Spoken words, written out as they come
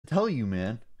tell you,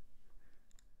 man.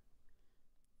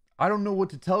 I don't know what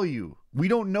to tell you. We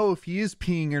don't know if he is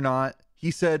peeing or not.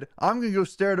 He said, I'm going to go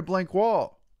stare at a blank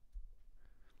wall.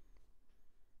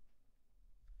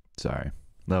 Sorry.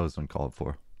 That was uncalled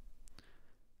for.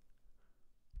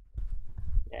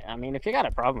 Yeah, I mean, if you got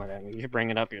a problem with him, you should bring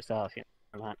it up yourself. You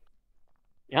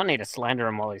don't need to slander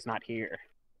him while he's not here.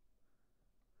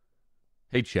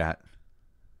 Hey, chat.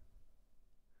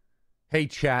 Hey,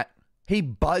 chat. Hey,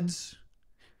 buds.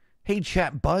 Hey,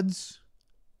 chat buds.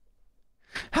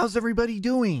 How's everybody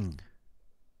doing?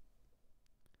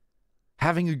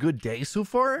 Having a good day so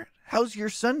far? How's your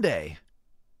Sunday?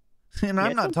 And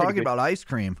I'm not talking about ice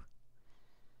cream.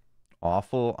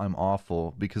 Awful. I'm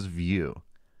awful because of you.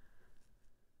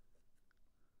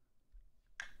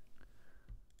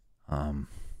 Hi,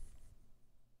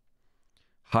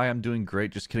 I'm doing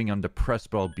great. Just kidding. I'm depressed,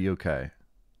 but I'll be okay.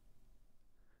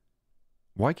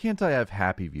 Why can't I have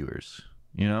happy viewers?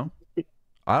 You know?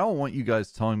 I don't want you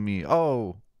guys telling me,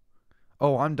 oh,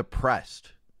 I'm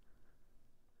depressed.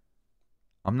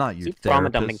 I'm not your therapist. Trauma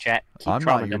dumping, chat. I'm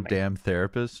not your damn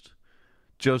therapist.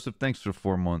 Joseph, thanks for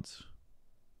 4 months.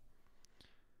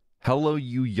 Hello,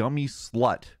 you yummy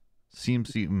slut.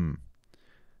 CMC.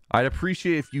 I'd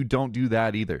appreciate if you don't do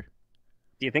that either.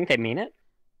 Do you think they mean it?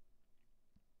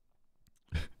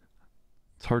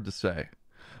 It's hard to say.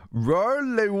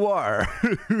 Rar-le-war.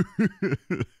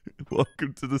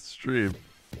 Welcome to the stream.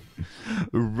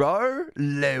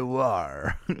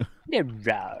 Rar-le-war.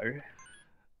 Rar.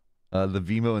 The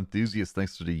Vimo enthusiast,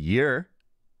 thanks for the year.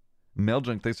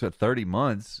 Meljunk, thanks for 30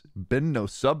 months. Ben no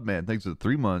subman, thanks for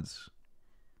 3 months.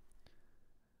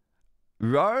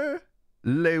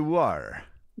 Rar-le-war.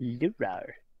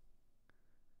 Rar.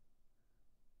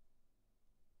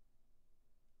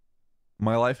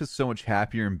 My life is so much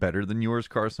happier and better than yours,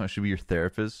 Carson. I should be your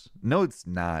therapist. No, it's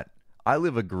not. I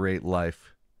live a great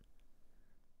life.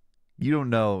 You don't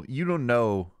know. You don't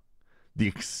know the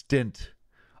extent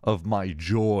of my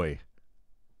joy.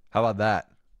 How about that?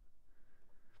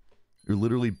 You're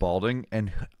literally balding,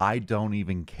 and I don't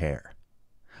even care.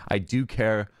 I do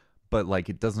care, but like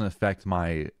it doesn't affect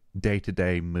my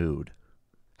day-to-day mood.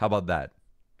 How about that?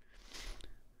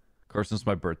 Carson, it's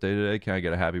my birthday today. Can I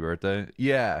get a happy birthday?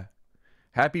 Yeah.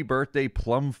 Happy birthday,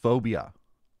 Plum Phobia.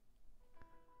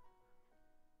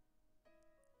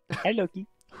 Hi, Loki.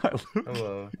 Hi, Loki.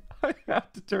 Hello. I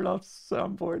have to turn off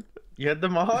soundboard. You had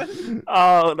them on?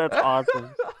 Oh, that's awesome.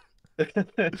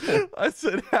 I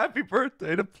said happy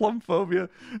birthday to Plum Phobia.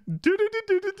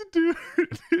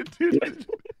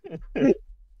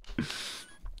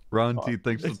 Ron T,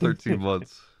 thanks for 13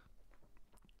 months.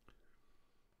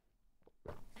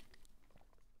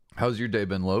 How's your day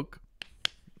been, Loke?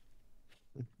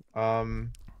 What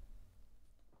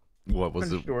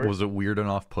was it? Short. Was it weird and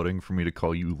off-putting for me to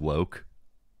call you Loke?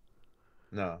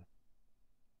 No.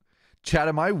 Chad,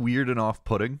 am I weird and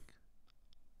off-putting?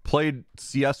 Played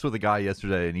CS with a guy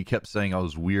yesterday, and he kept saying I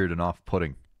was weird and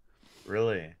off-putting.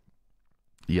 Really?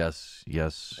 Yes.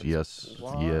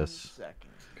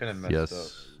 Kind of messed up.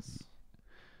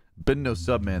 Ben no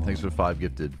sub, man. Thanks for 5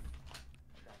 gifted.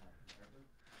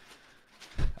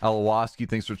 Alawaski,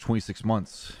 thanks for 26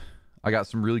 months. I got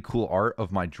some really cool art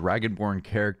of my Dragonborn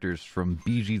characters from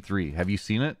BG3. Have you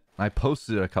seen it? I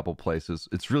posted it a couple places.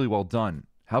 It's really well done.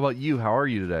 How about you? How are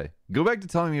you today? Go back to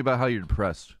telling me about how you're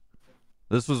depressed.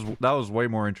 That was way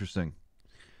more interesting.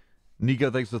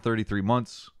 Nico, thanks for 33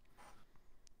 months.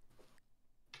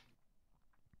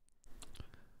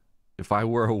 If I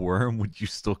were a worm, would you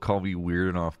still call me weird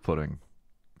and off-putting?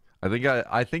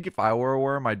 I think if I were a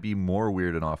worm, I'd be more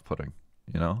weird and off-putting.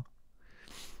 You know?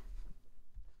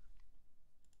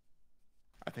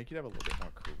 I think you'd have a little bit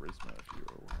more charisma if you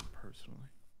were a worm, personally.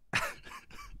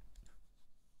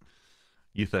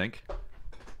 You think?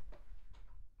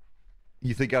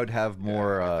 You think I would have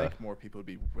more... I think more people would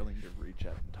be willing to reach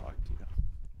out and talk to you.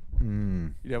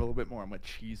 You'd have a little bit more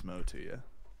machismo to you.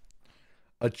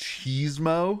 A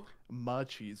cheesemo?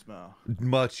 Machismo.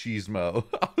 Machismo.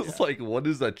 I was like, what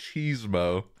is a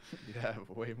cheesemo? You'd have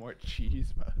way more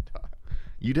cheesemo talk.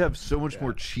 You'd have so much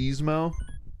more cheesemo?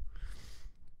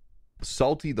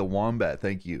 Salty the Wombat,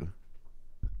 thank you.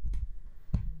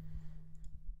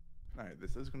 Alright,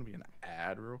 this is going to be an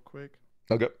ad real quick.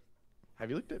 Okay. Have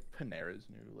you looked at Panera's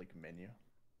new menu?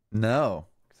 No.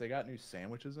 Because they got new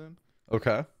sandwiches in.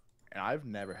 Okay. And I've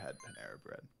never had Panera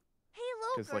bread. Hey,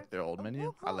 Loker. Because like their old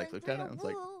menu, I looked at it and was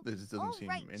like, this just doesn't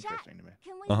seem interesting to me.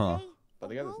 But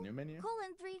they got this new menu.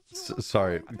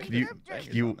 Sorry, can you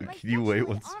wait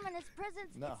one second?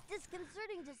 No. It's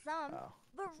disconcerting to some, Oh,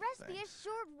 but rest be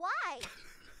assured why.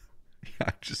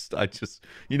 I just,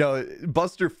 you know,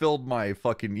 Buster filled my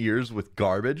fucking ears with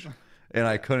garbage, and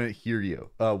I couldn't hear you.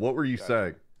 What were you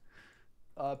saying?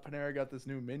 Panera got this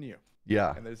new menu.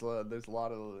 Yeah. And there's a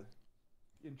lot of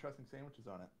interesting sandwiches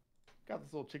on it. Got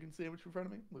this little chicken sandwich in front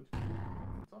of me. Looks.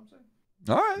 That's what I'm saying.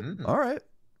 All right. All right.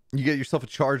 You get yourself a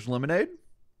charged lemonade?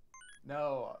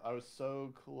 No, I was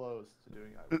so close to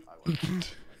doing it.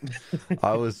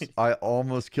 I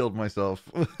almost killed myself.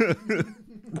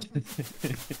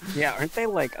 Yeah, aren't they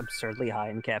like absurdly high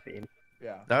in caffeine?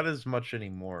 Yeah. Not as much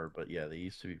anymore, but yeah, they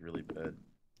used to be really bad.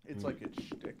 It's like a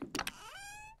shtick.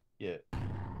 Yeah.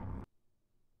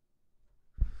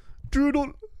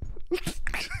 Doodle.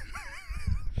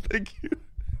 Thank you.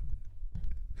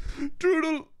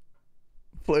 Doodle.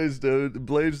 Blaze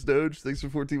Doge, thanks for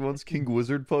 14 months. King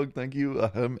Wizard Pug, thank you.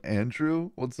 Andrew,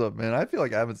 what's up, man? I feel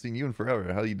like I haven't seen you in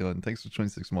forever. How you doing? Thanks for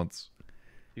 26 months.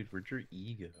 Dude, where'd your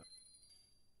ego?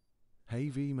 Hey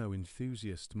Vimo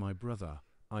enthusiast, my brother.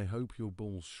 I hope your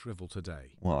balls shrivel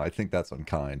today. Well, I think that's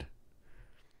unkind.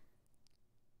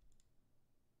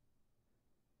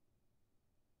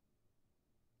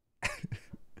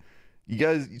 You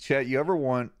guys, chat, you ever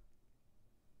want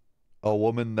a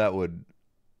woman that would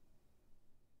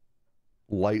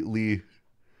lightly,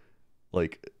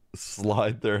 like,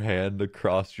 slide their hand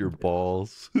across your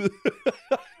balls?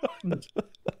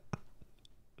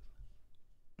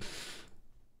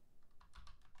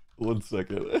 One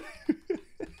second.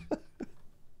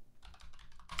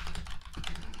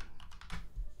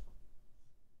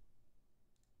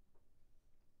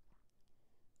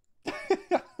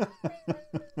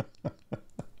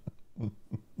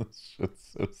 This shit's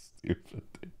so stupid.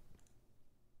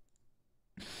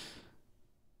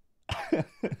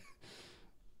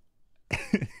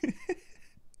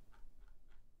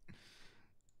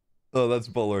 Oh, that's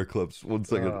Baller Eclipse. One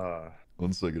second.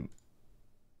 One second.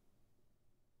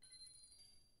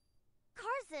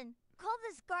 Carson, call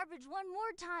this garbage one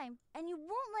more time, and you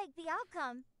won't like the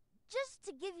outcome. Just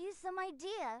to give you some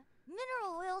idea,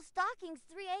 mineral oil stockings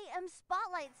 3 a.m.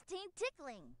 spotlights taint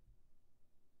tickling.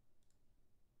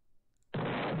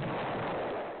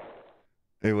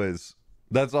 Anyways,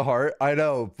 that's a heart. I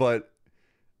know, but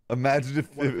imagine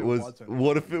if it was.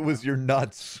 What if it was your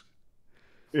nuts?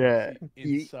 Yeah.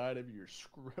 Inside of your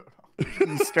scrotum.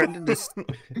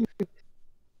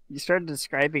 You started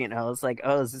describing it, and I was like,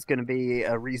 "Oh, is this going to be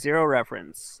a ReZero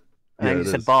reference?" And Yeah, then you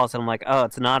it said is. balls, and I'm like, "Oh,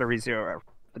 it's not a ReZero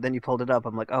reference." But then you pulled it up.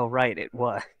 I'm like, "Oh, right, it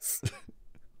was."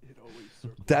 It always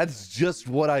circles That's back. just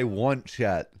what I want,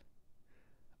 chat.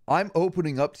 I'm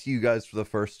opening up to you guys for the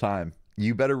first time.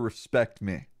 You better respect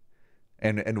me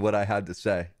and what I had to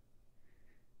say.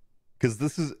 Because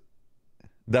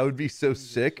that would be so Things are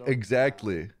sick. so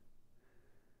Exactly.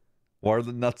 Why are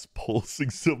the nuts pulsing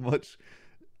so much?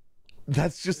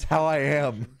 That's just how I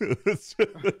am. That's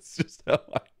just how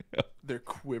I am. They're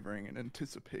quivering in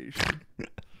anticipation.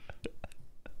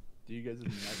 Do you guys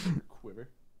imagine quiver?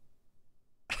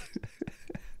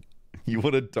 You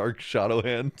want a dark shadow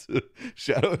hand to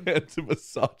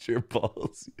massage your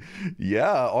balls?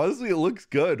 Yeah, honestly, it looks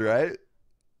good, right?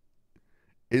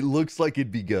 It looks like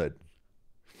it'd be good.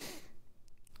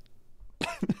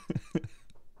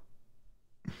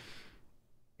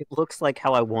 It looks like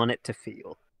how I want it to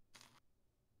feel.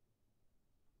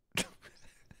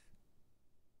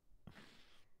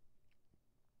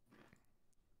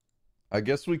 I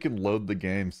guess we can load the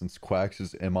game since Quacks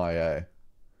is MIA.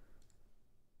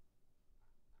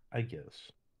 I guess.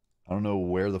 I don't know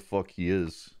where the fuck he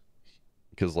is.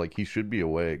 Because, like, he should be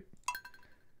awake.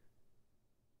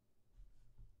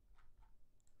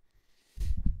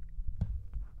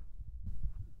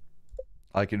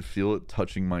 I can feel it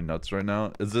touching my nuts right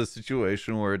now. Is it a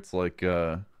situation where it's like,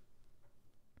 oh,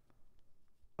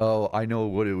 I know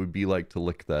what it would be like to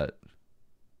lick that.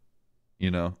 You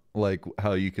know? Like,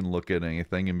 how you can look at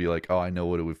anything and be like, oh, I know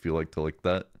what it would feel like to lick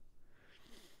that.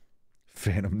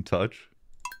 Phantom touch.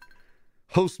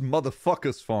 Host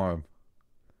motherfuckers farm.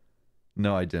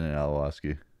 No, I didn't,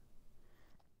 Alawaski.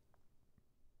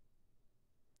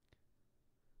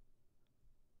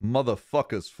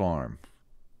 Motherfuckers farm.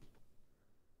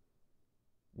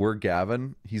 Where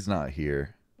Gavin? He's not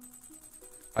here.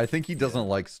 I think he doesn't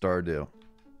like Stardew.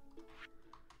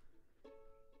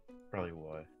 Probably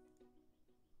why.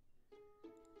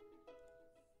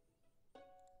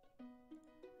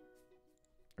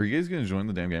 Are you guys gonna join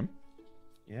the damn game?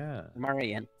 Yeah. I'm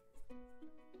already in.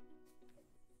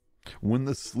 When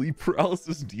the sleep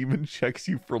paralysis demon checks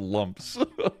you for lumps.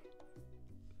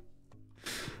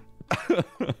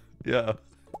 Yeah.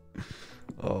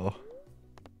 Oh.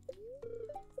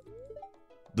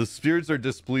 The spirits are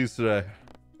displeased today.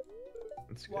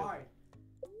 That's good. Why?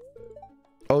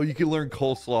 Oh, you can learn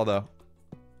coleslaw though.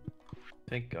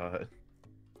 Thank God.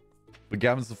 But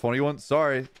Gavin's the funny one.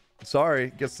 Sorry.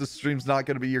 Guess this stream's not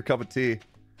going to be your cup of tea.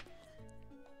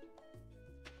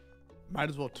 Might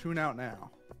as well tune out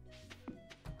now.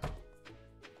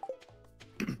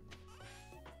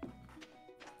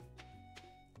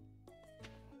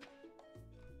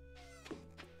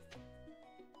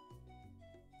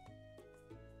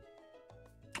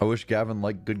 I wish Gavin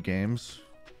liked good games.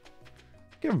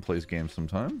 Gavin plays games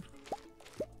sometime.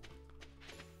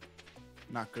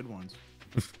 Not good ones.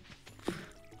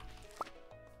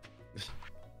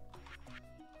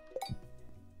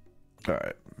 All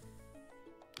right.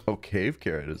 Oh, cave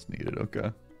carrot is needed.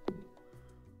 Okay.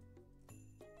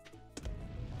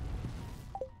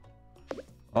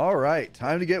 All right,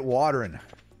 time to get watering.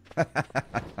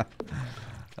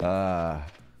 The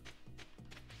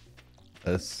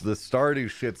Stardew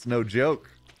shit's no joke.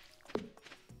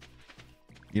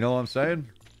 You know what I'm saying?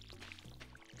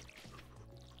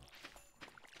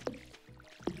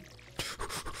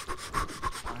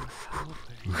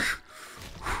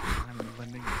 I'm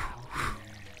lending help.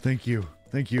 Thank you.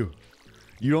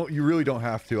 You really don't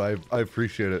have to. I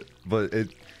appreciate it, but it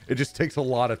just takes a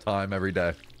lot of time every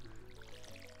day.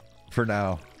 For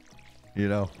now, you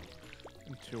know.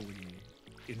 Until we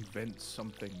invent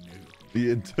something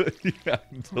new.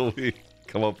 Until we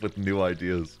come up with new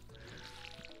ideas.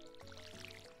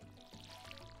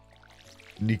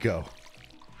 Nico.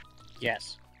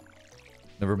 Yes.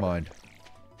 Never mind.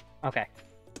 Okay.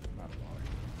 Not a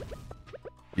lot.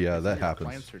 Yeah, that Your happens.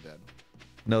 Plants are dead.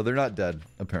 No, they're not dead,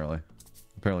 apparently.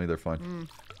 Apparently they're fine.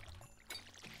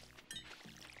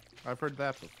 I've heard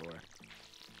that before.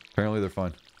 Apparently they're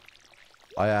fine.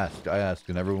 I asked,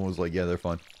 and everyone was like, yeah, they're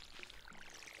fine.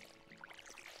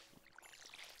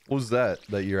 What was that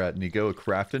you're at, Nico? A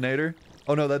craftinator?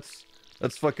 Oh no, that's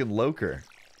fucking Loker.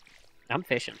 I'm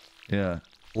fishing. Yeah.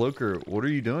 Loker, what are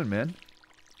you doing, man?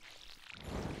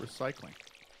 Recycling.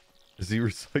 Is he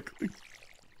recycling?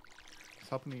 It's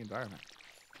helping the environment.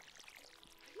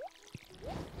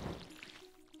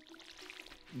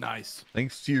 Nice.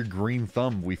 Thanks to your green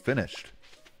thumb, we finished.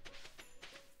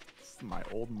 This is my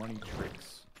old money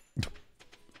tricks.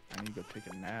 I need to go take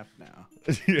a nap now.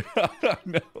 Yeah, I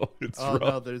know. It's Oh rough.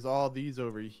 no, there's all these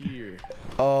over here.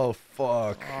 Oh,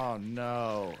 fuck. Oh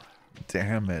no.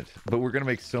 Damn it. But we're going to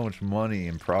make so much money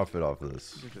and profit off of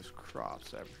this. These are just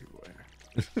crops everywhere.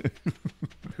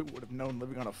 Who would have known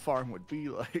living on a farm would be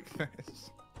like this?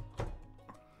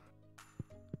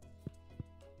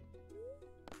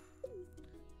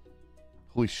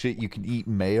 Holy shit, you can eat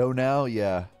mayo now?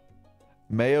 Yeah.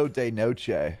 Mayo de noche.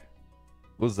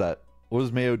 What was that? What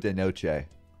was mayo de noche?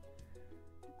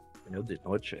 No de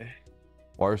noche.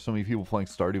 Why are so many people playing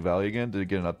Stardew Valley again? Did it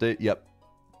get an update? Yep.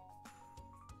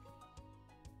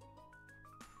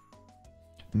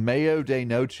 Mayo de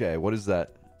noche. What is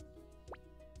that?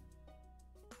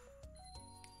 I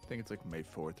think it's like May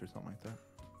 4th or something like that.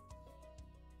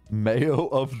 Mayo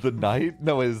of the night?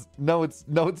 No, it's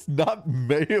not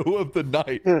mayo of the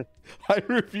night. I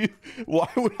refuse. Why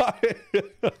would I?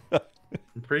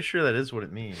 I'm pretty sure that is what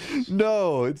it means.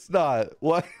 No, it's not.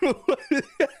 Why?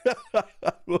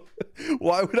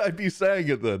 Why would I be saying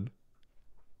it then?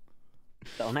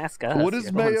 Don't ask us. What is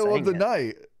You're the one mayo of saying the it.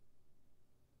 night?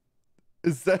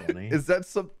 Is that Funny. is that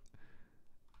some?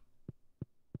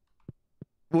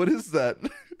 What is that?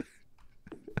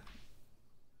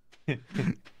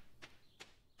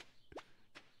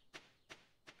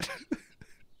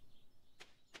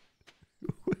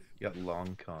 You got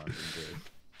long con into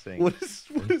saying What is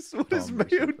Dumb or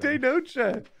mayo de something.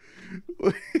 noche?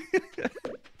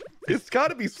 It's got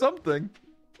to be something.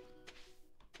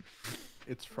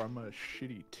 It's from a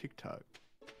shitty TikTok.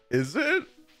 Is it?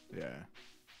 Yeah.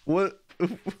 What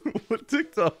what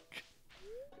TikTok?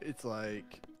 It's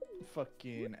like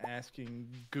fucking asking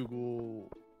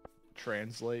Google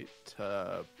Translate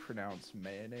to pronounce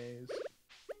mayonnaise.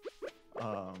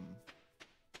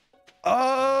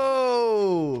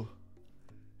 Oh!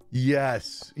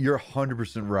 Yes, you're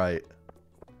 100% right.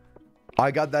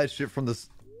 I got that shit from the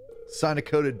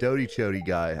Sinacota Dodi Chody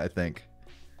guy, I think.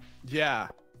 Yeah.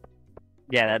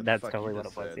 Yeah, the that's fuck totally you what it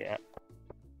just was. said. Yeah.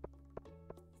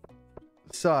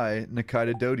 Sai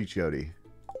Nakita Dodi Chody.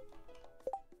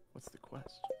 What's the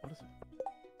quest? What is it?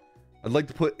 I'd like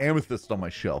to put amethyst on my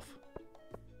shelf.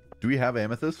 Do we have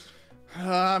amethyst?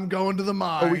 I'm going to the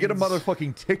mines. Oh, we get a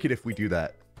motherfucking ticket if we do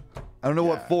that. I don't know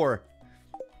what Yeah. for.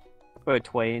 For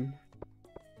Twain.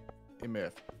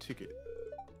 MF ticket.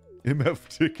 MF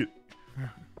ticket.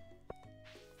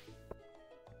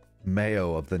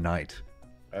 Mayo of the night.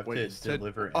 I have Wait, to is it-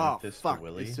 deliver Oh amethyst fuck! to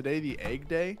Willie. Is today the egg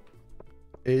day?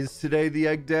 Is today the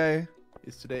egg day?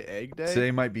 Is today egg day?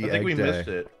 Today might be I egg think we day. missed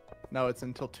it. No, it's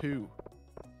until 2.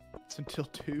 It's until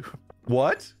 2.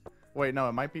 What? Wait, no,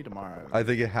 it might be tomorrow. I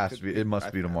think it has to be. It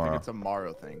must be I tomorrow. think it's a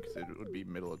tomorrow thing because it would be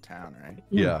middle of town, right?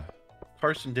 Yeah.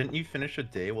 Carson, didn't you finish a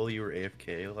day while you were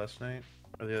AFK last night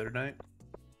or the other night?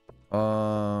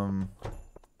 I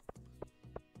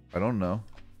don't know.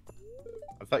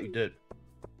 I thought you did.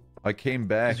 I came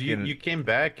back. 'Cause you came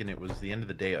back and it was the end of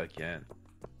the day again.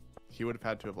 He would have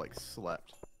had to have like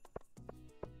slept.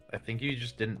 I think you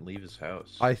just didn't leave his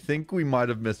house. I think we might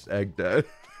have missed egg day.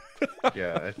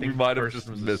 Yeah, I We think might have Carson just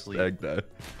was missed asleep. egg day,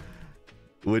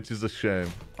 which is a shame.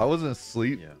 I wasn't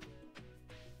asleep. Yeah.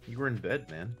 You were in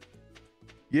bed, man.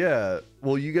 Yeah.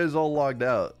 Well, you guys all logged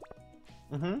out,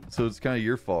 Mm-hmm. so it's kind of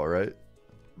your fault, right?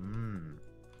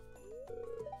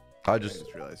 I I just.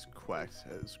 just realized Quax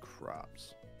has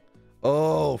crops.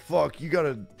 Oh fuck! You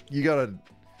gotta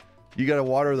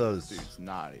water those. Dude's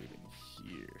not even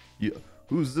here. Yeah.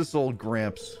 Who's this old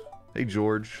Gramps? Hey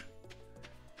George.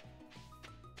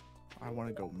 I want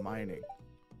to go mining.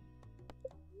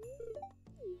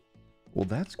 Well,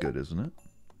 that's good, isn't it?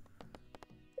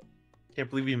 Can't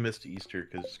believe you missed Easter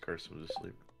because Carson was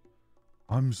asleep.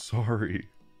 I'm sorry.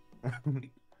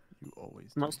 You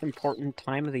always do. Most important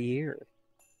time of the year.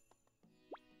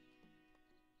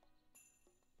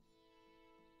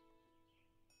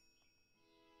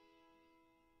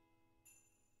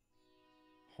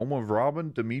 Home of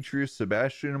Robin, Demetrius,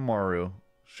 Sebastian, and Mario.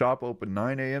 Shop open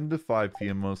 9 a.m. to 5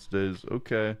 p.m. most days.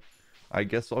 Okay. I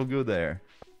guess I'll go there.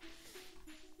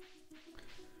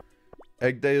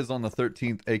 Egg Day is on the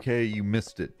 13th, aka you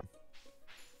missed it.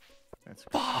 That's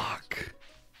Fuck!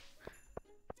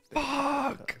 They did that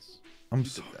to Fuck! us. I'm You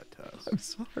did sorry. that to us. I'm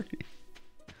sorry.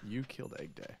 You killed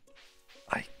Egg Day.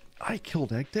 I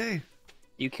killed Egg Day?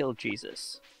 You killed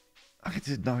Jesus. I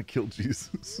did not kill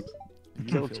Jesus. You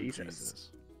killed Jesus.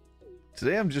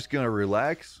 Today I'm just gonna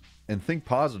relax and think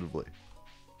positively.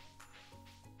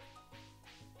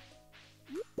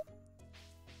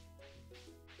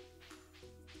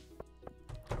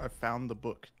 I found the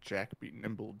book. Jack be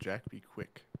nimble, Jack be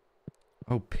quick.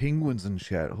 Oh, penguins in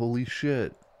chat. Holy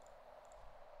shit.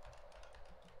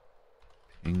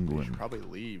 You Penguin. should probably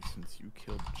leave since you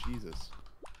killed Jesus.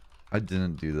 I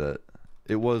didn't do that.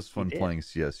 It was fun did. playing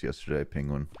CS yesterday,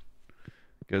 Penguin.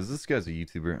 Guys, this guy's a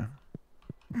YouTuber.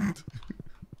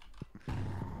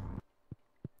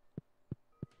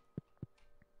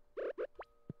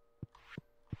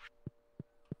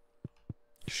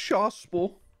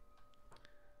 Gospel.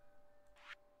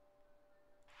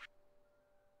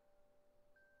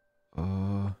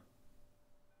 I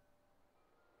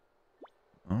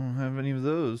don't have any of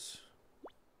those.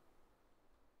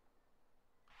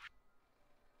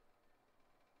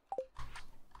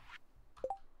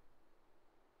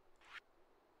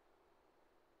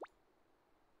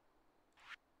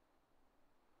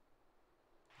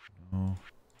 No.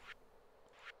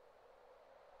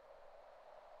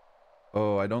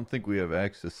 Oh, I don't think we have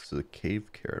access to the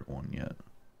cave carrot one yet.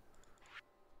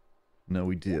 No,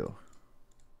 we do.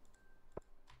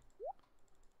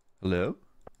 Hello?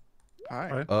 Hi.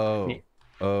 Hi. Oh. Yeah.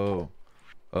 Oh.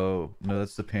 Oh. No,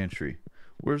 that's the pantry.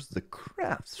 Where's the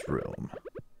crafts room?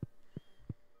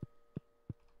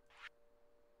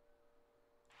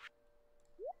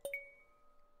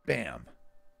 Bam.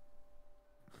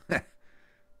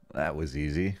 That was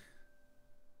easy.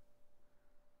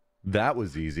 That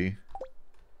was easy.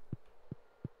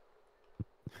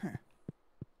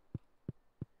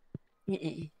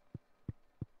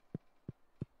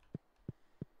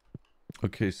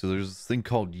 Okay, so there's this thing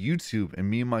called YouTube, and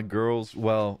me and my girls,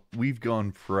 well, we've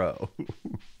gone pro.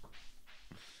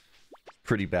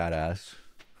 Pretty badass.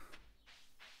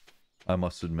 I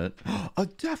must admit. A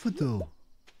daffodil!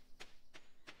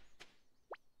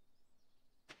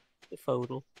 The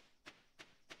photo.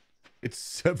 It's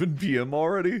 7 p.m.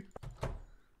 already?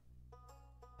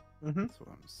 That's what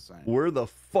I'm saying. Where the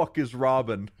fuck is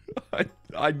Robin?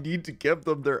 I need to give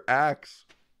them their axe.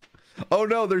 Oh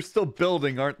no, they're still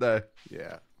building, aren't they?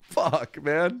 Yeah. Fuck,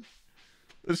 man.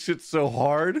 This shit's so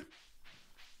hard.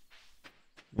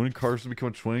 When did Carson become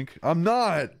a twink? I'm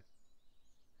not.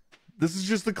 This is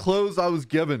just the clothes I was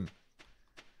given.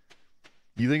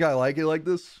 You think I like it like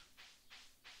this?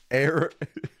 Air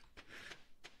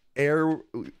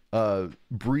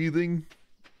breathing,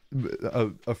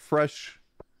 a fresh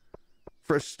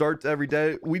start to every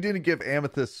day. We didn't give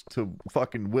amethyst to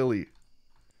fucking Willie.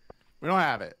 We don't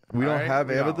have it. We don't alright? have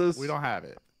We don't. amethyst? We don't have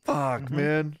it. Fuck,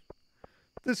 man.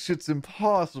 This shit's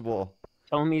impossible.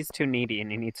 Tell him he's too needy and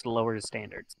he needs to lower his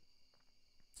standards.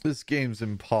 This game's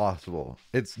impossible.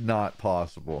 It's not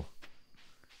possible.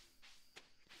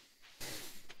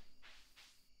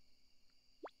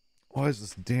 Why is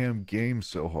this damn game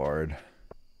so hard?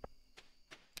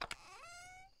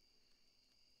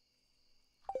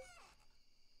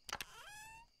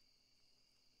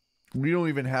 We don't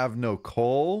even have no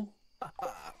coal.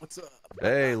 What's up?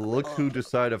 Hey, look who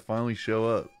decided to finally show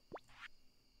up.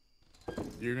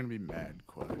 You're gonna be mad,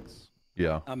 Quacks.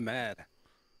 Yeah. I'm mad.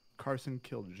 Carson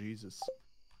killed Jesus.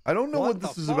 I don't know what What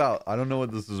this the is fuck? about. I don't know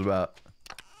what this is about.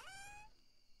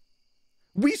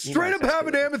 We straight up that's have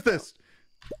an good. amethyst.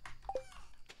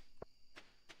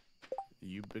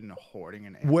 You've been hoarding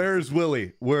an. Where's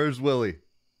Willie? Where's Willie?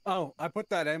 Oh, I put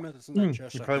that amethyst in that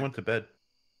chest. He I probably think. went to bed.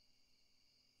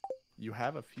 You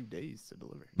have a few days to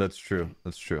deliver. That's true.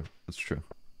 That's true. That's true.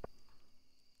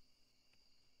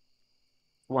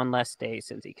 One less day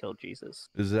since he killed Jesus.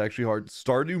 This is actually hard.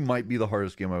 Stardew might be the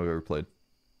hardest game I've ever played.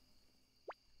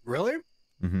 Really?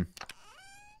 Mm-hmm.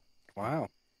 Wow.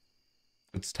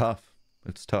 It's tough.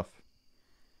 It's tough.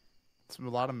 It's a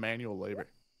lot of manual labor.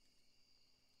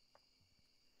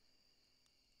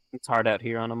 It's hard out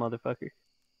here on a motherfucker.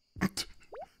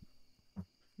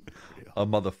 A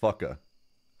motherfucker.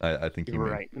 I think you You're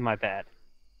mean. right. My bad.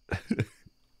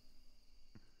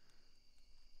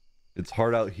 It's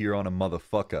hard out here on a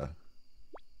motherfucker.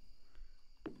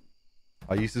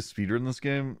 I used to speedrun this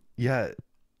game. Yeah,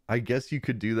 I guess you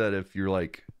could do that if you're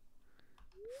like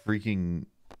freaking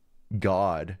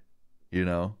God, you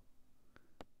know?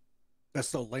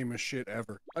 That's the lamest shit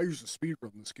ever. I used to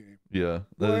speedrun this game. Yeah,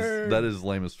 that is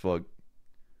lame as fuck.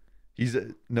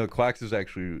 No, Quacks is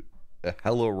actually a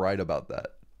hella right about that.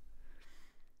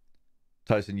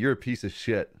 Tyson, you're a piece of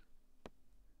shit.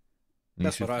 You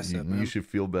That's should- what I said, You man. should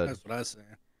feel bad. That's what I say.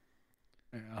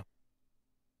 Yeah.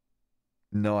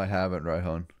 No, I haven't,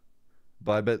 Raihan.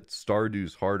 But I bet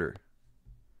Stardew's harder.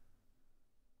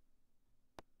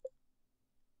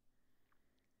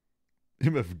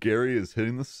 If Gary is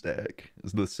hitting the stack,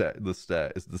 is the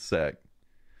sack.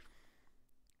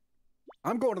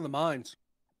 I'm going to the mines.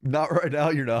 Not right now,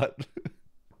 you're not.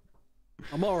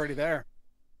 I'm already there.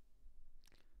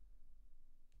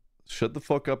 Shut the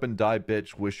fuck up and die,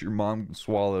 bitch. Wish your mom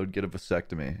swallowed, get a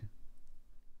vasectomy.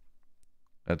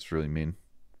 That's really mean.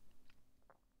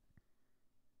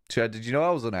 Chad, did you know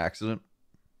I was an accident?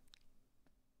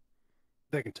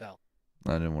 They can tell.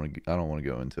 I don't want to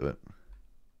go into it.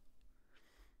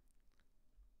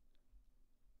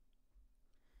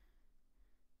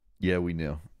 Yeah, we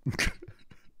knew.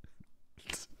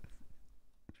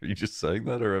 Are you just saying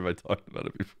that, or have I talked about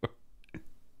it before?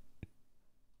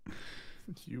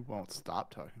 You won't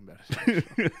stop talking about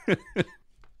it.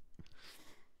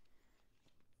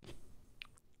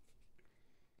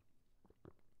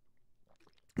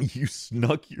 You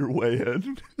snuck your way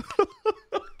in.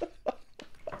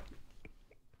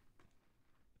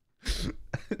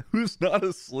 Who's not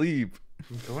asleep?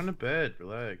 I'm going to bed.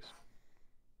 Relax.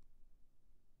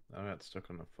 I got stuck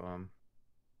on the phone.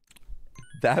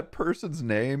 That person's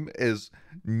name is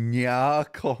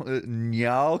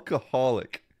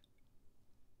Nyalcoholic.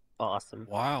 Awesome.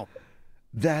 Wow.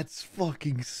 That's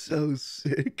fucking so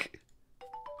sick.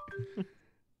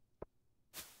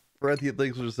 Baratheon,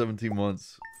 thanks for 17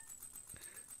 months.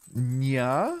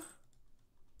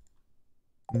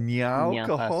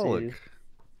 Nyalcoholic.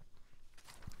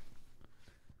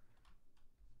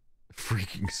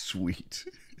 Freaking sweet.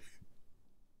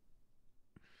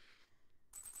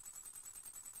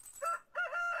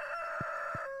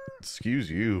 Excuse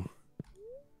you.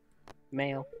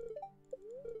 Mail.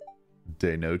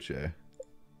 De noche.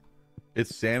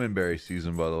 It's salmonberry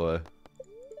season, by the way.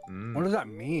 What does that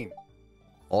mean?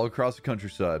 All across the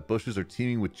countryside, bushes are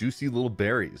teeming with juicy little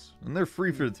berries, and they're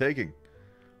free for the taking.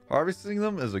 Harvesting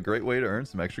them is a great way to earn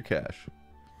some extra cash.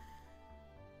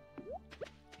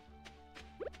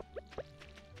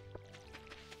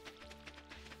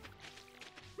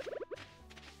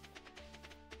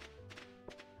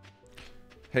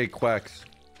 Hey, Quacks.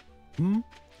 Hmm?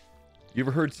 You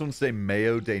ever heard someone say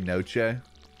Mayo de Noche?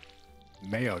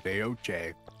 Mayo de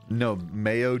Oche. No,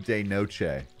 Mayo de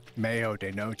Noche. Mayo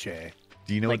de Noche.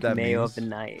 Do you know Like what that mayo means? of the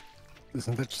night.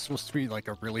 Isn't that just supposed to be like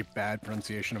a really bad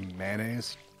pronunciation of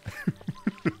mayonnaise?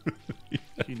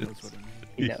 He knows what it means.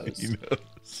 He knows. He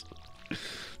knows.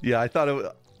 Yeah, I thought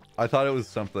it was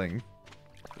something.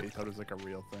 He thought it was like a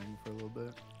real thing for a little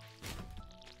bit.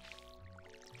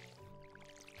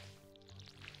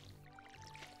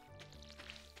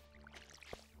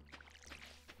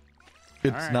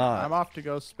 It's All right, not. I'm off to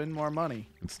go spend more money.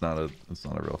 It's not a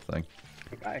real thing.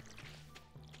 Okay.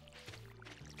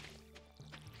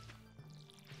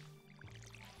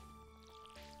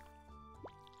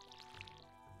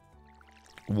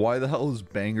 Why the hell is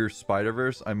Banger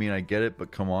Spider-Verse? I mean, I get it,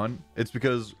 but come on. It's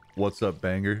because what's up,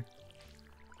 Banger?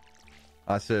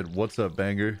 I said, "What's up,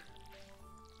 banger?"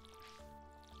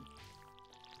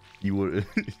 You would.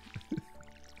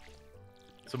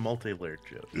 It's a multi-layered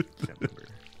joke. Can't remember.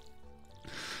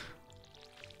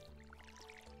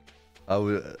 I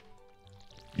would.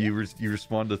 You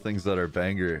respond to things that are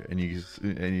banger, and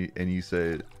you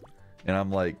say, and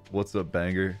I'm like, "What's up,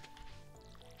 banger?"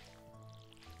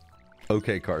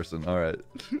 Okay, Carson. All right.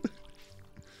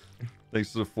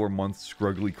 Thanks to the 4-month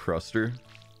scruggly cruster.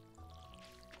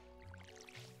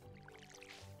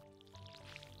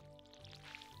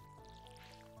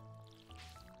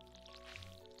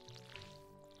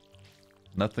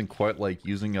 Nothing quite like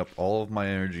using up all of my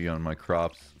energy on my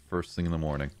crops first thing in the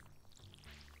morning.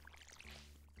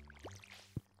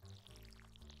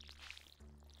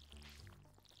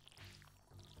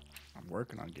 I'm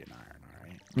working on getting iron,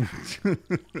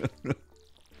 alright?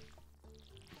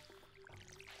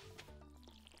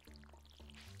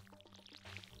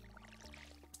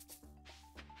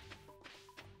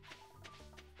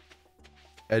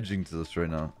 Edging to this right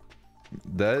now.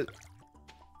 That...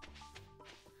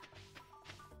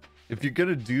 If you're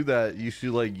gonna do that, you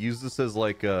should like use this as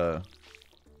like a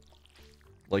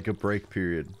break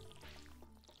period.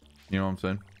 You know what I'm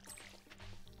saying?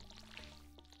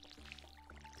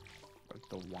 Like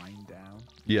the wind down.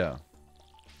 Yeah.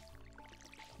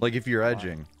 Like if you're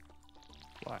edging.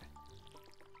 Why?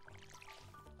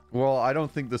 Well, I don't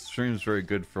think this stream's very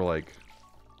good for like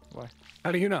Why?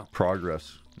 How do you know?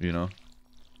 progress, you know?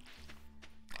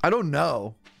 I don't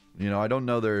know. You know, I don't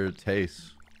know their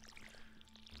tastes.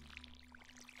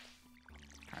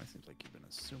 Kind of seems like you've been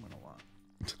assuming a lot.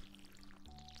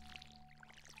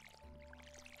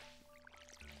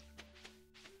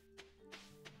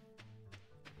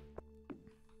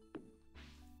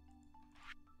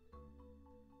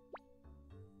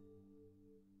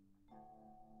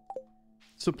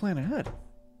 So plan ahead.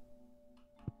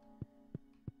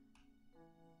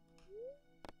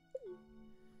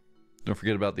 Don't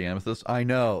forget about the amethyst. I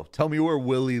know. Tell me where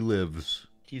Willie lives.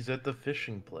 He's at the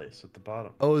fishing place at the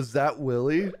bottom. Oh, is that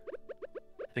Willie?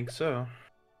 I think so.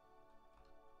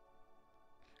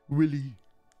 Willie.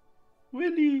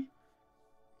 Willie.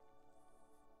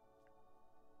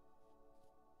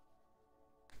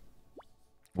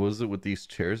 What is it with these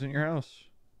chairs in your house?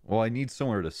 Well, I need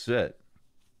somewhere to sit.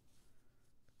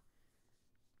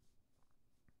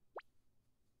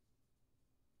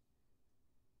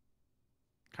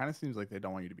 Kind of seems like they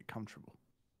don't want you to be comfortable.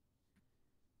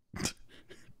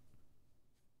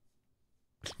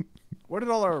 Where did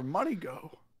all our money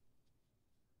go?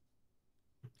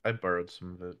 I borrowed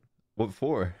some of it. What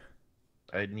for?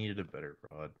 I needed a better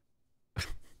rod.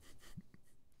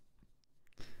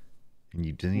 And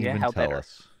you didn't Yeah, even how tell better?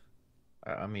 us.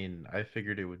 I mean, I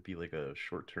figured it would be like a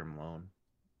short-term loan.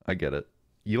 I get it.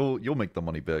 You'll make the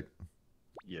money back.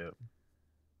 Yeah.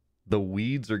 The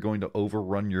weeds are going to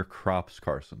overrun your crops,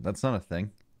 Carson. That's not a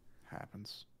thing.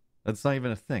 Happens. That's not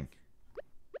even a thing.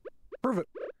 Prove it.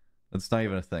 That's not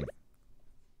even a thing.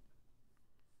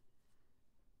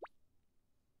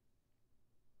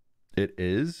 It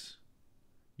is?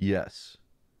 Yes.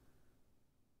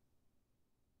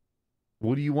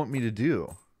 What do you want me to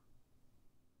do?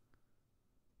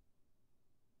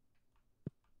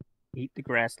 Eat the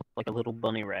grass like a little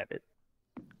bunny rabbit.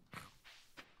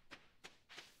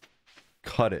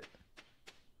 Cut it.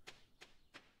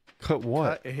 Cut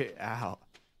what? Cut it out.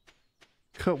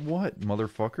 Cut what,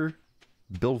 motherfucker?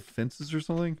 Build fences or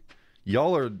something?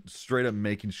 Y'all are straight up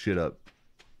making shit up.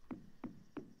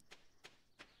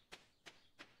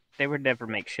 They would never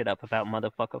make shit up about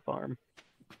motherfucker farm.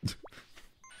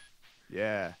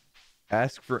 Yeah.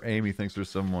 Ask for Amy thinks there's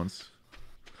some once.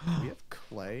 Do we have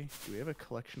clay? Do we have a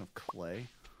collection of clay?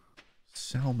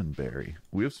 Salmonberry.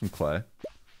 We have some clay.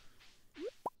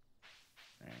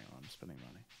 Hang on, I'm spending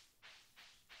money.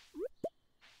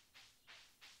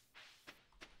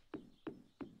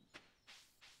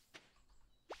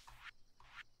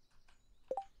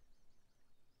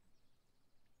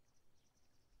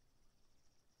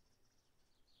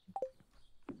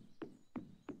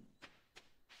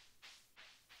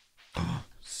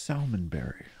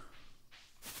 Salmonberry.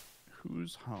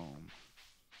 Who's home?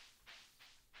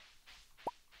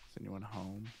 Is anyone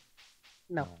home?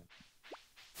 No.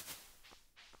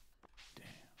 Damn.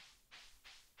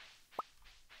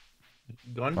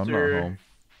 I'm not Gunter. home.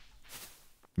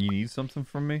 You need something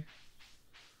from me?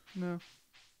 No.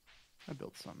 I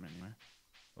built something anyway.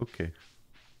 Okay.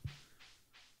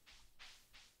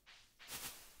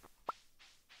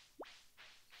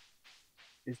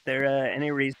 Is there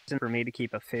any reason for me to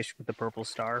keep a fish with the purple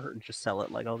star or just sell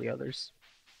it like all the others?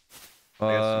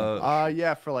 got some- Uh,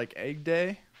 Yeah, for like egg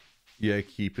day. yeah,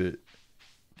 keep it.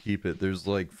 keep it. There's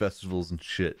like festivals and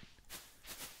shit.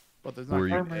 But there's Were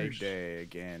not you- gonna be Egg Day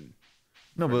again.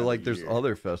 No, For but another like there's year.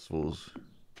 other festivals.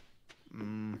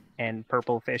 And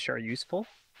purple fish are useful.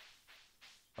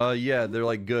 Yeah, they're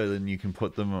like good, and you can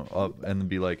put them up and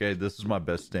be like, "Hey, this is my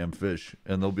best damn fish,"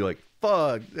 and they'll be like,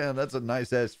 "Fuck, damn, that's a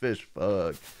nice ass fish."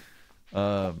 Fuck,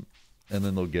 and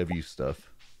then they'll give you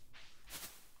stuff.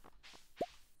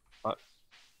 Fuck.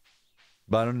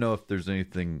 But I don't know if there's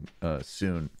anything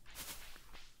soon.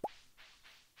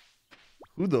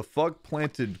 Who the fuck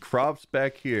planted crops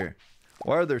back here?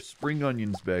 Why are there spring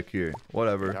onions back here? You're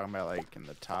Whatever. talking about like in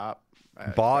the top,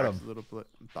 Bottom. Jack's little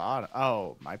bottom.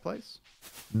 Oh, my place.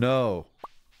 No,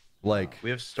 like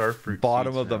We have starfruit.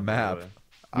 bottom seeds of the now, by map. way.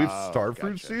 We have Oh,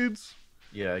 starfruit gotcha. seeds.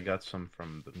 Yeah, I got some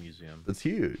from the museum. That's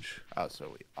huge. Oh, so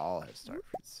we all have starfruit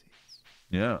seeds.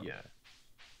 Yeah. Yeah.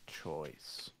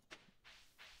 Choice.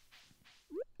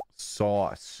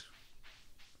 Sauce.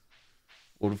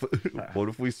 What if what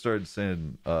if we started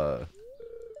saying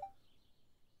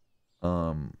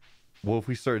what if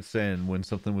we started saying when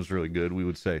something was really good, we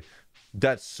would say,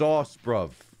 "That sauce,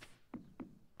 bruv."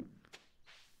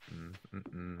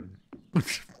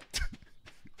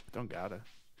 Don't gotta.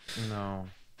 No.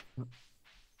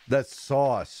 That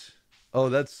sauce. Oh,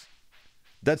 that's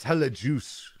hella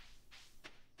juice.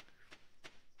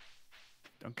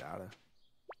 Don't gotta.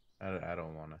 I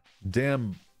don't want to.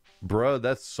 Damn, bro,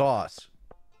 that's sauce.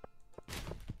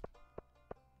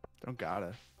 Don't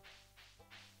gotta.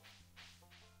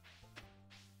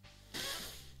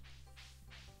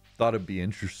 Thought it'd be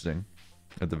interesting,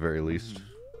 at the very least.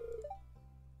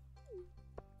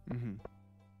 Mm-hmm.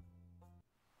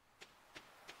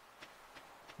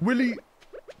 Willie.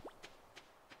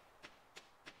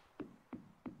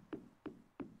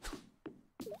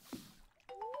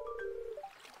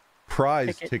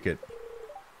 Prize ticket.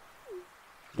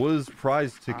 What is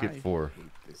prize ticket for? I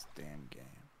hate this damn game.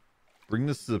 Bring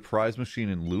this to the prize machine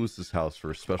in Lewis's house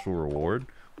for a special reward.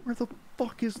 Where the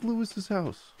fuck is Lewis's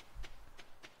house?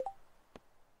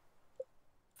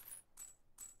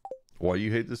 Why do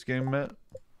you hate this game, Matt?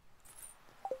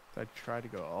 I tried to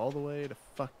go all the way to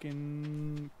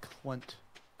fucking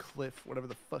Cliff, whatever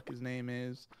the fuck his name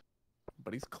is,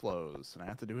 but he's closed, and I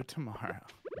have to do it tomorrow.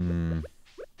 Hmm.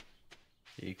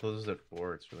 Yeah, he closes at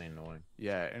 4. It's really annoying.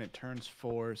 Yeah, and it turns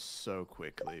 4 so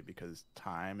quickly because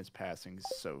time is passing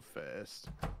so fast.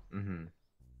 Mm-hmm.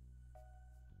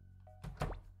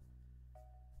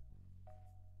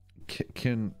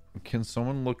 Can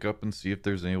someone look up and see if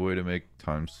there's any way to make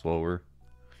time slower?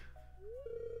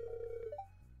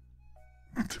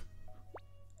 That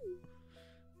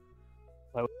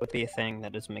would be a thing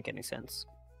that doesn't make any sense.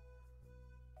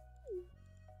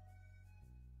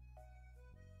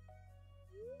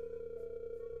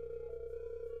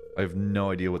 I have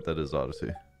no idea what that is,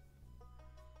 Odyssey.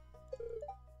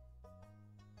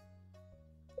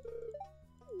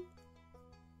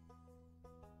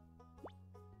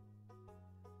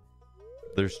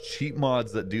 There's cheat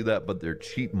mods that do that, but they're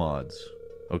cheat mods.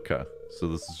 Okay, so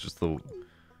this is just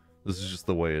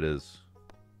the way it is.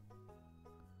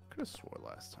 Could have swore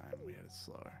last time we had it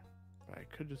slower, but I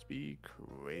could just be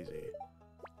crazy.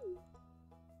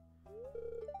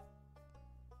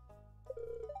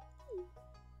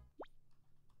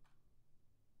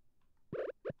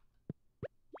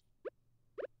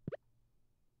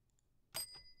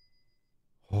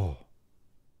 Oh.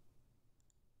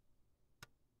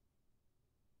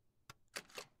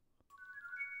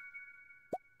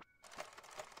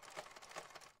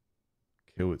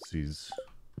 Kill it sees.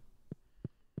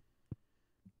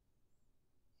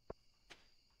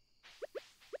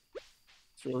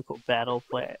 It's a really cool battle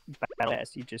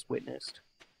pass you just witnessed.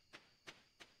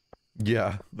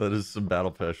 Yeah, that is some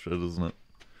battle pass shit, isn't it?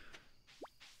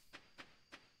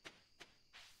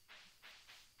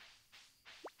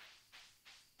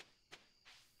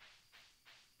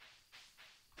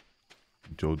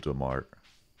 Joe DeMart.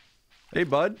 Hey,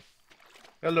 bud.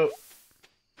 Hello.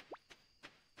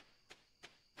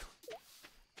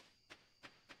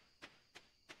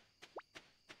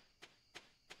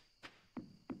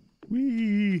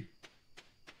 Wee.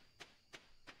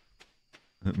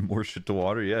 More shit to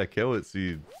water. Yeah, kill it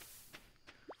seed.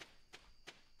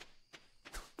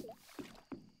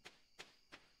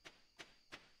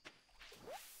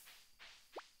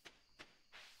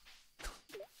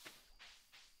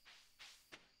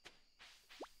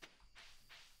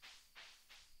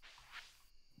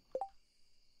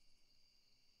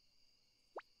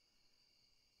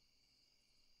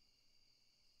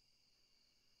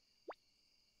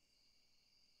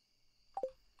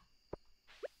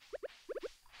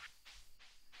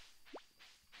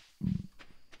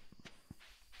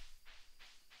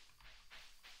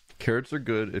 Carrots are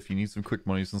good if you need some quick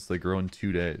money since they grow in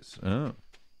 2 days. Oh.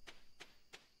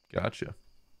 Gotcha.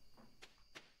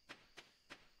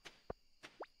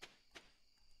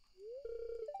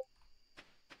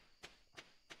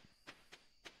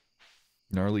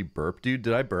 Gnarly burp, dude.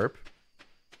 Did I burp?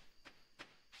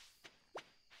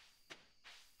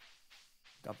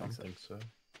 Don't I think don't so. think so.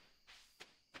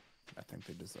 I think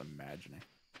they're just imagining.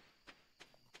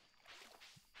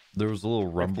 There was a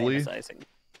little They're rumbly. fantasizing.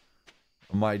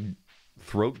 My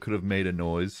throat could have made a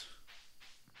noise,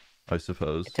 I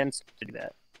suppose. It tends to do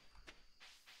that.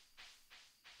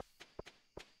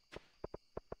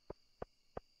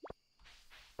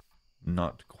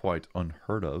 Not quite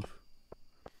unheard of.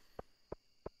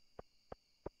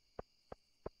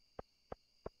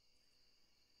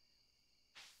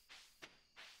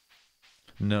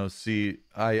 No, see,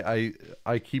 I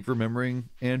keep remembering,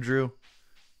 Andrew,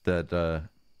 that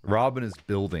Robin is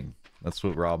building. That's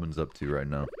what Robin's up to right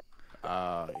now.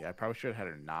 Yeah, I probably should have had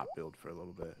her not build for a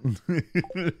little bit.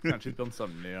 Now she's building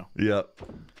something new. Yep.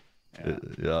 Yeah.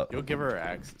 Yep. You'll give her her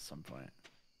axe at some point.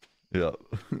 Yep.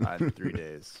 In 3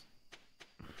 days.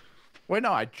 Wait,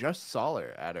 no, I just saw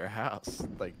her at her house,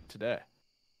 like, today.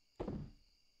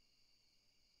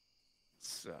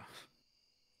 So,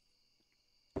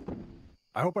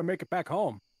 I hope I make it back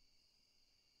home.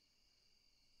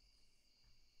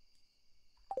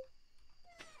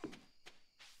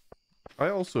 I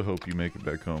also hope you make it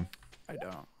back home. I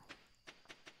don't.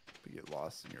 We get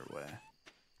lost in your way.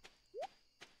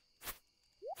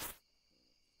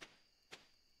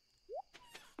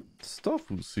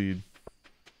 Stuff will seed.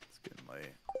 It's getting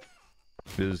late.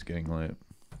 It is getting late.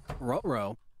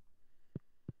 Ruh-roh.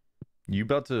 You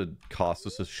about to cost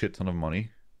us a shit ton of money?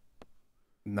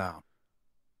 No.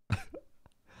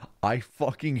 I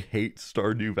fucking hate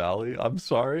Stardew Valley. I'm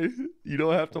sorry. You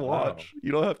don't have to Wow. watch.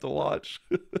 You don't have to watch.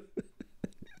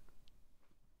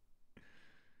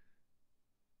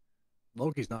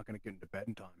 Loki's not going to get into bed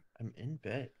in time. I'm in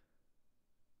bed.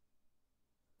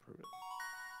 Prove it.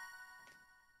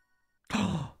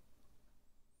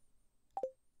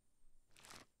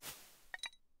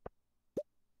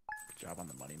 Good job on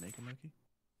the money making, Loki.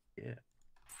 Yeah.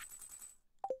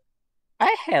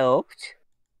 I helped.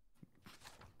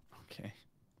 Okay.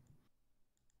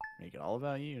 Make it all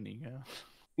about you, Nico.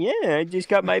 Yeah, I just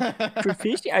got my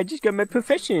profession. I just got my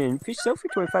profession. Fish sell for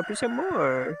 25%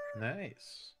 more.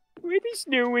 Nice. Why does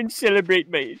no one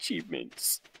celebrate my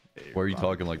achievements? Hey, Why are you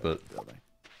Robin's talking like got that? the building.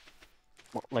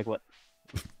 Like what?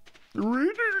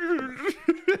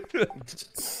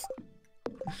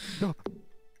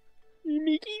 You're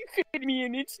making fun of me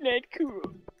and it's not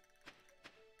cool.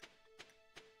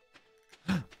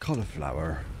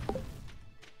 Cauliflower.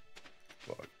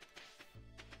 Fuck.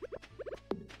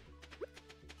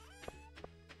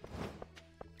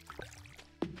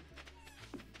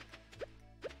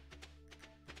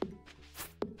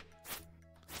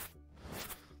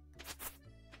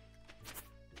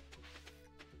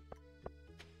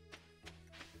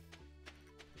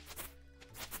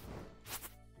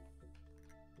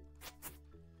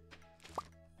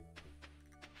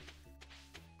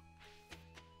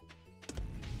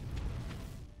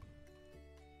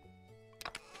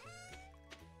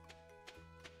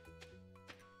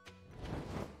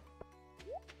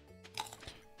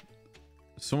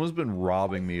 Someone's been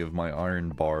robbing me of my iron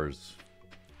bars.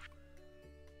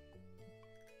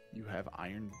 You have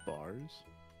iron bars?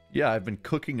 Yeah, I've been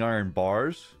cooking iron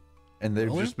bars, and they've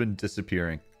Really? just been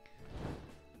disappearing.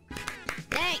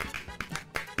 Thanks.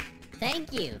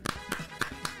 Thank you.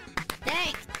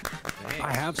 Thanks.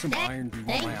 I have some iron. Do you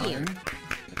want my Thank you.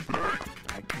 iron?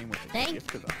 I came with a Thank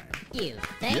gift of iron. You.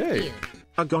 Thank Yay. you.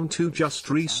 Agon2 just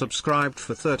resubscribed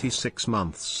for 36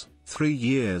 months, 3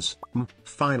 years,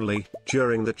 finally,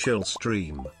 during the chill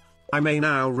stream. I may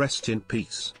now rest in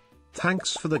peace.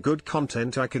 Thanks for the good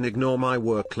content I can ignore my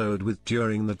workload with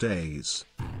during the days.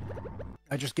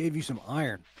 I just gave you some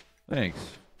iron. Thanks.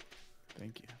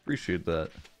 Thank you. Appreciate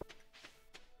that.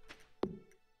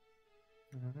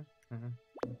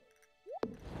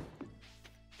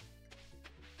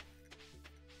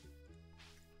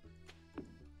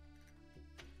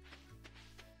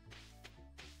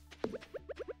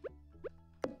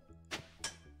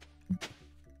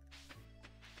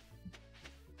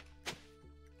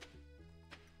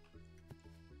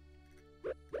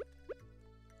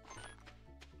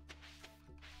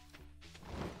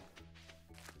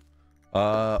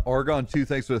 Argon 2,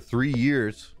 thanks for 3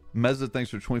 years. Meza, thanks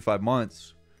for 25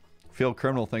 months. Failed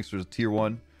Criminal, thanks for the tier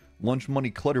 1. Lunch Money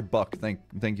Clutterbuck,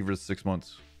 thank you for the 6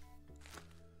 months.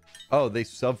 Oh, they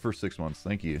sub for 6 months.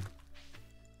 Thank you.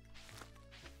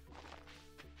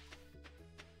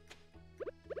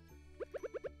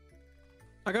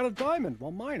 I got a diamond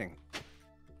while mining.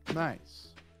 Nice.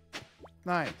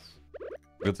 Nice.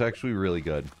 It's actually really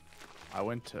good. I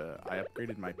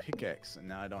upgraded my pickaxe, and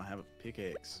now I don't have a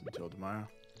pickaxe until tomorrow.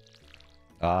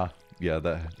 Yeah,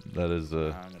 that is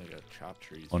a I'm gonna go chop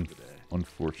trees for the day.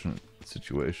 unfortunate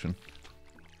situation.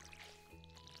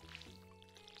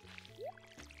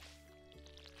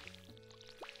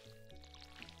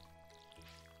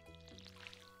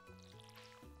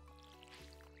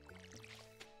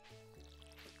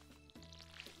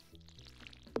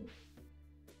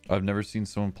 I've never seen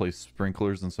someone place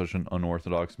sprinklers in such an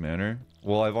unorthodox manner.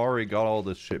 Well, I've already got all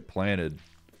this shit planted.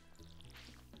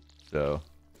 So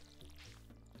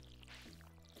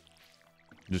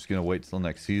I'm just gonna wait till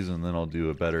next season, then I'll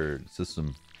do a better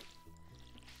system.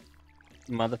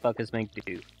 Motherfuckers make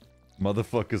do.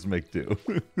 Motherfuckers make do.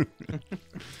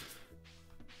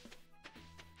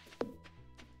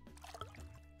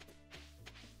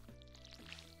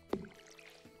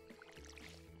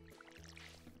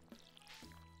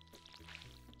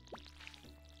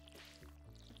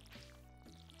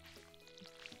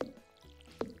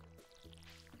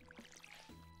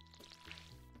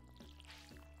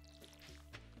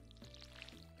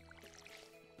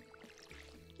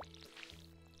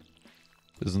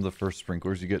 Isn't the first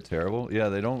sprinklers you get terrible? Yeah,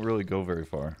 they don't really go very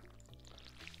far.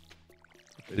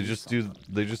 They just do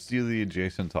the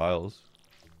adjacent tiles.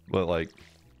 But like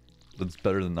that's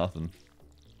better than nothing.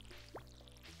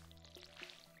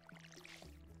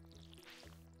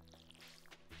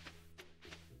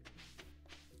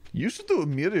 You should do a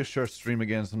media share stream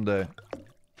again someday.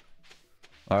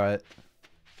 Alright.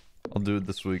 I'll do it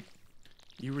this week.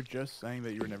 You were just saying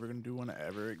that you were never gonna do one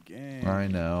ever again. I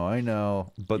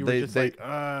know. But You were they just they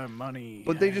like, money.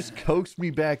 but they just coaxed me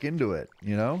back into it,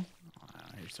 you know? Wow,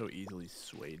 you're so easily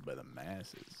swayed by the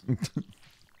masses.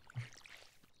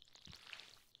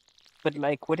 But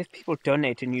like, what if people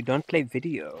donate and you don't play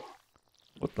video?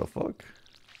 What the fuck?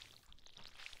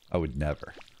 I would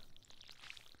never.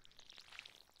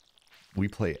 We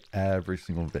play every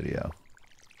single video.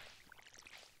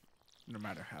 No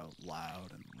matter how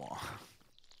loud and long.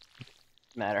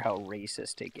 No matter how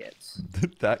racist it gets.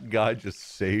 That guy just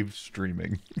saved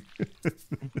streaming.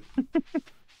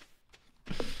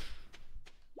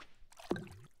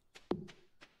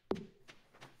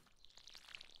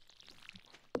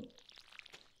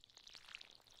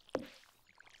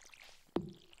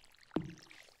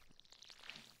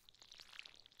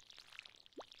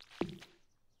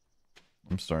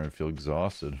 I'm starting to feel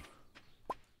exhausted.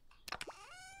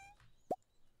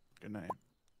 Good night.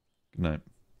 Good night.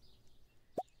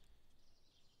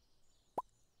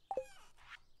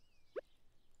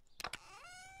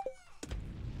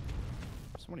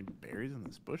 So many berries in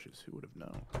these bushes. Who would have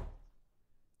known?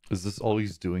 Is this all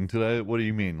he's doing today? What do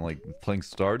you mean? Like playing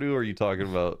Stardew, or are you talking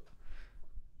about...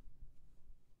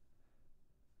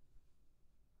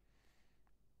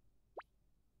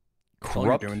 All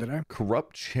you're doing today?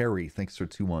 Corrupt Cherry, thanks for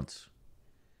 2 months.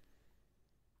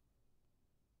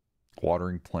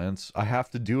 Watering plants. I have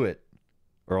to do it,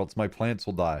 or else my plants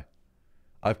will die.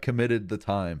 I've committed the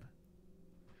time.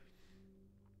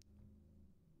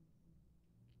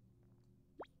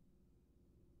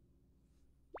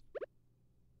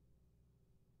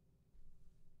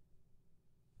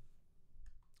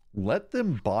 Let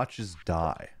them botches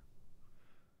die.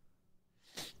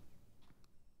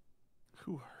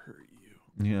 Who hurt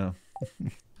you? Yeah.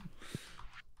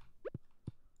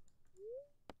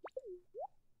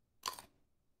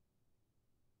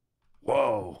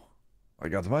 Whoa. I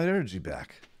got my energy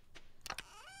back.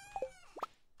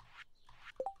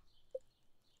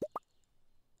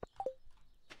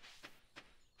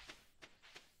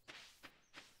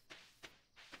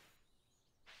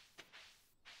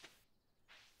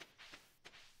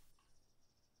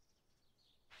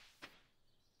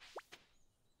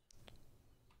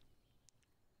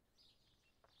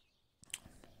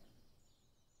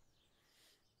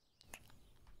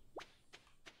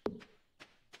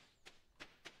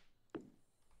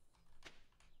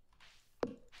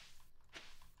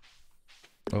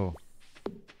 Oh.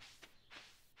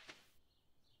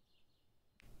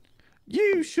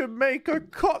 You should make a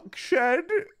cock shed.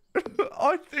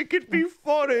 I think it'd be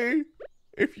funny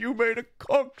if you made a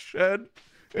cock shed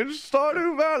in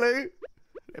Stardew Valley.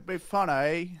 It'd be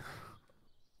funny.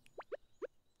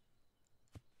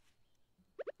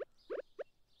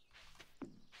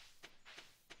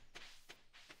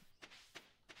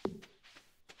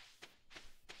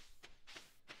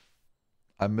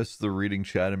 I missed the reading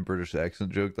chat and British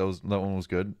accent joke. That one was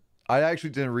good. I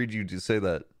actually didn't read you to say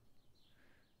that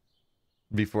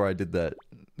before I did that.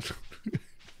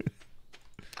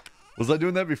 Was I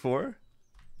doing that before?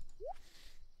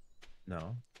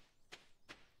 No.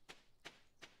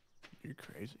 You're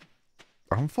crazy.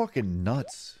 I'm fucking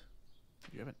nuts.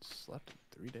 You haven't slept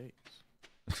in 3 days.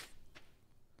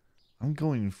 I'm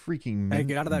going freaking Hey,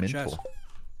 get out of that mental. chest.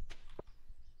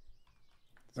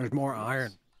 There's more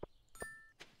iron.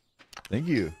 Thank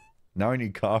you. Now I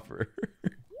need copper.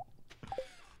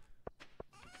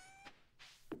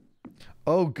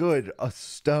 Oh, good. A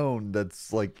stone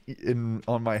that's like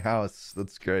on my house.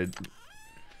 That's great.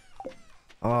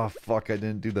 Oh, fuck. I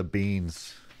didn't do the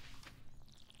beans.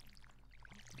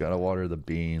 Gotta water the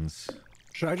beans.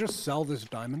 Should I just sell this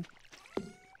diamond?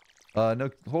 No,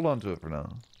 hold on to it for now.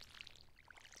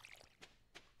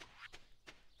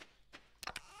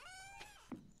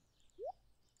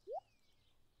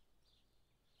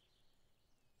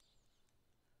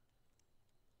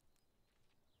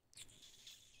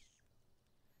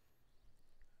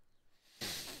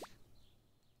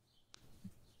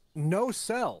 No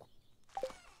sell.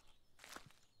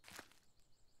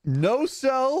 No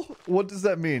sell? What does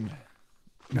that mean?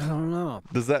 I don't know.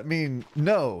 Does that mean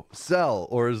no sell,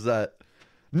 or is that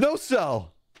no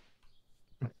sell?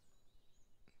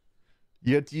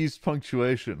 You have to use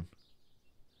punctuation.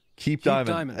 Keep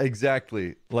diamond.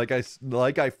 Exactly. Like I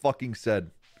fucking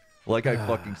said. Like I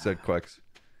fucking said, Quex.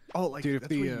 Oh, like Dude, if that's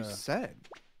the, what you said.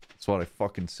 That's what I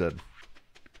fucking said.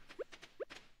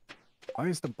 Why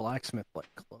is the blacksmith like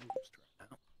closed right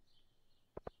now?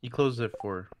 He closed it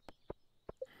for.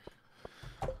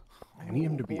 I need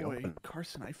him to be boy. open.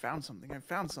 Carson, I found something. I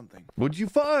found something. What'd you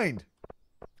find?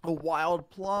 A wild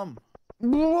plum.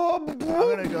 I'm I'm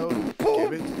gonna go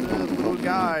give it to the little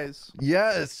guys.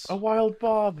 Yes. A wild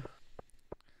bob.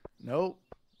 Nope.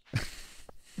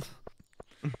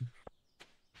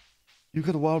 You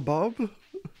got a wild bob? Oh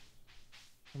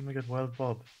my god, wild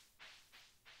bob.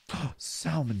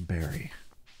 Salmonberry.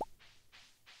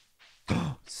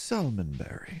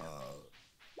 Salmonberry.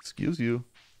 Excuse you.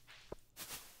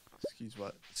 Excuse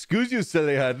what? Excuse you,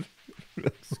 silly head.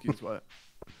 Excuse what?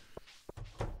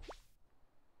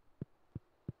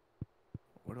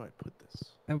 Where do I put this?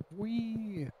 Have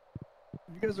you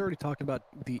guys already talked about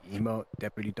the emote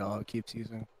Deputy Dog keeps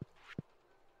using?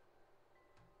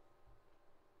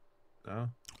 No.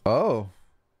 Oh,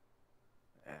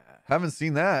 haven't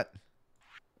seen that.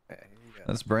 Yeah,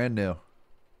 That's brand new.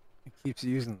 he keeps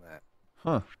using that.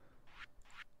 Huh.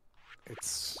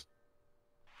 It's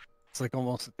like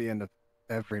almost at the end of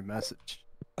every message.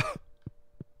 What's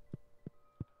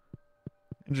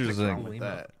Interesting. wrong with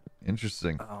that?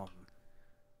 Interesting.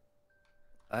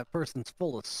 That person's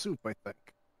full of soup, I think.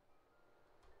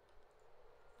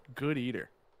 Good eater.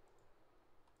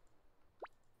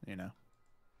 You know.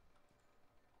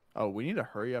 Oh, we need to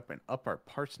hurry up and up our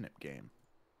parsnip game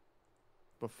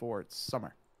before it's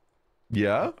summer.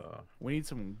 Yeah? We need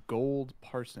some gold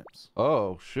parsnips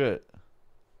Oh, shit.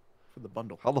 for the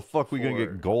bundle. How the fuck we gonna For-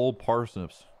 get gold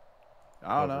parsnips?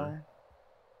 I don't Cover. know.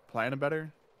 Planning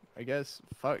better? I guess.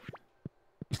 Fuck.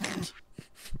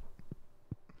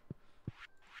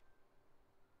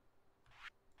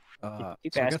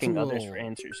 Keep So I got asking some others for little-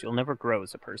 answers. You'll never grow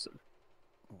as a person.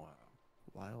 Wow.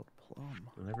 Wild plum.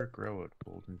 You'll never grow a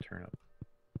golden turnip.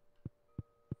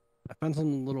 I found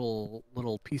some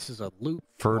little pieces of loot.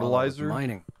 while I was Fertilizer?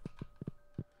 mining.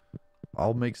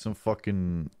 I'll make some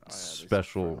fucking Oh, yeah, there's some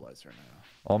special. fertilizer now.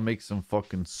 I'll make some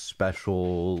fucking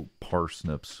special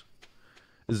parsnips.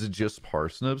 Is it just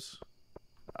parsnips?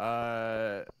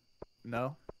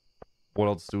 No. What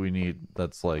else do we need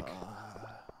that's like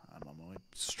I'm on my way.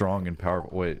 strong and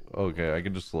powerful? Wait, okay, I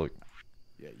can just look.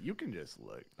 Yeah, you can just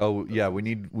look. Oh yeah, we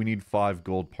need 5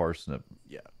 gold parsnip,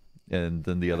 Yeah. and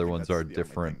then the I other think ones that's are the only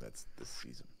different. thing that's this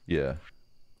season. Yeah.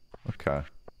 Okay.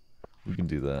 We can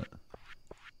do that.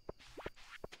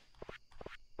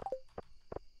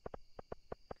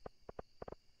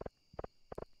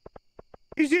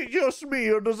 Is it just me,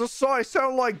 or does the I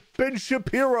sound like Ben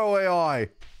Shapiro AI?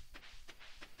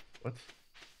 What?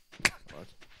 What?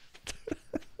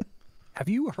 Have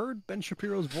you heard Ben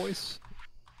Shapiro's voice?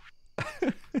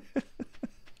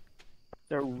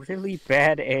 They're really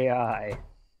bad AI.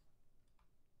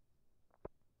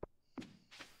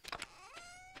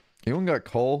 Anyone got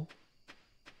coal?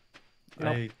 No.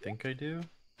 I think I do.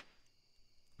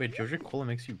 Wait, Jojo Cola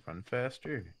makes you run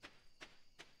faster?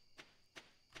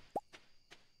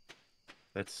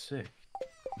 That's sick.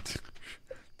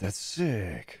 That's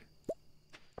sick.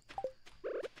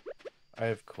 I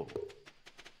have coal.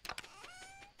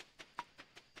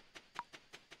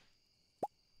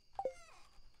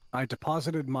 I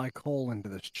deposited my coal into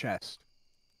this chest.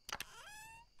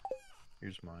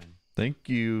 Here's mine. Thank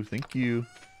you. Thank you.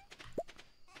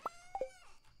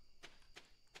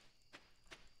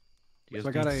 You guys So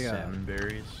I got need a, salmon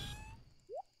berries?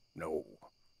 No.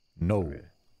 No. Okay.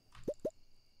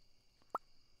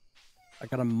 I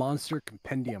got a monster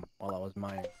compendium while I was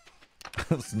mining.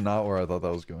 That's not where I thought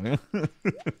that was going.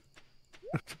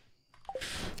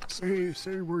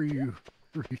 Say where you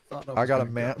thought I was I got a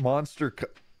gonna go. monster.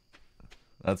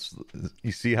 That's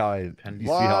you see how I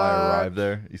What? arrived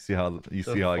there. You see how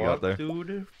I got there.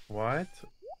 Dude? What?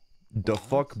 The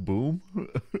fuck boom.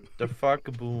 The fuck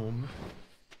boom.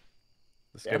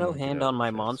 This guy Shadow won't get hand out on of my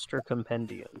chest. monster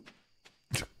compendium.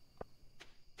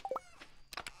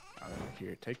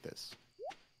 Here, take this.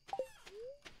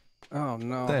 Oh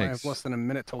no, I Thanks. have less than a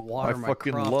minute to I water my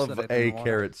fucking crops love that I A didn't water.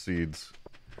 carrot seeds.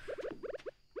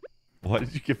 Why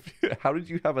did you give? How did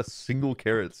you have a single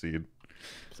carrot seed?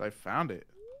 Because I found it.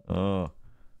 Oh,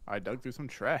 I dug through some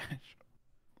trash.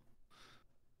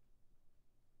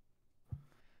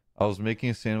 I was making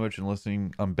a sandwich and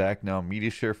listening. I'm back now. Media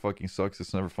share fucking sucks.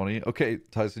 It's never funny. Okay,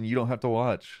 Tyson, you don't have to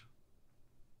watch.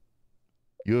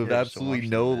 You have Yeah, just to absolutely watch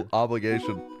no them, man.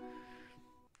 obligation.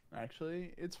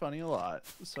 Actually, it's funny a lot.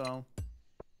 So,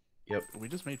 Yep. we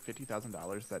just made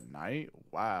 $50,000 that night.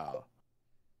 Wow.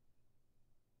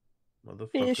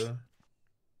 Motherfucker.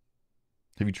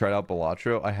 Have you tried out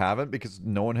Balatro? I haven't because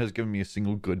no one has given me a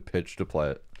single good pitch to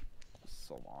play it.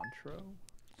 Cilantro?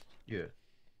 Yeah.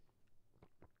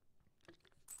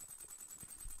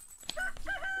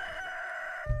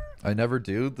 I never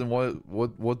do. Then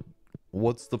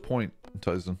what's the point,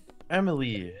 Tyson?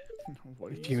 Emily.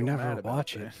 What are If you you so never mad about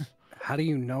watch it, then? how do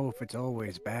you know if it's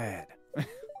always bad? You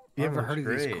Oh, ever that's heard of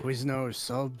great. these Quiznos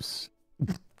subs?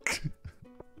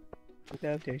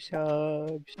 Love their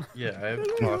subs. Yeah, I've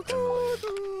talked to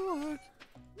Emily.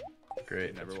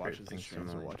 Great. Never that's watches great. the Thanks, streams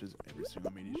or Emily. watches every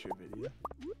single media share video.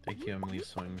 Thank you, Emily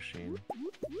Sewing Machine.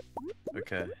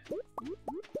 Okay.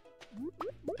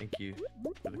 Thank you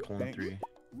for the colon Thanks. 3.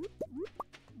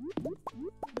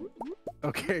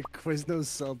 Okay, Quiznos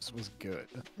subs was good.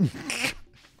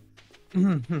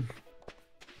 You're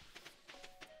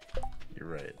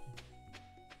right.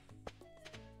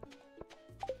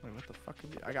 Wait, what the fuck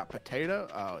is it? I got potato?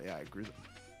 Oh, yeah, I grew them.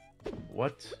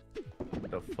 What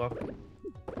the fuck? I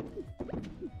was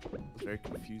very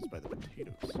confused by the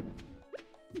potatoes.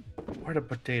 Where'd a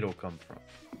potato come from?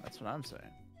 That's what I'm saying.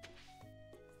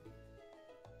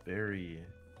 Very,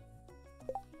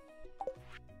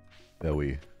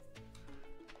 Bowie.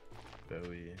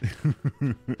 very.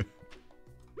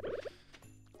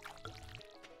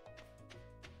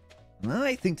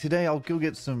 I think today I'll go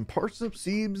get some parsnip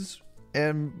seeds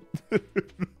and I'm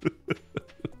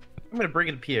gonna bring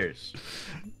in Pierre's.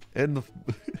 and the.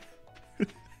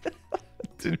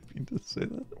 Didn't mean to say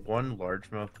that. One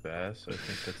largemouth bass. I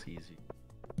think that's easy.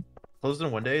 Closed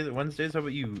on Wednesdays. How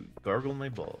about you gargle my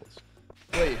balls?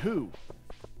 Wait, who?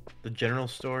 The general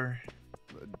store.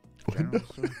 The general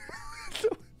store?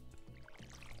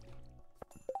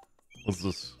 What's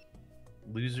this?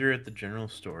 Loser at the general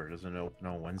store doesn't open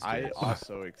on Wednesdays. I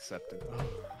also accepted.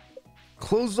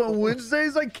 Closed on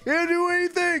Wednesdays? I can't do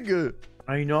anything!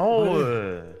 I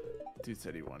know. Dude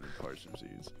said he wanted parsnip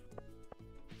seeds.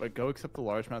 But go accept the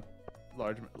largemouth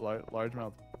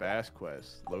bass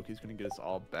quest. Loki's gonna get us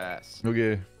all bass.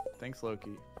 Okay. Thanks,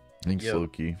 Loki. Thanks, Yep.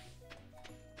 Loki.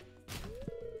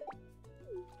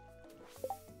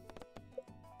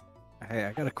 Hey,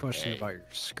 I got a question about your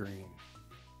screen.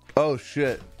 Oh,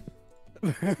 shit.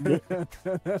 Oh, I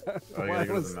Why gotta go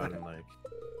to was the mountain that? lake.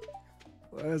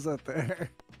 Why is that there?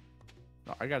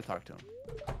 No, I gotta talk to him.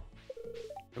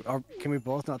 Can we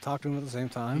both not talk to him at the same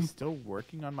time? He's still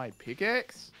working on my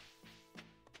pickaxe?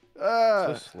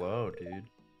 So slow, dude.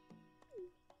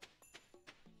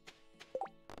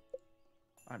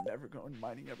 I'm never going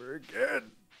mining ever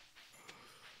again.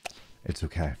 It's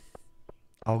okay.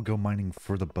 I'll go mining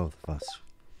for the both of us.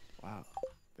 Wow.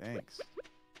 Thanks.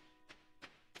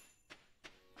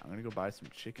 I'm gonna go buy some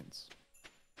chickens.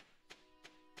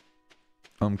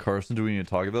 Carson, do we need to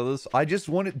talk about this? I just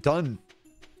want it done.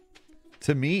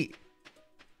 To me.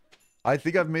 I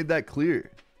think I've made that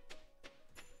clear.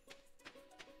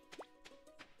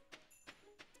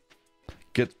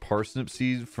 Get parsnip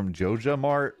seeds from Joja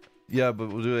Mart. Yeah, but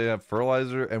do they have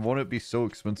fertilizer? And won't it be so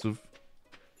expensive?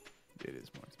 It is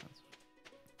more expensive.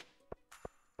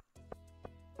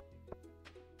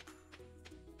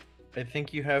 I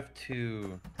think you have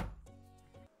to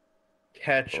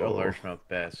catch a Oh. largemouth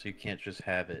bass, so you can't just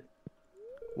have it.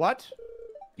 What?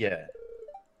 Yeah.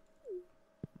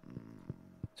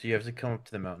 So you have to come up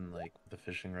to the mountain lake with a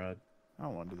fishing rod. I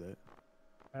don't want to do that.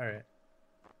 Alright.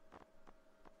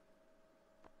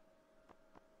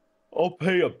 I'll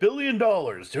pay $1 billion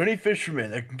to any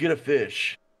fisherman that can get a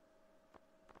fish.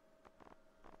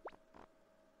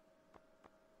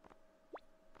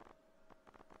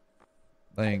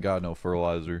 I ain't got no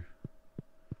fertilizer.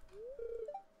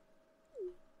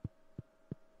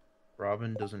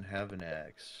 Robin doesn't have an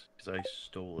axe because I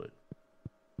stole it.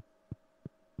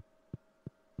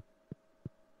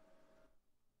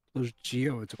 Those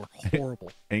geodes were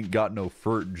horrible. Ain't got no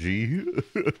fert, G.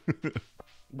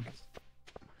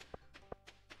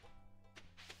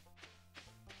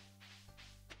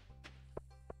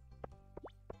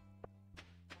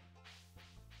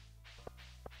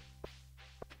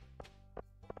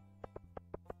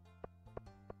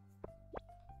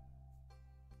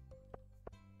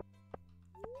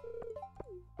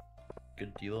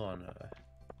 Good deal on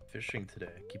fishing today.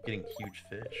 I keep getting huge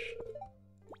fish.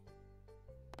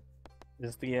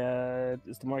 Is the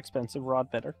more expensive rod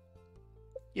better?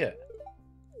 Yeah.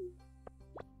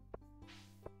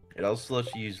 It also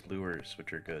lets you use lures,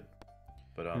 which are good.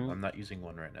 But I'm not using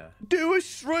one right now. Do a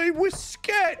stream with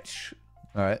sketch.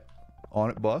 All right, on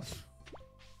it, boss.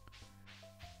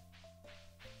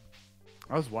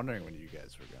 I was wondering when you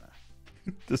guys were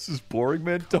gonna This is boring,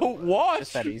 man. Don't watch.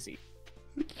 Just that easy.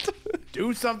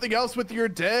 do something else with your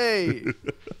day.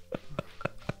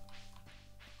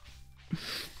 I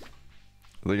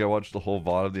think I watched the whole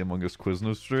VOD of the Among Us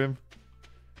Quiznos stream.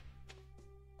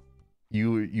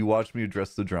 You watched me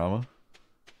address the drama?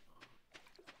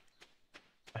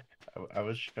 I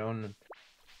was shown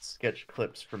sketch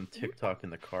clips from TikTok in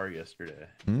the car yesterday.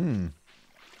 Hmm.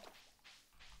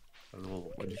 I was a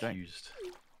little What'd you think? confused.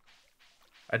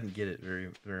 I didn't get it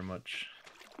very much.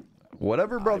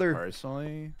 Whatever, brother. I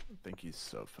personally think he's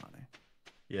so funny.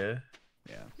 Yeah.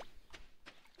 Yeah.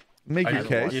 Make I your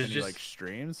haven't haven't watched case. watched any It's like just-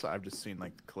 streams, so I've just seen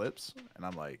like the clips, and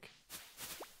I'm like,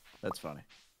 that's funny.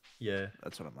 Yeah.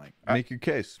 That's what I'm like. Make your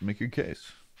case. Make your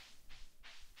case.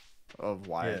 Of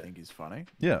why I Yeah. think he's funny.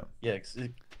 Yeah. Yeah, 'cause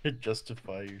it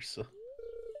justify yourself.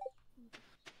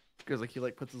 Because like he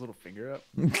like puts his little finger up.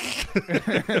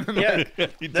 Yeah,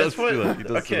 He that's does what. do that. He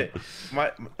does do Okay,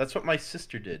 that. that's what my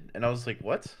sister did, and I was like,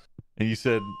 "What?" And you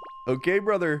said, "Okay,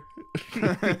 brother."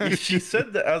 She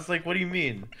said that. I was like, "What do you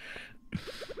mean?"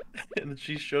 And then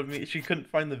she showed me. She couldn't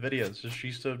find the video, so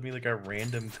she showed me like a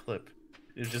random clip.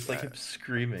 It was just like him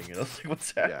screaming, and I was like,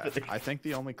 "What's Yeah, happening?" I think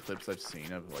the only clips I've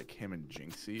seen of like him and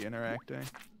Jinxie interacting,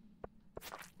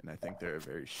 and I think they're a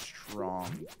very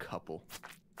strong couple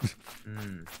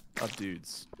Mm. of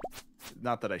dudes.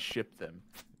 Not that I ship them,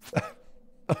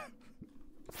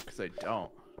 because I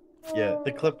don't. Yeah,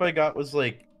 the clip I got was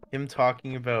like him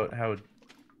talking about how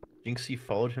Jinxie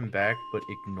followed him back, but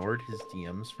ignored his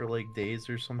DMs for like days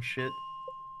or some shit.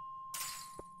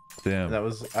 And Damn. that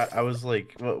was I was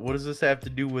like, what does this have to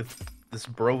do with this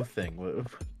bro thing?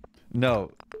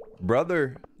 No,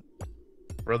 brother.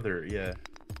 Brother, yeah.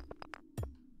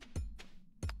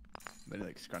 Then he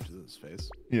like scrunches his face.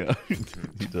 Yeah,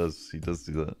 he does. He does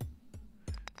do that.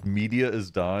 Media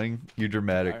is dying. You're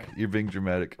dramatic. Alright. You're being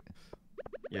dramatic.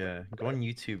 Yeah, go on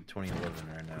YouTube 2011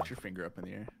 right now. Put your finger up in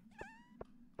the air.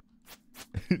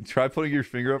 Try putting your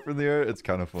finger up in the air. It's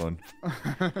kind of fun.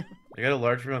 I got a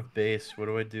large enough base. What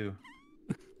do I do?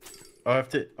 Oh,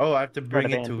 I have to bring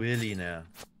it to Willy now.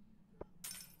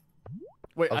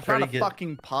 Wait, I'll I try found to a get-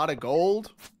 fucking pot of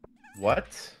gold.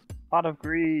 What? Pot of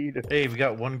greed. Hey, we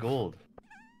got 1 gold.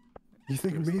 You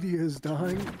think media is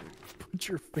dying? Put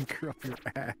your finger up your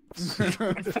ass.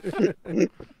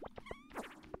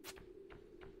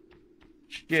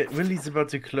 Shit, Willy's about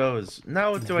to close.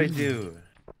 Now what do I do?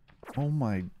 Oh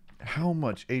my! How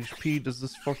much HP does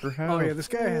this fucker have? Oh yeah, this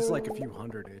guy has like a few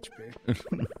hundred HP.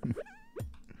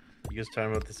 You guys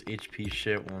talking about this HP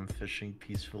shit while I'm fishing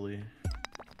peacefully?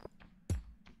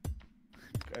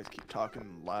 Guys keep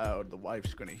talking loud. The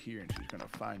wife's gonna hear and she's gonna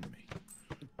find me.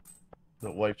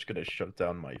 The wife's gonna shut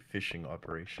down my fishing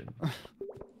operation.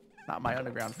 Not my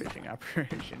underground fishing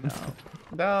operation.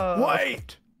 No. No.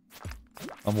 Wait.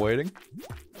 I'm waiting.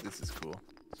 This is cool.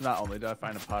 So not only did I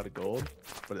find a pot of gold,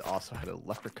 but it also had a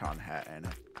leprechaun hat in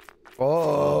it.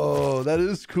 Oh, that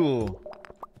is cool.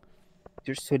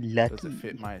 You're so lucky. Does it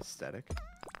fit my aesthetic?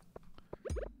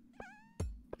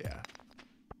 Yeah.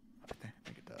 I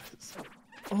think it does.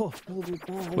 Oh, little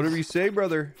balls. Whatever you say,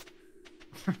 brother.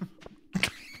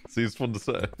 See, it's fun to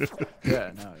say.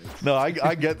 Yeah, no. It's, No, I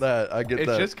get that. I get it's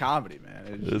that. just comedy,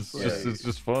 man. It's just like- it's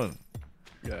just fun.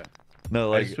 yeah.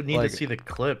 No, I like just would need like, to see the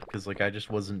clip because like I just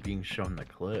wasn't being shown the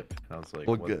clip. I was like,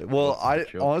 Well, what, good. Well, what's the I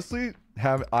joke? honestly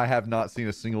have not seen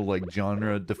a single like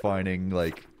genre defining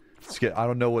like sketch. I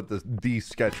don't know what the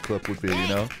sketch clip would be, you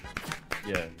know.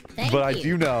 Yeah. Thank But I you.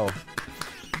 do know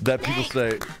that people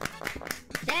say,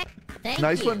 Thank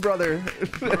 "Nice you. one, brother."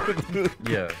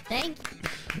 Yeah. Thank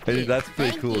Hey, that's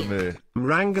pretty Thank cool you. to me.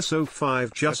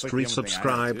 Rangus05 just That's like the only thing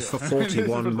I have, resubscribed too. for This is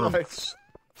 41 like- months.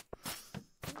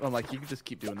 I'm like, you could just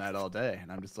keep doing that all day,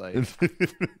 and I'm just like,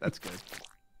 that's good.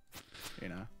 You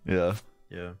know? Yeah.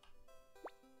 Yeah.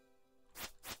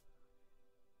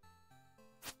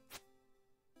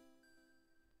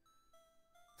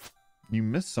 You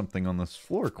missed something on this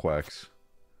floor, Quacks.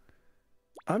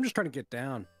 I'm just trying to get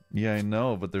down. Yeah, I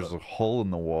know, but there's a hole in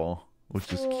the wall,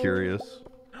 which is curious.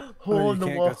 Oh, you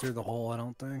can't go through the hole, I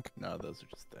don't think. No, those are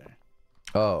just there.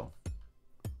 Oh.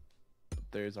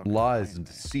 There's our Lies complaint and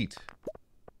there. deceit.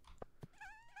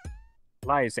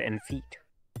 Lies and feet.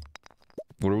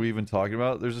 What are we even talking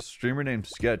about? There's a streamer named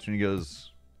Sketch, and he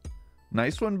goes,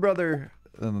 "Nice one, brother."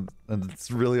 And that's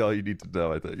really all you need to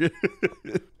know, I think.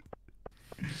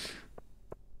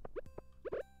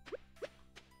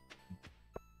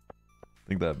 I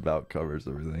think that about covers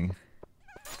everything.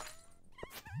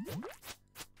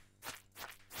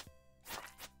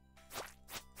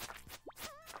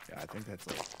 Yeah, I think that's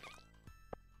like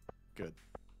good.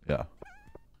 Yeah.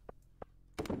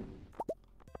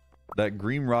 That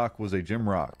green rock was a gym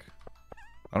rock.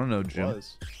 I don't know, Jim.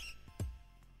 Was.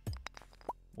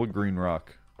 What green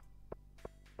rock?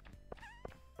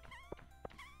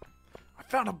 I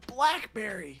found a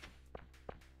blackberry.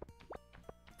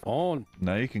 Phone.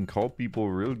 Now you can call people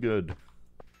real good.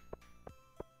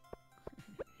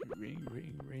 Ring,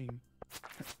 ring, ring.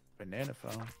 Banana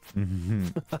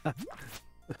phone.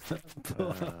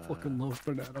 I fucking love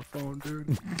banana phone,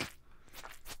 dude.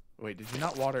 Wait, did you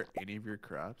not water any of your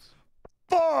crops?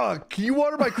 Fuck! Can you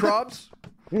water my crops?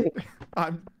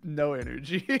 I'm no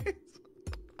energy. I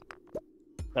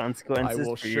Consequences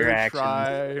will for your sure actions.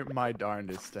 try my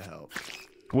darndest to help.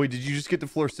 Wait, did you just get to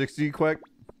floor 60, Quack?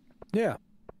 Yeah.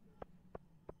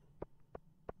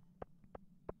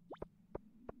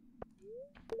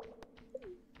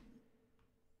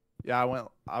 Yeah, I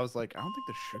was like, I don't think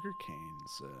the sugar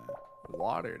cane's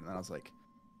watered. And then I was like,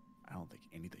 I don't think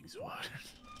anything's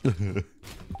watered.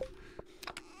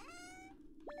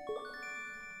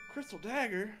 Crystal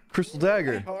Dagger? Crystal I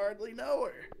Dagger. hardly know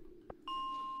her.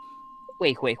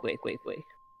 Wait.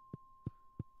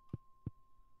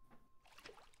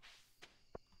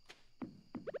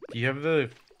 Do you have the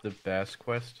bass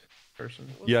quest person?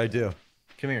 Yeah, I do.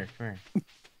 Come here.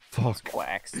 Fuck.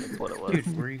 Quacks. That's what it was.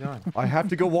 Dude, where are you going? I have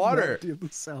to go water. Do you have the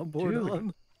soundboard Dude.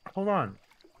 on? Hold on.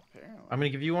 Apparently. I'm gonna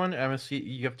give you one. I'm gonna see.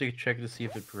 You have to check to see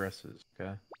if it progresses.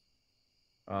 Okay.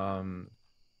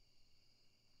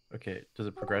 Okay. Does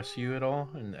it progress you at all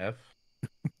in F?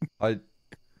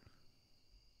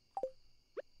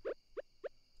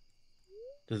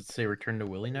 Does it say return to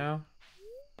Willy now?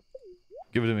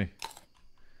 Give it to me.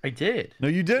 I did. No,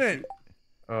 you didn't.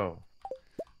 Oh.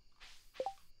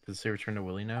 Does it say return to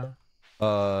Willy now?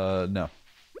 No.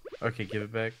 Okay, give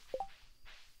it back.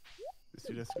 This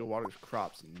dude has to go water his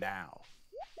crops now.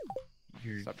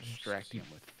 You're Stop distracting him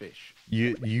with fish.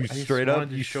 You just straight up,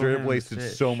 wanted to you show straight up him the wasted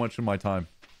fish. so much of my time.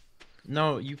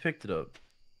 No, you picked it up.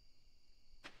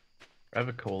 I have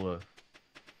a cola.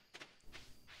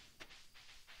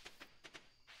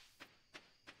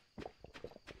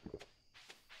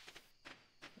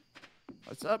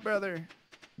 What's up, brother?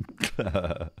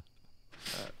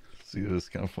 See, this is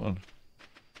kind of fun.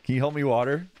 Can you help me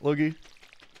water, Logie?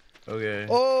 Okay.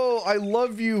 Oh, I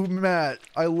love you, Matt.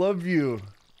 I love you.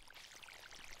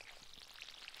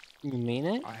 You mean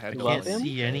it? I had I to can't lay in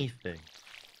see bed. anything.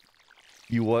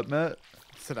 You what, Matt?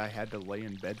 I said I had to lay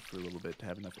in bed for a little bit to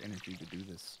have enough energy to do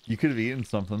this. You could have eaten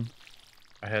something.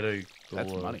 I had a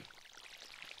That's cola. money.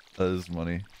 That is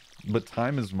money. But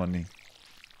time is money.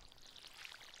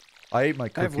 I ate my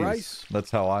I have cookies. rice.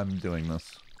 That's how I'm doing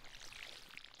this.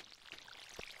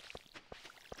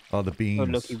 Oh, the beans. Oh,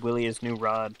 looky, Willie is new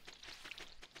rod.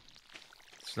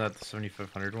 It's not the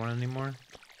 7500 one anymore.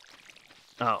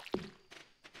 Oh.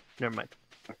 Never mind.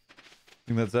 I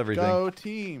think that's everything. Go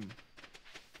team.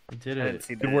 I did I didn't it.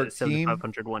 see Good the work, team.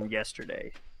 7500 one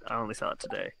yesterday. I only saw it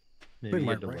today. Maybe you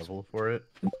my had to rice. level for it.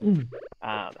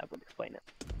 Ah, that would explain it.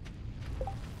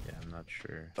 Yeah, I'm not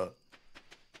sure.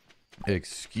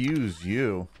 Excuse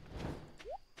you.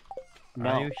 No.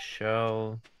 I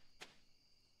shall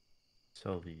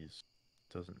sell these.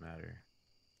 Doesn't matter.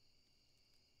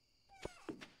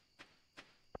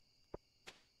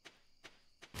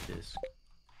 Disc.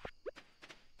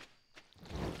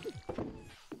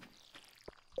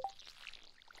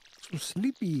 So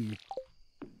sleepy.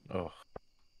 Oh.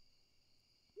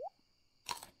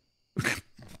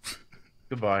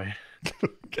 Goodbye.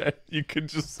 Okay, you could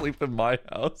just sleep in my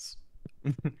house.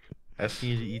 Asking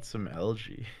you to eat some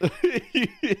algae.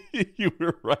 You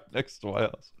were right next to my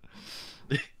house.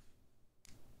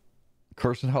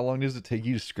 Carson, how long does it take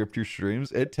you to script your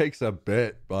streams? It takes a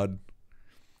bit, bud.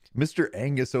 Mr.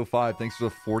 Angus05, thanks for the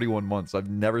 41 months. I've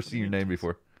never seen your name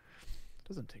before.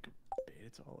 Doesn't take a bit.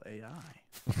 It's all AI.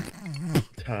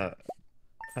 Can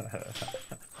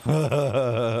you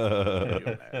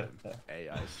imagine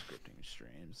AI scripting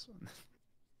streams?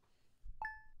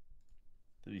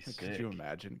 Could you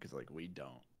imagine? Because like we don't.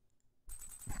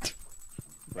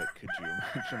 Like, could you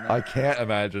imagine that? I can't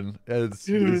imagine. It's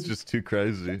just too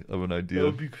crazy of an idea.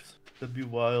 That'd be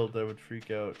wild. I would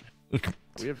freak out.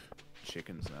 We have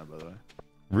chickens now, by the way.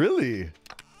 Really?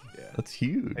 Yeah. That's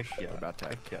huge. Heck yeah. We're about to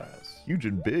have Heck yeah. cows. Huge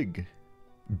and big.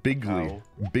 Bigly. Cow.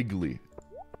 Bigly.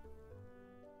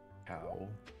 Cow.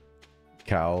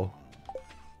 Cow.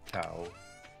 Cow.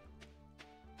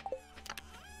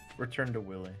 Return to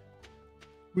Willie.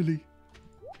 Willie.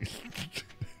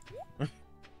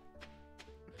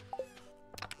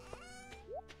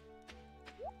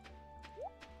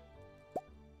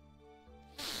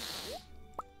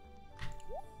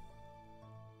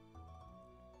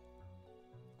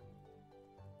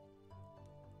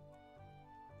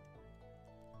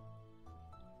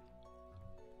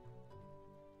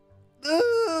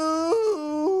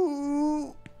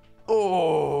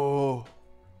 Oh.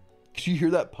 Did you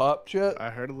hear that pop, chat? I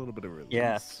heard a little bit of release.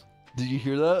 Yes. Did you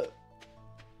hear that?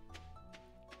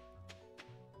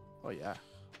 Oh yeah.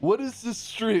 What is this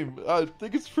stream? I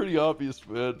think it's pretty obvious,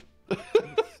 man.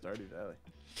 Stardew Valley.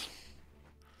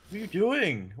 What are you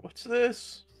doing? What's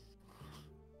this?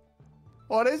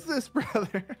 What is this,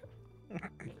 brother?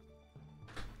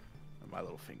 My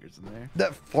little fingers in there.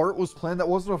 That fart was planned. That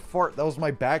wasn't a fart. That was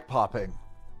my back popping.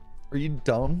 Are you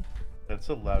dumb? That's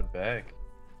a loud bag.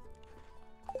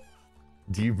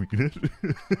 Do you mean it?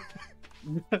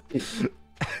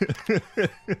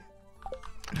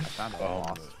 I found a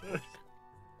lost.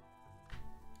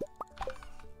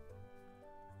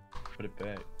 Put it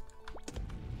back.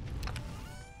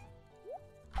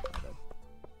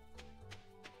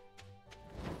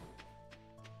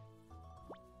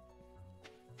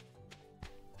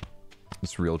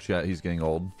 It's real, chat. He's getting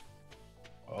old.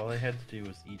 All I had to do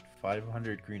was eat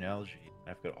 500 green algae.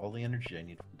 I've got all the energy I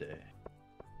need for the day.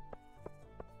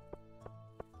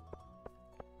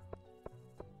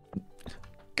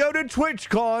 Go to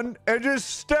TwitchCon and just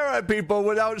stare at people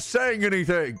without saying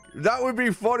anything. That would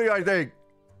be funny, I think.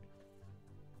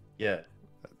 Yeah.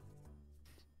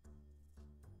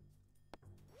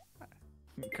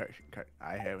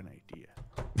 I have an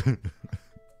idea.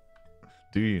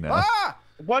 Do you know? Ah!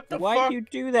 What the Why'd fuck? you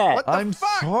do that? What the I'm fuck?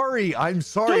 sorry. I'm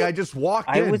sorry. I just walked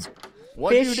I in. was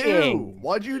What'd you do? fishing.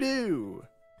 What'd you do?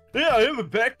 Yeah, I have a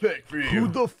backpack for Who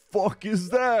the fuck is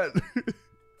that?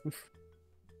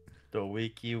 The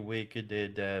wiki wiki the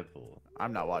devil.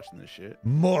 I'm not watching this shit.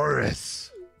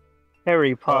 Morris.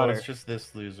 Harry Oh, Potter. it's just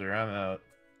this loser. I'm out.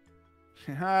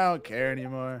 I don't care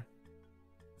anymore.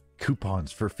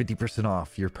 Coupons for 50%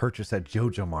 off your purchase at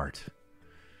Jojo Mart.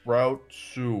 Route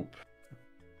soup.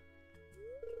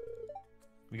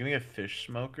 We gonna get fish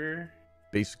smoker?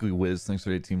 Basically, Wiz. Thanks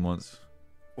for 18 months.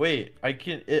 Wait, I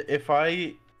can if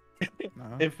I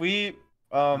No. if we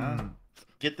No.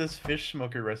 get this fish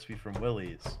smoker recipe from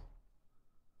Willie's,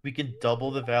 we can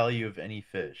double the value of any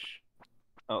fish.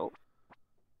 Oh,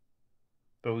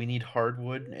 But we need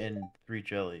hardwood and 3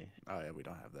 jelly. Oh yeah, we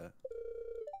don't have that.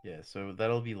 Yeah, so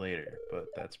that'll be later, but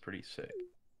that's pretty sick.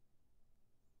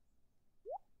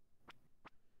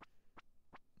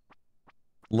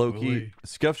 Loki. Willy.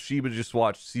 Scuff Sheba just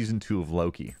watched season 2 of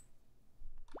Loki.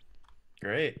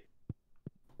 Great.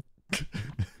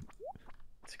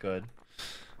 It's good.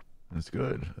 That's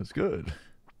good. That's good.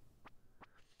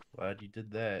 Glad you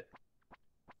did that.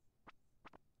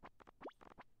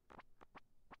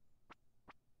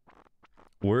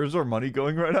 Where's our money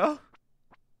going right now?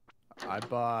 I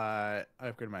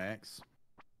upgraded my X.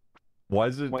 Why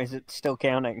is it? why is it still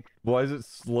counting? Why is it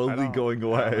slowly don't- going I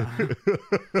away?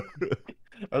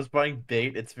 I was buying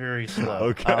bait. It's very slow.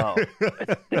 Okay. Oh.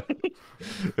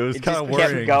 It was It kind just of kept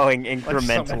worrying. going Like someone's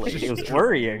incrementally. just It was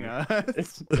trolling worrying.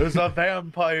 us. There's a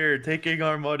vampire taking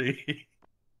our money.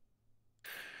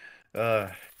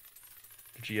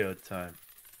 Geo time.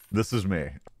 This is me.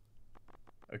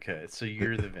 Okay, so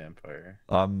you're the vampire.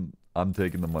 I'm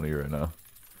taking the money right now.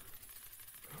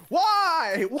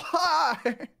 Why?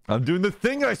 Why? I'm doing the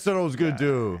thing I said I was gonna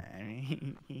do.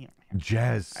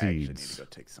 Jazz I actually need to seeds. go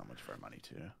take so much for our money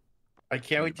too. I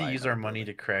can't wait to buy use another our money to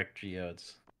building. crack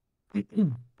geodes.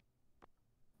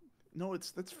 No,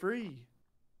 that's free.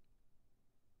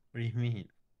 What do you mean?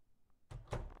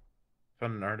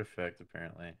 Found an artifact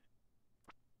apparently.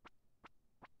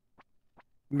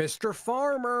 Mr.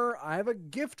 Farmer, I have a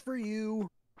gift for you.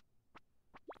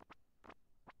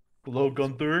 Hello,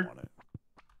 Doesn't Gunther. want it.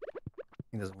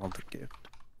 He doesn't want the gift.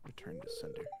 Return to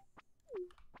sender.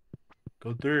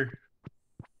 Go there.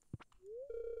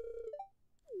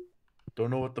 Don't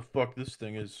know what the fuck this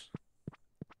thing is.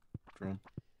 Drone.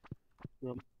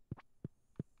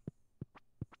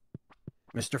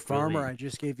 Mr. Farmer, Really? I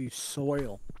just gave you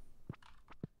soil.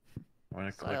 I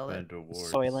want to collect Soil my it.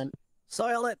 awards. Soylent.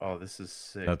 Soil it. Oh, this is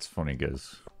sick. That's funny,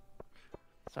 guys.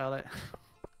 Silent.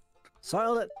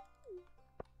 Soil it.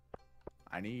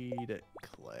 I need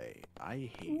clay. I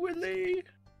hate Willie.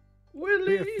 We have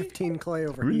Willie. 15 clay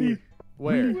over Really? here.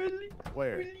 Where? Willie.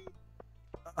 Where? Willie.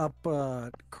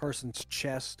 Up Carson's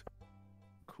chest.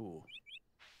 Cool.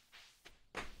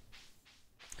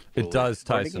 It Bullet. does,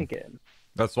 Where'd it Tyson. get?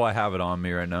 That's why I have it on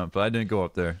me right now, but I didn't go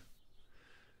up there.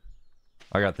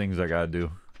 I got things I gotta do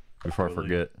before I Really?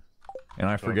 forget. And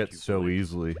I Talk forget to you, so Willie.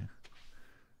 easily.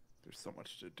 There's so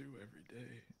much to do every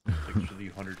day. Thanks for the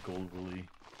 100 gold, Willie.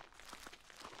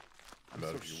 I'm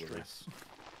About so you, Willie. stressed.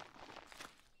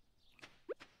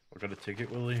 I got a ticket,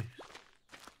 Willie.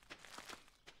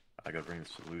 I gotta bring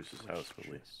this to Lewis's house,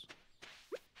 Willie.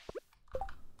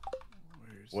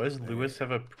 Why does Lewis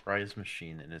have a prize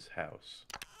machine in his house?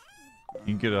 Can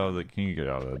you get out of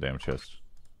the damn chest?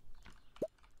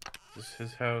 Is this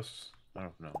his house? I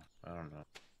don't know.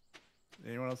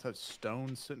 Anyone else have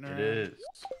stone sitting around? It is.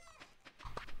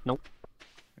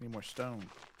 Any more stone?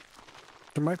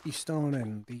 There might be stone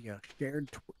in the shared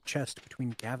chest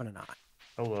between Gavin and I.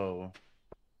 Hello.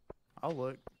 I'll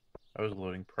look. I was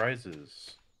loading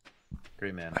prizes.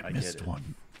 Great man, I get missed it.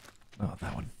 one. Oh,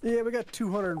 that one. Yeah, we got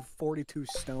 242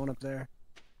 stone up there.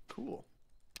 Cool.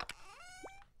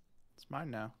 It's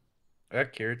mine now. I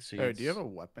got carrot seeds. Oh, do you have a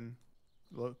weapon?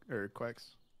 Look, or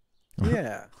Quex?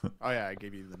 Yeah. Oh yeah, I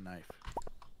gave you the knife.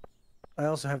 I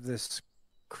also have this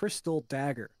crystal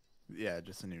dagger. Yeah,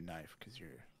 just a new knife, because you're,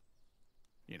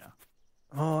 you know.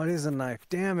 Oh, it is a knife.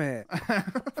 Damn it.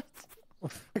 Why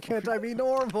can't I be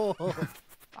normal?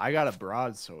 I got a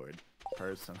broadsword,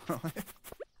 personally.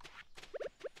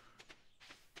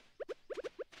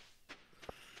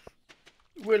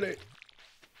 Willie?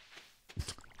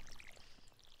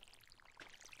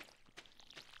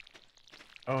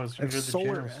 Oh, it's I have under the solar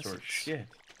general store. essence. Shit.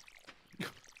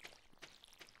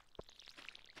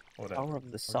 Whatever. Power of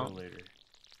the I'll sun. go later.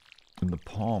 In the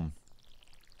palm.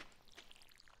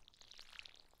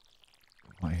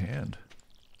 of my hand.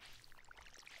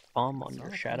 Palm on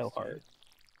your shadow heart.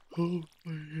 Oh,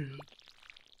 my hand.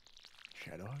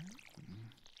 Shadowheart?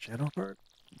 Shadowheart?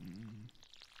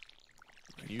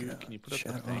 Can you put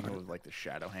up the thing with like the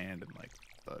shadow hand and like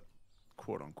the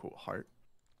quote unquote heart?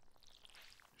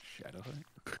 Shadowheart?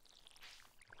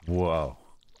 Whoa.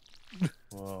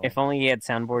 Whoa. If only he had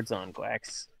soundboards on,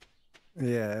 Quax.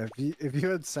 Yeah, if you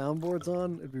had soundboards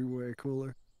on, it'd be way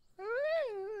cooler.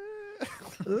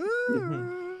 It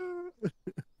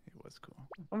was cool.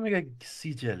 Oh my god,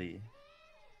 sea jelly.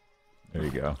 There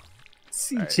you go.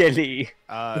 Sea Alright. jelly.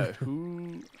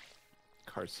 Who?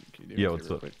 Carson, can you do me Yeah, a what's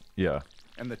favor up? quick? Yeah.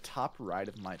 In the top right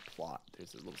of my plot,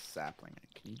 there's a little sapling.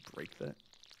 Can you break that?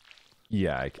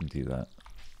 Yeah, I can do that.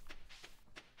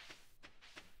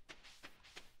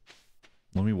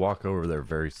 Let me walk over there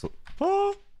very slow.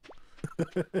 Oh!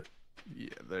 Yeah,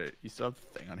 there. You still have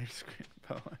the thing on your screen,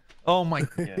 Bella. Oh my.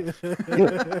 Yeah.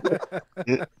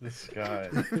 This guy.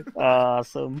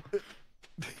 Awesome.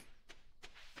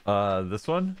 This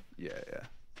one? Yeah, yeah.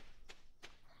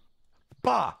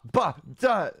 Bah! Bah!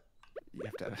 Da! You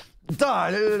have to.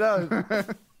 Da! Da! Da!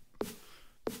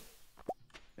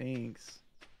 Thanks.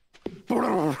 Could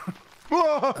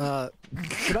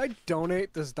I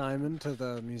donate this diamond to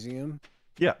the museum?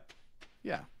 Yeah.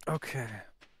 Yeah. Okay.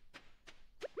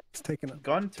 It's taking up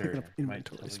Gunter. might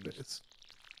inventory tell you- space.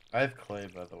 I have clay,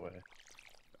 by the way.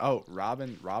 Oh,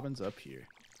 Robin's up here.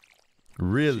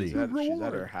 Really? She's at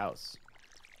her house.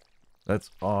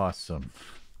 That's awesome.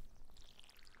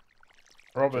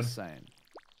 Robin. Just saying.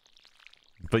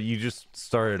 But you just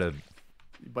started a.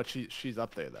 But she's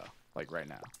up there though, like right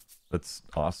now. That's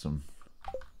awesome.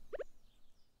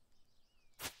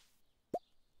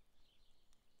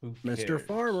 Who Mr. cares?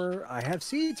 Farmer, I have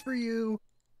seeds for you.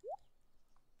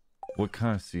 What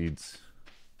kind of seeds?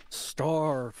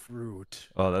 Star fruit.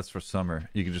 Oh, that's for summer.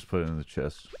 You can just put it in the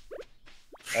chest.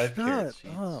 I have carrot Shut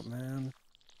seeds. up, man.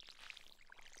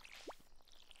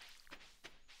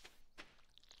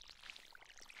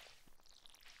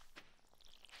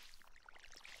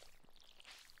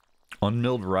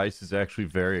 Unmilled rice is actually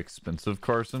very expensive,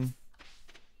 Carson.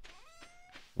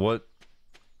 What?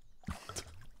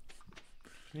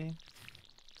 Me?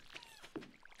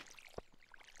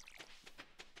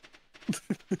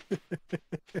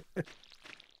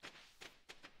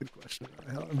 Good question,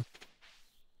 Alan.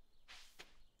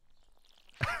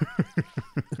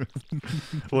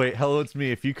 Wait, hello, it's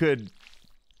me. If you could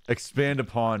expand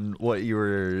upon what you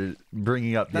were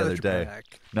bringing up the Now other that you're day.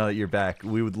 back. Now that you're back,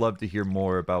 we would love to hear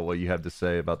more about what you have to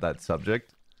say about that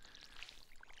subject.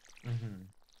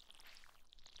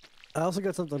 I also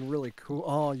got something really cool.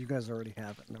 Oh, you guys already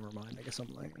have it. Never mind. I guess I'm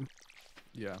lame.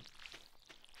 Yeah.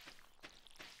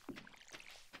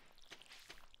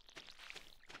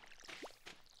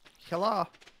 Hello.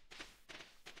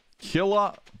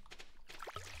 Killa.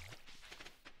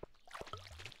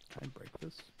 Can I break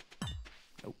this?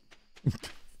 Nope.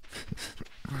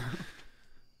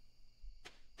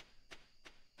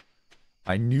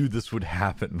 I knew this would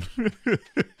happen.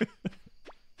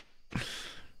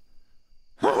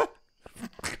 What?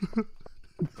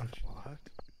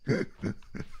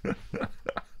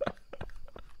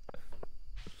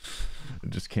 It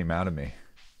just came out of me.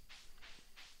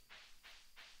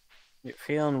 You're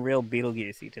feeling real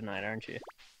Beetlejuicy tonight, aren't you?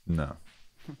 No.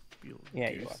 Yeah,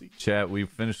 you are. Chat, we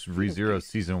finished ReZero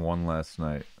Season 1 last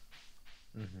night.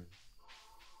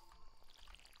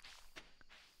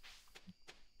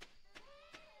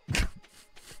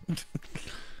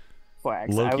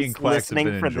 Quacks. Loki I was and Quacks have listening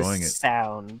been for the enjoying it.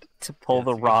 sound to pull Yeah,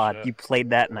 the it's a good rod. shot. You played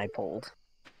that and I pulled.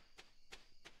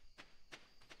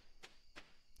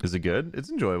 Is it good? It's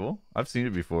enjoyable. I've seen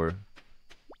it before.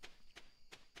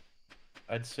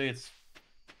 I'd say it's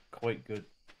quite good.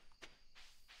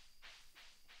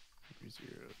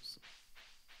 Zeros.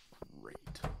 Great.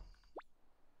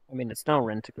 I mean, it's no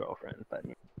Rent a Girlfriend, but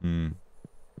Mm.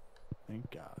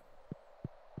 Thank God.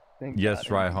 thank Yes,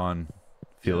 God. Raihan.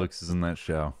 Felix is in that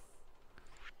show.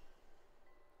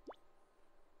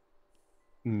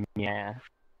 Yeah.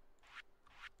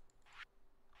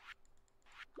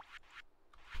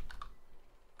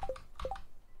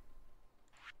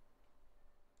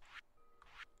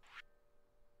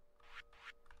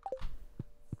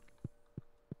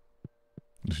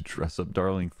 Dress up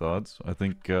darling thoughts. I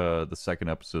think the second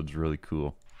episode's really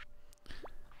cool.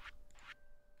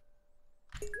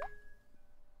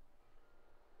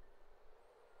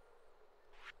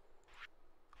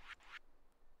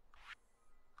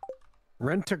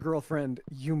 Rent a Girlfriend,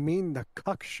 you mean the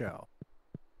cuck show?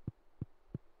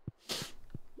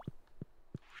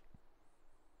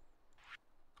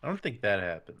 I don't think that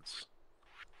happens.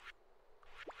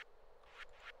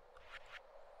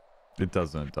 It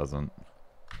doesn't.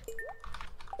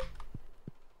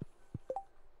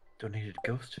 Donated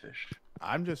ghost fish.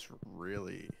 I'm just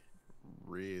really,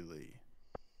 really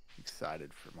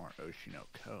excited for more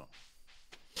Oshinoko.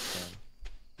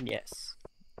 Yes.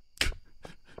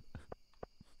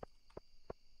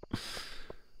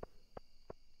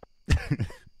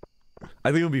 I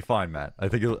think it'll be fine, Matt. I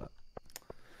think it'll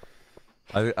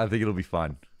be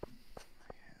fine.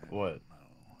 What?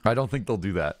 I don't think they'll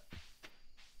do that.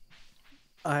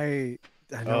 I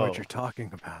know Oh. what you're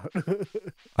talking about.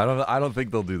 I don't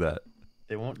think they'll do that.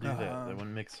 They won't do that. That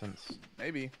wouldn't make sense.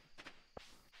 Maybe.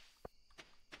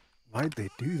 Why'd they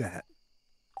do that?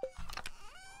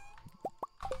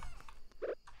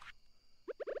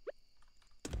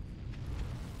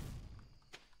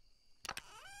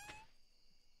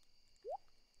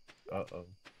 Uh-oh.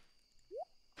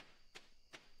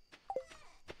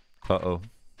 Uh-oh.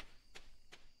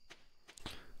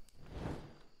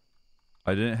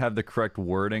 I didn't have the correct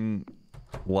wording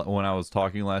when I was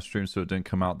talking last stream, so it didn't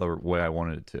come out the way I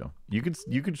wanted it to. You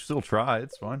could still try.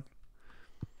 It's fine.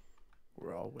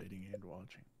 We're all waiting and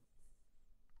watching.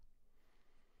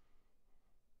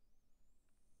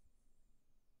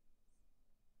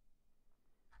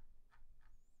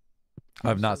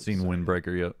 I've I'm not so seen excited.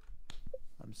 Windbreaker yet.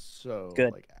 I'm so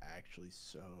Good. like actually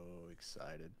so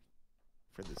excited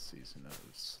for this season of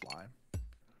Slime.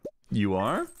 You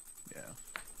are?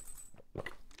 Yeah,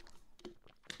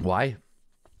 Why?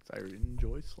 'cause I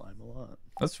enjoy Slime a lot.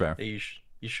 That's fair. Hey,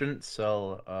 you shouldn't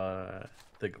sell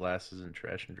the glasses in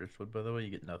trash and driftwood, by the way. You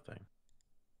get nothing.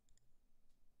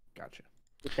 Gotcha.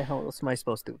 What the hell else am I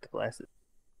supposed to do with the glasses?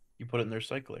 You put it in the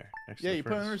recycler. Next to Yeah, the you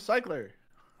put it in a furnace. recycler.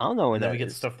 I don't know where And then that we get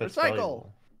is. stuff that's Recycle.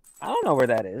 valuable. I don't know where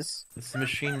that is. It's the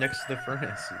machine next to the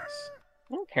furnaces.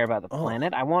 I don't care about the Oh.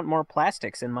 planet. I want more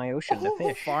plastics in my ocean to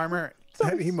fish. Farmer.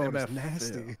 That emote is MF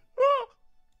nasty.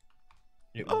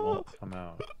 It won't come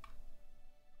out.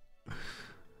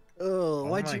 Oh,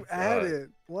 why'd my you add God. it?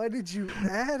 Why did you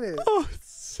add it? Oh,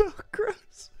 it's so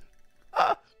gross.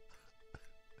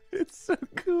 It's so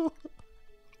cool.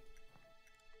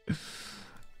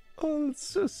 Oh, it's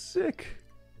so sick.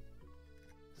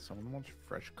 Someone wants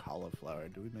fresh cauliflower.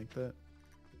 Do we make that?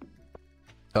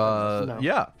 No.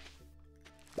 Yeah.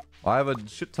 I have a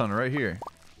shit ton right here.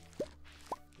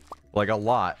 Like a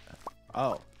lot.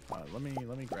 Oh, let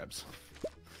me grab some.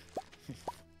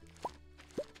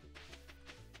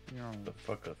 The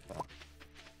fuck up.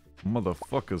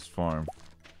 Motherfuckers farm.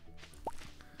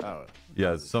 Oh.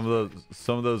 Yeah, some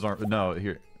of those aren't. No,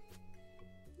 here.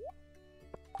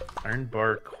 Iron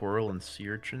bar, coral, and sea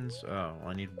urchins. Oh,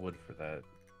 I need wood for that.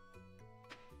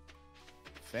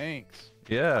 Thanks.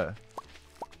 Yeah.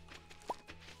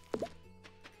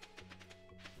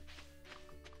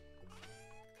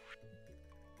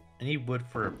 I need wood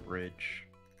for a bridge.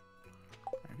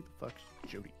 Who the fuck's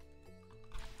Jody?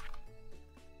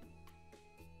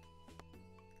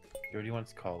 Jody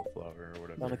wants cauliflower or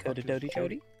whatever. Monaco to Dodie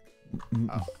Jody.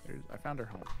 Oh, I found her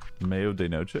home. Mayo de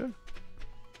noche.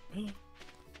 Hey,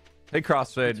 They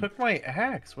Crossfade. took my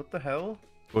axe. What the hell?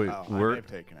 Wait, Oh, I may where have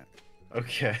taken it.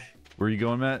 Okay. are you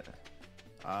going, Matt?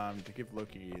 To give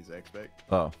Loki his XP.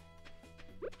 Oh.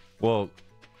 Well,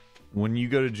 when you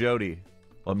go to Jody,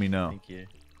 let me know. Thank you.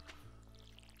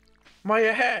 My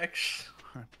axe.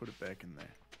 I put it back in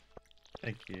there.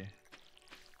 Thank you.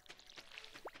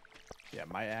 Yeah,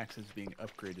 my axe is being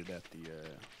upgraded at the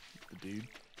dude.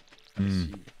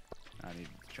 Mm. I need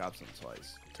to chop some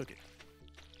slice. Took it.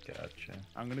 Gotcha.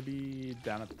 I'm gonna be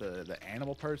down at the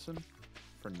animal person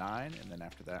for 9, and then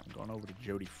after that, I'm going over to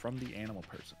Jody from the animal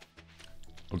person.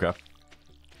 Okay.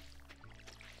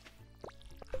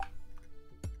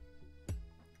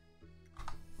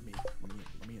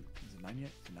 Let me in. Is it 9 yet?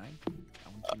 Is it 9? I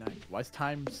want to see 9. Why is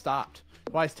time stopped?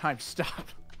 Why is time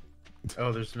stopped?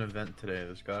 Oh, there's an event today.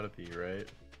 There's gotta be, right?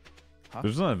 Huh?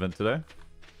 There's an event today.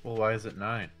 Well, why is it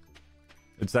 9?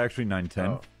 It's actually 9:10.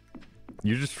 Oh.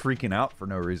 You're just freaking out for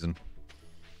no reason.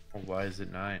 Well, why is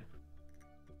it 9?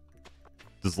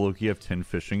 Does Loki have 10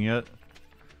 fishing yet?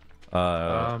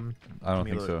 I don't let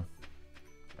me think look. so.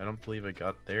 I don't believe I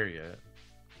got there yet.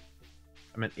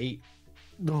 I'm at 8.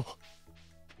 No.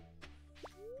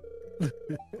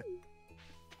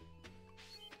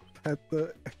 At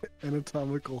the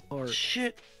anatomical heart.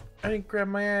 Shit! I didn't grab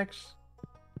my axe.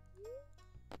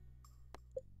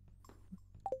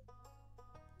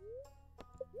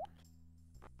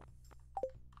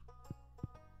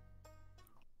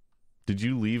 Did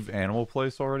you leave Animal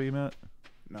Place already, Matt?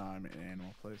 No, I'm in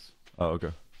animal place. Oh,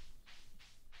 okay.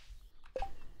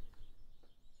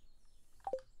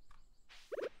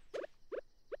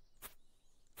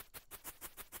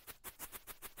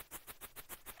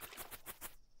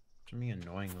 Too many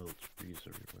annoying little trees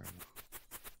everywhere.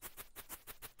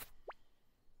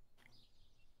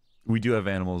 We do have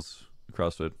animals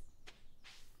CrossFit.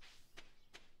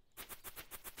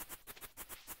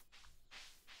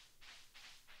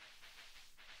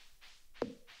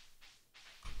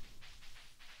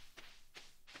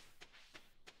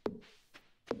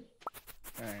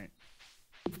 Alright,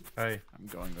 Hi. I'm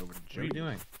going over to What are Jody. you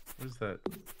doing? What is that?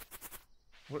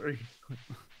 What are you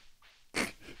doing?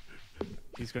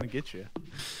 He's gonna get you.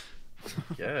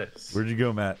 Yes. Where'd you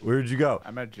go, Matt? Where'd you go?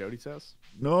 I'm at Jody's house.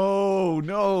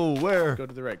 No, where? Go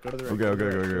to the right. Go to the right. Okay, go to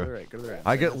okay, the right, okay, Go to okay. the right. Go to the right.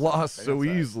 I get Right lost outside, so right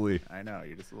outside. easily. I know.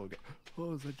 You're just a little guy.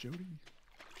 Oh, is that Jody?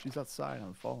 She's outside.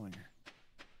 I'm following her.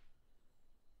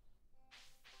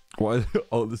 Why?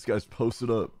 Oh, this guy's posted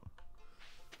up.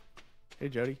 Hey,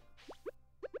 Jody.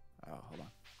 Oh, hold on.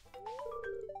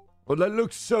 Oh, that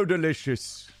looks so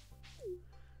delicious.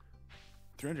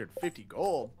 350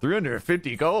 gold.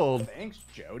 350 gold. Thanks,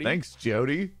 Jody. Thanks,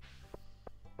 Jody. Can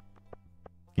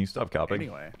you stop copying?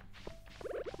 Anyway.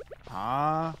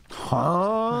 Huh?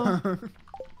 Huh?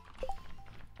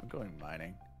 I'm going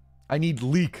mining. I need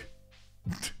leek.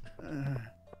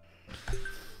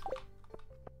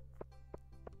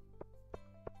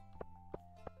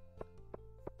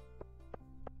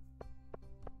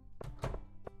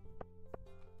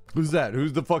 Who's that? Who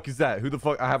the fuck is that? Who the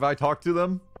fuck? Have I talked to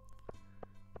them?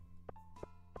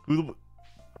 Who the...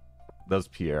 That was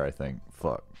Pierre, I think.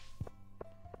 Fuck.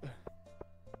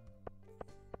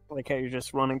 Like how you're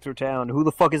just running through town. Who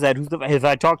the fuck is that? Have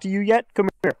I talked to you yet? Come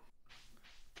here.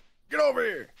 Get over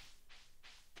here.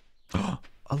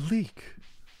 A leek.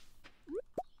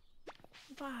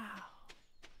 Wow.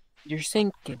 You're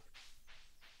sinking.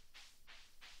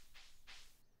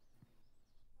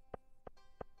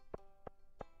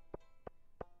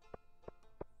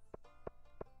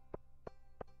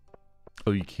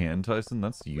 Oh, you can, Tyson?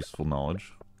 That's useful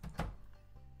knowledge.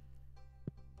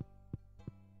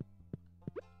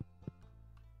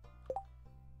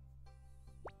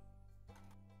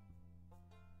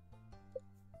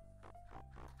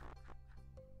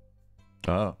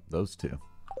 Oh, those two.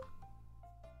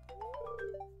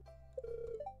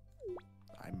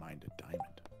 I mined a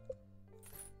diamond.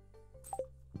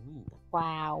 Ooh.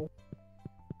 Wow.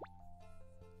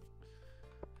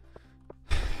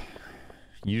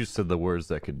 You just said the words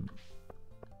that could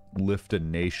lift a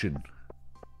nation.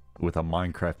 with a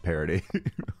Minecraft parody.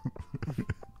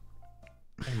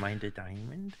 I mind a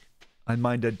diamond. I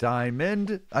mind a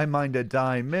diamond. I mind a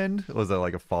diamond. Was that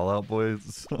like a Fallout Boys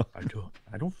song?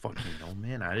 I don't fucking know,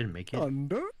 man. I didn't make it.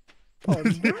 Thunder.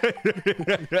 Thunder.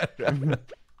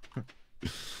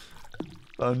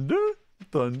 Thunder,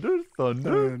 thunder,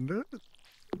 thunder. Thunder.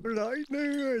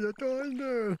 Lightning and the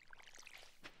thunder.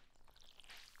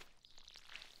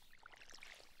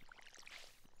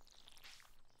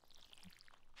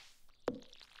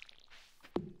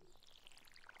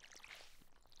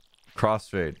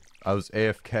 Crossfade. I was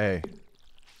AFK.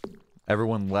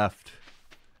 Everyone left,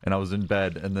 and I was in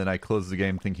bed, and then I closed the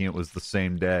game thinking it was the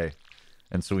same day,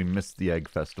 and so we missed the egg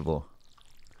festival.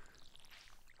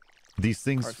 These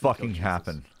things Carson fucking killed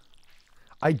happen.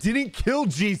 I didn't kill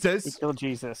Jesus. He killed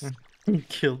Jesus. He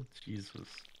killed Jesus.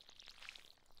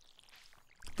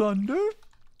 Thunder.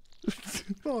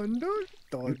 Thunder.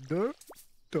 Thunder.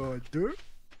 Thunder.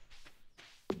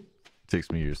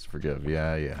 Takes me years to forgive.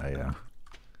 Yeah.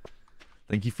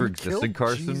 Thank you for You existing, killed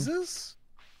Carson. Jesus?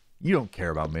 You don't care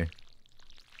about me.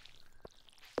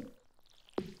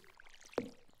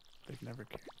 They've never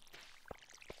cared.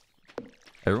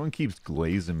 Everyone keeps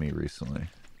glazing me recently.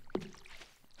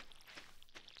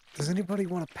 Does anybody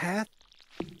want a path?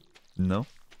 No?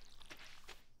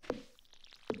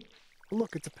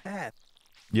 Look, it's a path.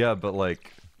 Yeah, but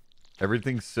like,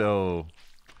 everything's so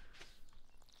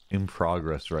in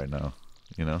progress right now,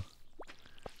 you know?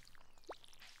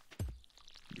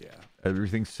 Yeah,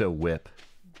 Everything's so whip.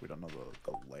 we don't know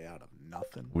the layout of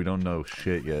nothing. We don't know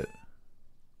shit yet.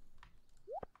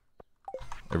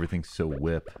 Everything's so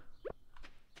whip.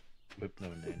 Whip no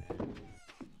name.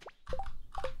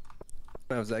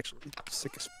 That was actually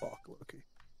sick as fuck, Loki.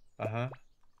 Uh-huh.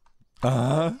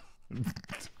 Uh-huh.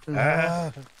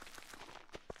 Ah.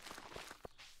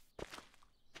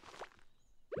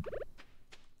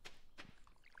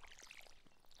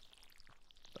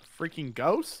 A freaking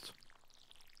ghost?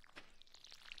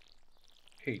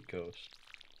 Hate Ghost.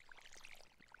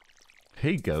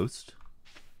 Hey, Ghost.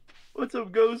 What's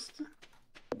up, Ghost?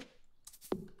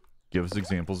 Give us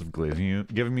examples of glazing you.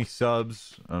 Giving me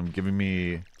subs, giving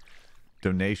me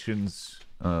donations,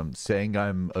 saying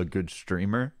I'm a good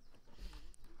streamer.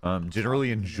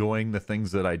 Generally enjoying the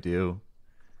things that I do.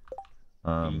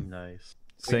 Nice.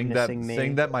 Saying Witnessing me.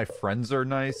 that my friends are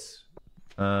nice.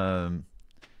 Don't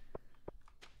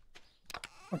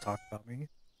talk about me.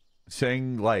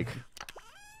 Saying like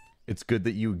it's good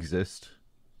that you exist.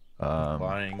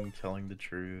 Lying, telling the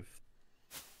truth.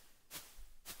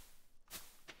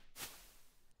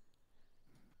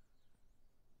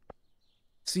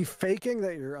 See, faking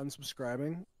that you're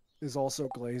unsubscribing is also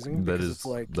glazing. That Because is- it's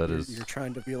like that you're, is- you're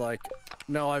trying to be like,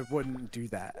 no, I wouldn't do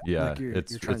that. Yeah, Like, you're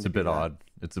it's trying a to bit do that. odd.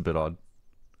 It's a bit odd.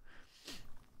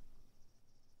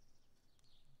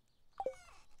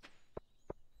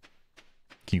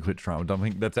 Can you quit trauma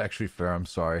dumping? That's actually fair. I'm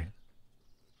sorry.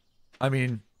 I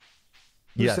mean,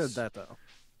 Who yes. said that though?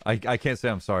 I can't say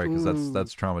I'm sorry because Ooh.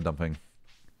 that's trauma dumping.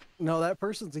 No, that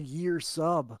person's a year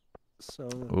sub. So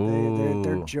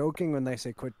they're Ooh. joking when they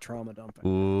say quit trauma dumping.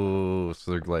 Ooh,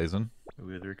 so they're glazing.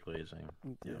 They're glazing.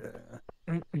 Yeah.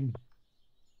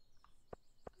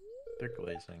 They're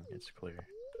glazing. It's clear.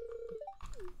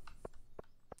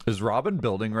 Is Robin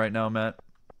building right now, Matt?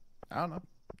 I don't know.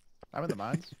 I'm in the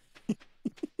mines.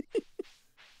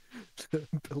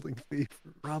 Building thief.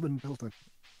 Robin building.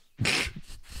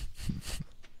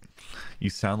 You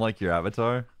sound like your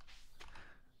avatar.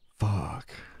 Fuck.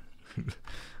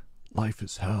 Life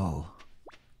is hell.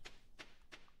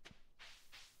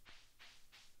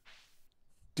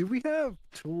 Do we have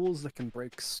tools that can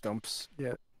break stumps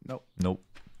yet? Nope. Nope.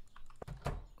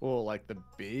 Oh, like the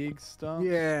big stuff?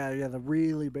 Yeah, the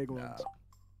really big No. ones.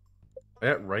 I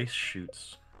got rice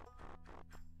shoots.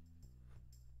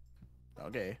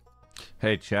 Okay.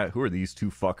 Hey, chat, who are these two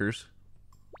fuckers?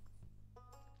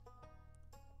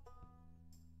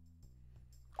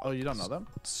 Oh, you don't know them?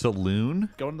 Saloon?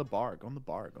 Go in the bar. Go in the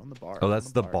bar. Go in the bar. Oh, go in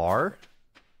that's the bar?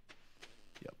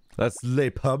 Yep. That's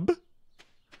Le Pub?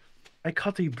 I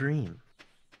caught a bream.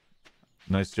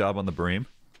 Nice job on the bream.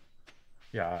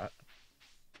 Yeah.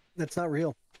 That's not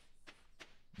real.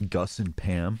 Gus and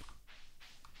Pam.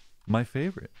 My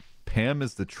favorite. Pam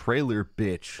is the trailer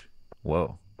bitch.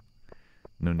 Whoa.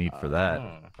 No need for that.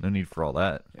 No need for all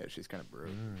that. Yeah, she's kind of rude.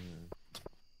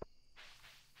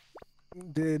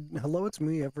 Did Hello It's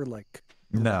Me ever like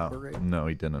No. elaborate? No,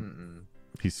 he didn't. Mm-mm.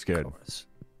 He's scared. Of course.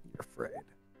 You're afraid.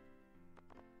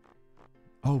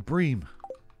 Oh, bream.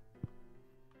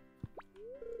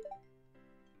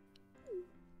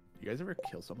 You guys ever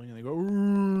kill something and they go,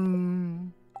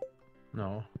 "Ooh."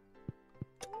 No.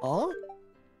 Huh?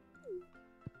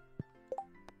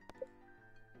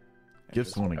 Give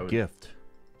someone a gift.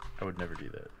 I would never do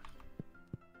that.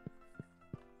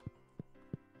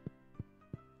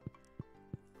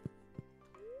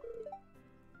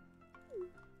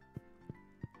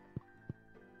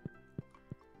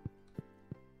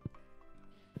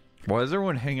 Why does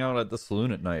everyone hang out at the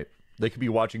saloon at night? They could be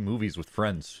watching movies with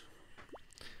friends.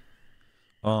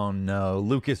 Oh no,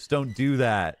 Lucas, don't do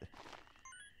that.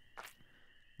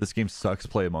 This game sucks.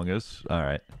 Play Among Us. All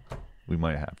right, we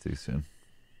might have to soon.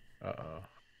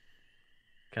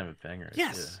 Kind of a banger.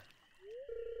 Yes.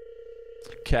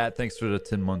 Cat, thanks for the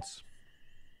 10 months.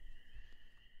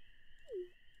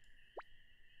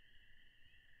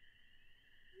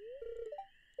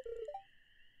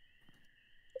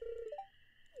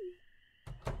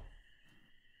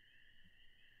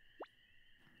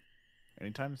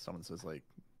 Anytime someone says like,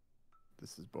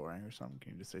 "This is boring" or something,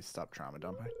 can you just say "Stop trauma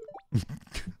dumping"?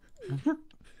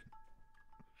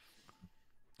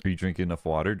 Are you drinking enough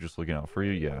water? Just looking out for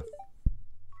you? Yeah.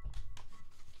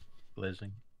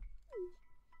 Blazing.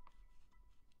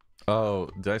 Oh,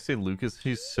 did I say Lucas?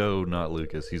 He's so not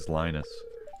Lucas. He's Linus.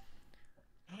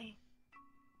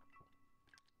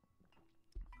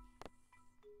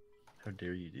 How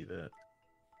dare you do that?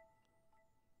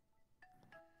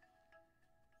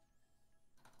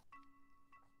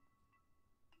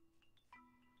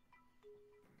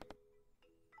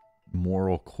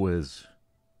 Moral quiz.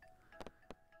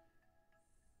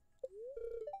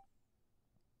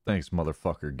 Thanks,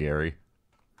 motherfucker, Gary.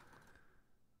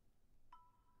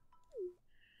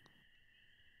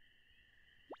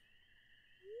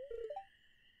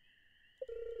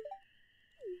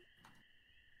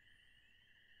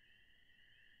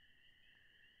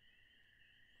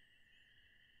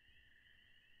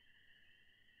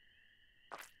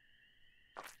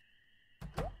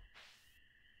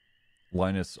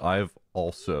 Linus, I've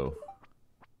also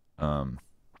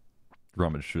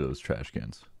rummaged through those trash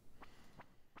cans.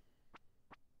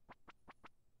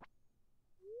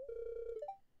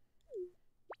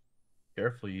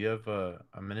 Careful, you have a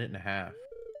minute and a half.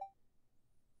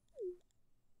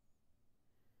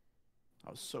 I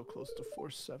was so close to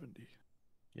 470.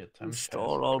 Yeah, time.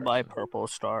 Stole all my purple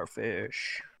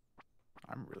starfish.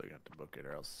 I'm really gonna have to book it,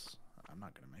 or else I'm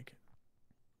not gonna make it.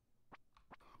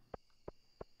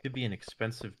 Could be an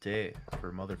expensive day for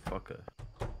a motherfucker.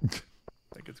 I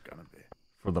think it's gonna be.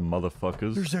 For the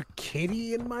motherfuckers. There's a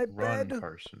kitty in my Run, bed.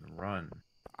 Carson, run.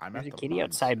 I'm There's at a the kitty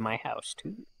mom's. outside my house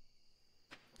too.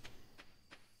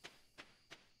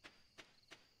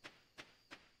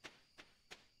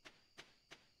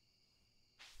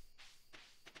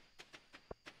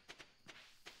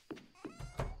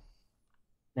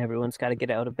 Everyone's got to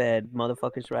get out of bed.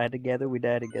 Motherfuckers ride together, we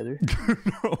die together.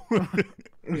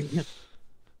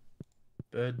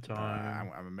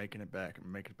 Bedtime. I'm making it back.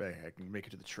 I'm making it back. I can make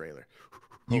it to the trailer.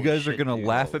 You Holy guys are shit, gonna dude.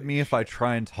 laugh at Holy me if I shit.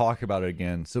 try and talk about it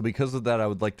again. So because of that, I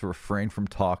would like to refrain from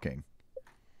talking.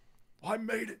 I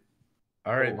made it.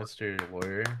 All right, Oh. Mr.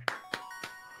 Lawyer.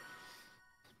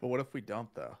 But what if we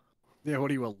don't, though? Yeah, what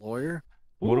are you, a lawyer?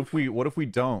 What if we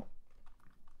don't?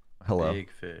 Hello. Big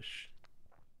fish.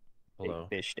 Hello.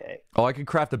 Big fish day. Oh, I can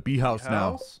craft a bee house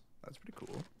now. House? That's pretty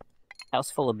cool.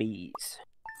 House full of bees.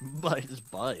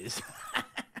 Buzz.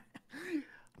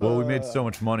 Well, we made so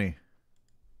much money.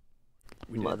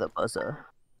 Mother buzzer.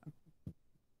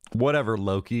 Whatever,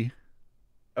 Loki.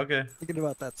 Okay. Thinking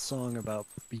about that song about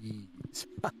bees.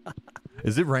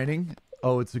 Is it raining?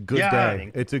 Oh, it's a good Yeah.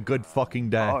 day. It's a good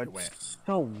fucking day. Oh, it's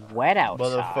so wet outside.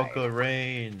 Motherfucker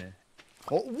rain.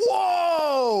 Oh,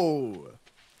 whoa!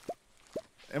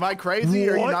 Am I crazy?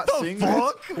 Are you What not the seeing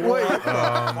fuck? this? Wait.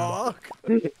 Fuck.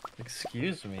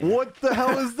 Excuse me. What the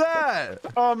hell is that?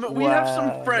 We have some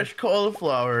Wow. fresh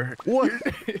cauliflower. What?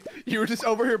 You were just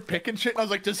over here picking shit, and I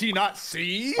was like, does he not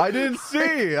see? I didn't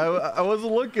see. I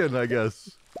wasn't looking, I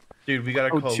guess. Dude, we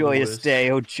gotta Oh, call joyous Lewis. day.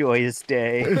 Oh, joyous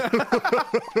day.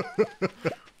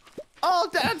 I'll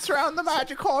dance around the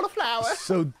magic cauliflower.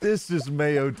 So this is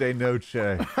Mayo de Noche.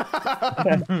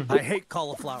 I hate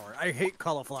cauliflower. I hate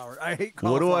cauliflower. I hate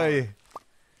cauliflower.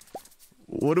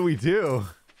 What do we do?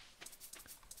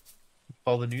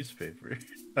 Call the newspaper.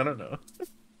 I don't know.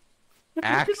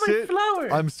 Axe my it?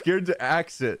 flower. I'm scared to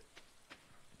axe it.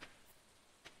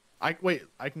 Wait,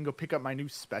 I can go pick up my new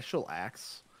special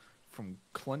axe from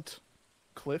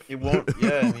Cliff. It won't.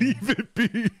 Yeah. I mean, Leave it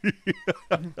be.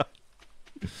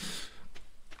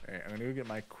 Alright, I'm gonna go get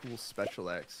my cool special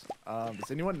axe. Does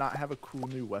anyone not have a cool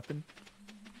new weapon?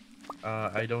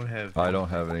 I don't have. I don't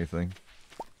have anything.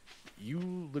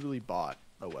 You literally bought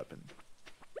a weapon.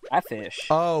 I fish.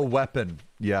 Oh, weapon.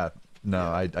 Yeah. No,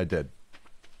 I did.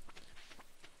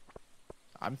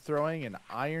 I'm throwing an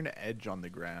iron edge on the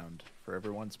ground for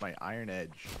Forever wants my iron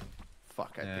edge.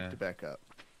 Fuck, I Yeah. picked it back up.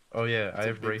 Oh yeah, It's I a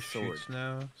have big race sword. shoots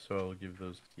now, so I'll give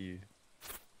those to you.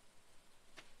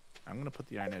 I'm gonna put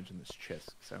the iron edge in this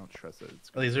chest because I don't trust that it's.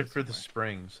 Oh, gonna these go are for the somewhere.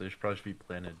 spring, so they should probably be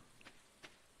planted.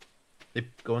 They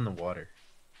go in the water.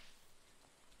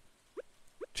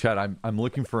 Chad, I'm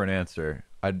looking for an answer.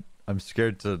 I'm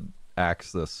scared to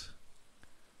axe this.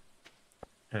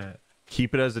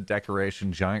 Keep it as a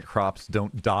decoration. Giant crops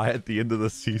don't die at the end of the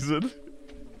season.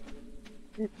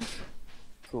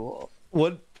 Cool.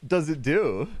 What does it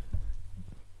do?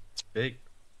 It's big.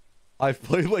 I've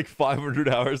played like 500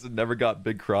 hours and never got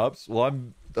big crops. Well,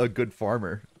 I'm a good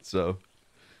farmer, so.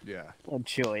 Yeah. A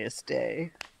joyous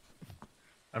day.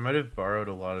 I might have borrowed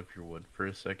a lot of your wood for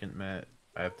a second, Matt.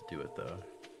 I have to do it though.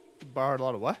 Borrowed a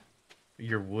lot of what?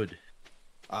 Your wood.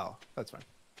 Oh, that's fine.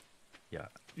 Yeah.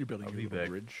 You're building I'll a be little back.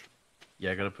 bridge.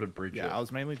 Yeah, I gotta put a bridge Yeah, up. I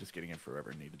was mainly just getting it for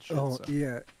whoever needed shit. Oh so.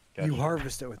 yeah, Gotcha. you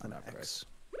harvest it with an Not right. axe.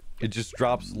 It just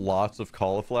drops lots of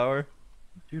cauliflower.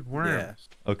 Dude, worms.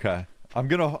 Okay.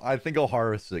 I think I'll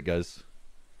harvest it, guys.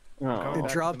 Coming Oh, back It with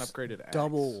an drops upgraded axe.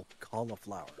 double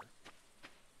cauliflower.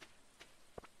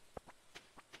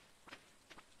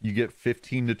 You get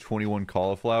 15 to 21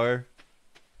 cauliflower.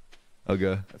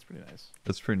 Okay. That's pretty nice.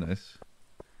 That's pretty nice.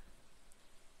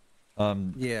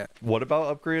 Yeah, What about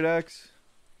upgrade axe?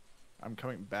 I'm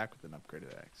coming back with an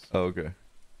upgraded axe. Oh, okay.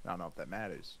 I don't know if that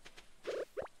matters.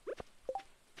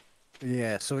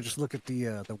 yeah. So just look at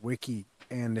the wiki,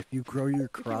 and if you grow your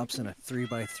crops in a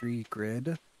 3x3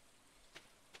 grid,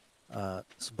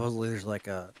 supposedly there's like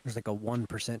a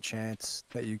 1% chance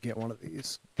that you get one of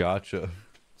these. Gotcha.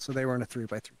 So they were in a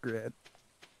 3x3 grid.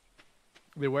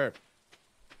 They were.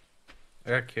 I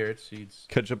got carrot seeds.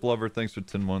 Ketchup lover, thanks for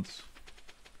 10 months.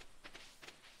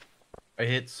 I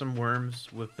hit some worms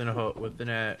with a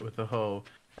hoe,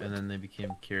 and then they became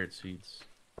carrot seeds.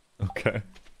 Okay.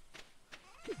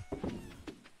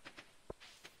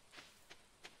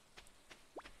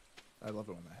 I love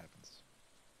it when that happens.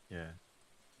 Yeah.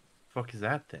 Fuck is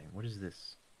that thing? What is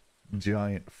this?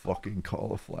 Giant fucking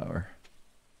cauliflower.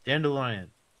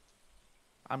 Dandelion.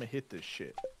 I'm gonna hit this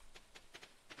shit.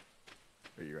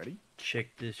 Are you ready? Check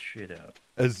this shit out.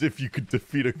 As if you could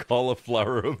defeat a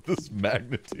cauliflower of this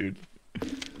magnitude.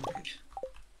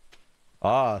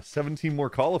 17 more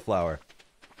cauliflower.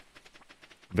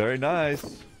 Very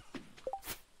nice.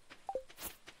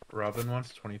 Robin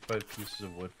wants 25 pieces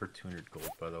of wood for 200 gold,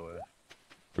 by the way.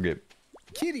 Okay.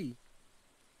 Kitty.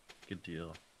 Good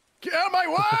deal. Get out of my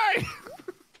way!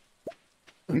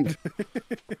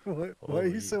 Why are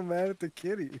Holy. you so mad at the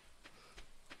kitty?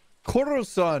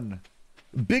 Koro-san!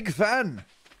 Big fan!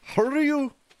 How are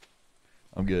you?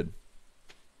 I'm good.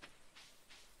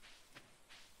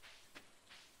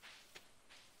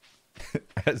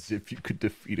 As if you could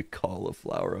defeat a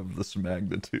cauliflower of this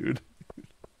magnitude.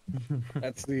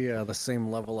 That's the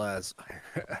same level as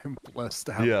I'm blessed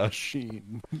to have Yeah. a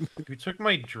machine. Who took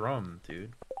my drum,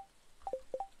 dude?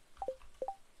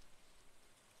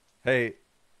 Hey.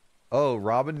 Oh,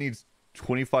 Robin needs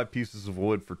 25 pieces of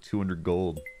wood for 200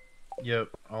 gold. Yep,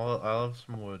 I'll have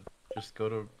some wood. Just go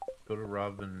to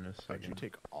Robin in a Did you second.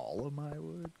 take all of my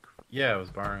wood? Yeah, I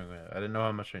was borrowing it. I didn't know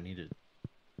how much I needed.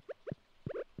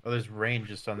 Oh, there's rain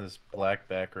just on this black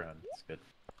background. It's good.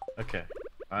 Okay,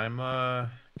 I'm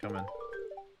coming.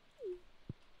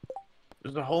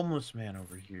 There's a homeless man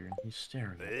over here, and he's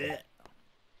staring at me.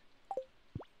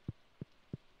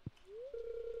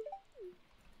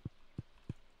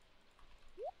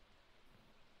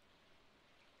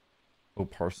 Oh,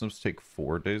 parsnips take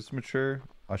 4 days to mature?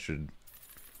 I should...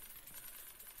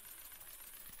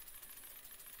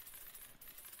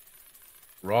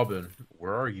 Robin,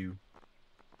 where are you?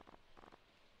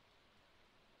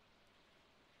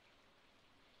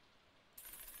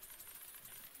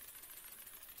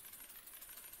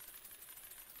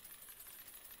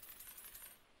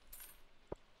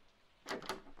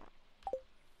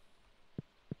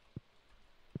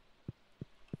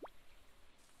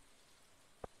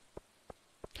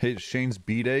 Hey, Shane's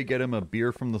B-Day, get him a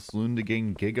beer from the saloon to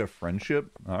gain Giga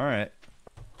friendship? Alright.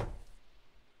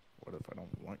 What if I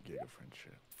don't want Giga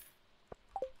friendship?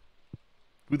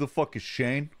 Who the fuck is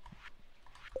Shane?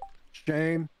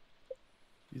 Shane.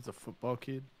 He's a football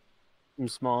kid. I'm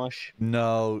smallish.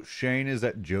 No, Shane is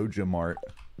at Joja Mart.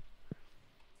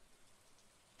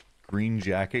 Green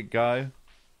jacket guy.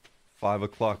 5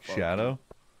 o'clock Fuck. shadow.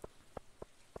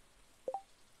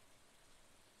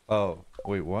 Oh,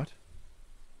 wait, what?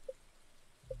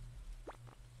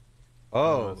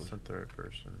 Oh, That's the third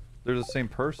person. they're the same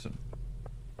person.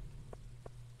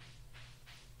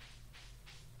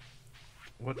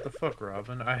 What the fuck,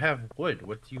 Robin? I have wood.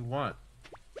 What do you want?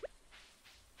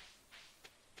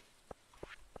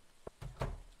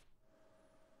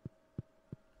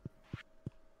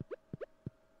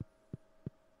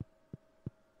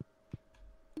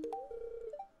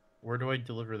 Where do I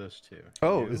deliver this to?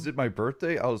 Oh, You? is it my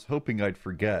birthday? I was hoping I'd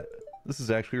forget. This is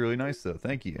actually really nice, though.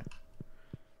 Thank you.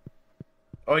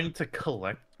 Oh, I need to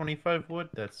collect 25 wood?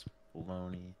 That's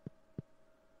baloney.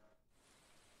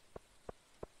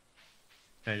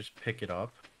 Can I just pick it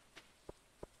up?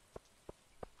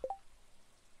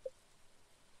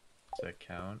 Does that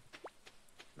count?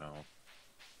 No.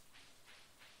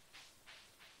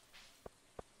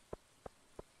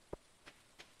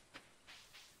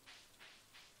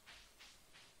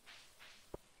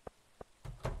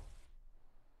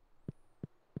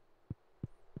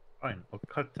 Fine, I'll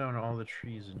cut down all the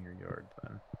trees in your yard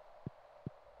then.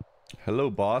 Hello,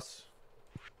 boss.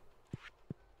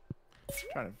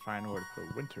 Trying to find where to put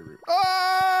a winter roof.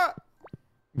 Ah!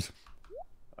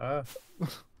 Uh,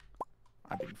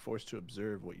 I'm being forced to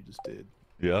observe what you just did.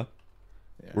 Yeah?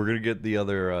 Yeah. We're gonna get the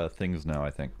other things now,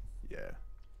 I think. Yeah.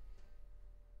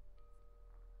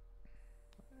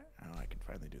 Now I can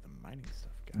finally do the mining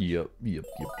stuff, guys. Yep.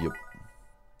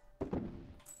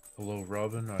 hello,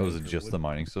 Robin. Oh, was it just the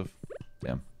mining stuff?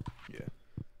 Damn. Yeah.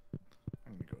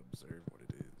 I'm gonna go observe what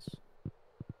it is.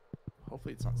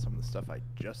 Hopefully it's not some of the stuff I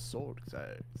just sold,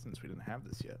 since we didn't have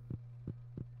this yet.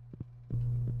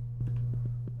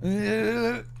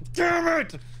 Damn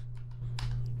it!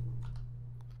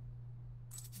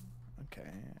 Okay,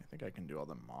 I think I can do all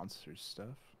the monster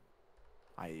stuff.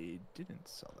 I didn't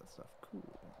sell that stuff.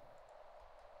 Cool.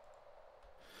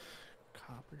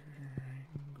 Copper,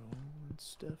 gold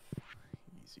stuff.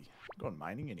 Easy. I'm going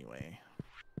mining anyway.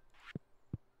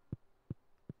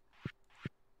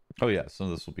 Oh yeah, so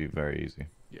this will be very easy.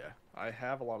 Yeah, I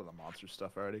have a lot of the monster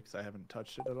stuff already because I haven't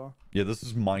touched it at all. Yeah, this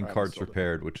is mine Alright, carts sold it.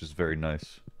 repaired, which is very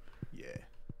nice. Yeah.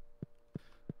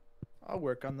 I'll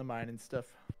work on the mining stuff.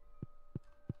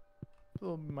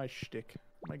 Oh, my shtick,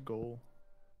 my goal,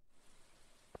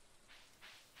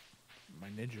 my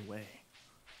ninja way.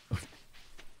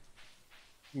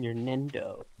 Your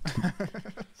Nindo.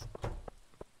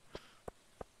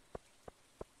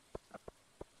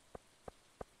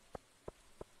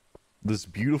 This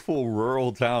beautiful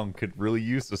rural town could really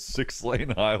use a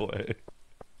 6-lane highway.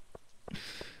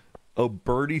 Oh,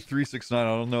 Birdie369, I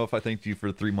don't know if I thanked you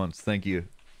for 3 months. Thank you.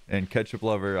 And Ketchup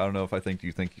Lover, I don't know if I thanked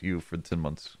you. Thank you for 10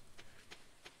 months.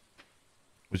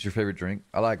 What's your favorite drink?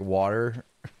 I like water.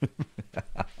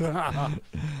 That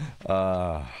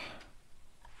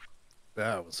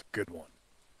was a good one.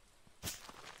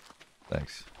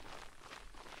 Thanks.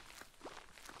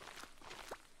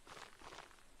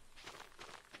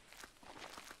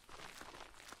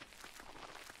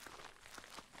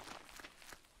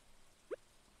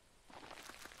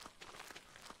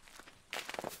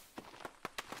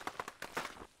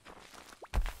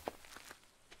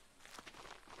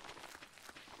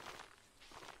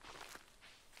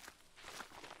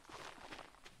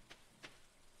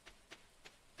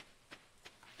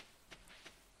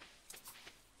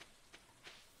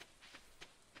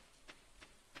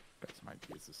 Got some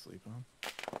ideas to sleep on.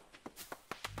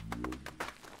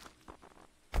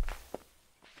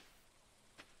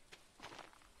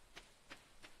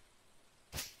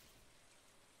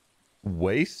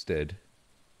 Wasted?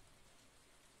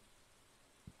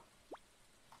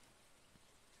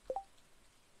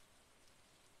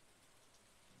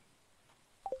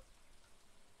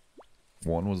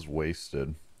 One was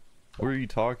wasted. What are you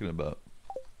talking about?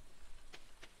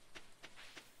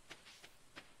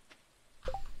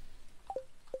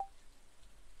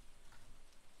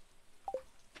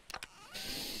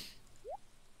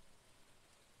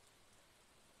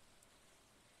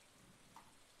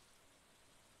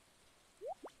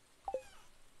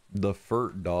 The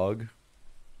furt dog?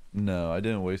 No, I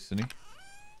didn't waste any.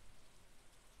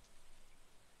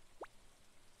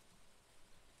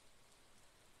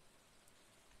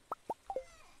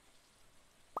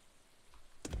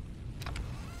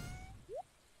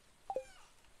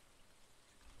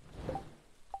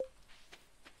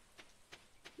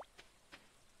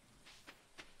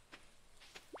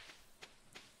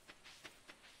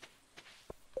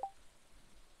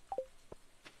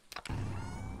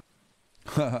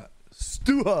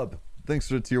 Stu Hub! Thanks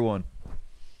for the tier 1.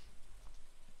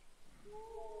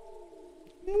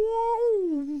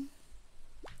 Whoa.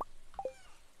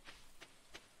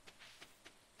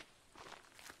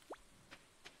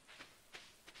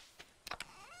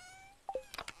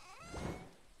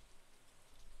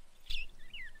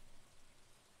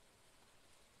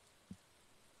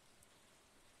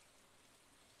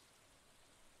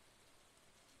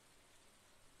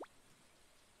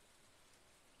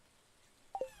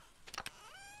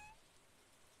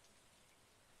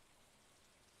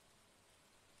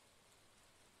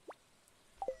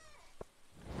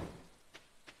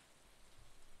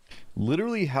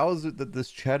 Literally, how is it that this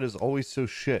chat is always so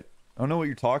shit? I don't know what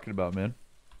you're talking about, man.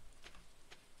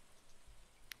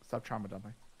 Stop trauma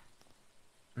dumping.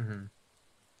 Mm-hmm.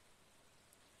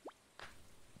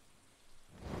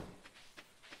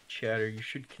 Chatter, you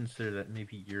should consider that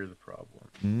maybe you're the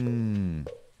problem.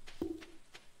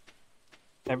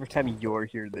 Every time you're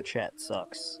here, the chat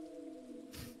sucks.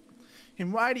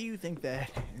 And why do you think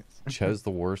that is? Chez the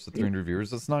worst at 300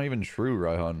 viewers? That's not even true,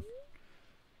 Raihan.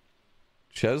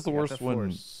 Chez the worst when...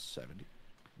 70.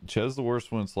 Chez the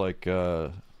worst when it's like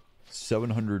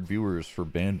 700 viewers for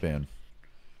Ban.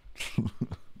 You're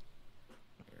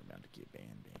about to get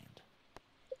banned.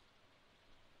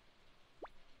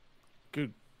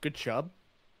 Good chub.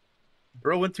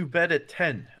 Bro went to bed at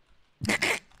 10.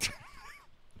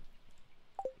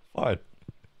 Fine.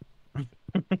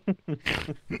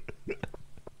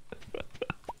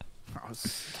 I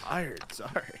was tired.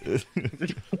 Sorry.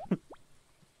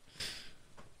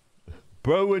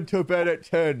 Bro went to bed at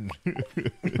 10.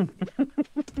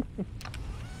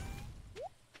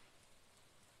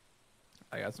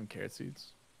 I got some carrot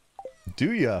seeds.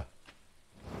 Do ya?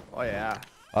 Oh yeah.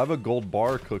 I have a gold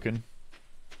bar cooking.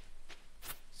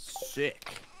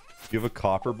 Sick. You have a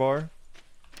copper bar?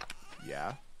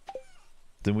 Yeah.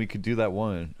 Then we could do that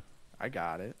one. I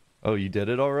got it. Oh, you did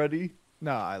it already?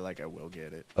 No, I will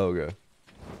get it. Okay.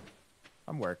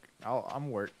 I'm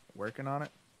working on it.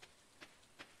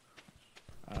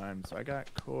 So I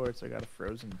got quartz, I got a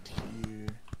frozen tear.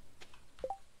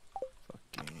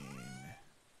 Fucking.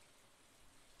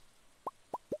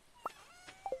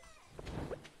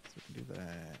 So we can do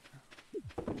that.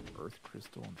 Earth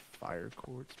crystal and fire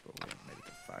quartz, but we haven't made it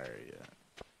to fire yet.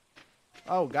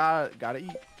 Oh, gotta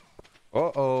eat.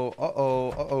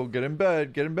 Uh-oh. Get in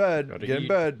bed. Get in bed. Gotta Get in eat.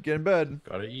 bed. Get in bed.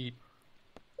 Gotta eat.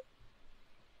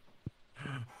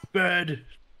 Bed.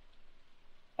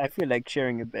 I feel like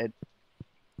sharing a bed.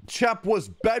 Chap was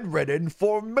bedridden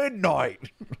for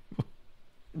midnight.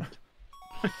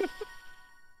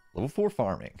 Level 4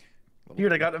 farming.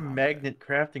 Dude, I got a magnet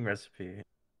crafting recipe.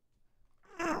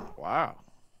 Wow.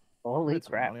 Holy Put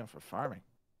some crap. money on for farming.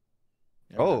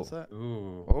 You Oh. ever notice that?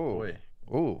 Ooh. Oh. Boy.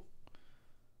 Oh.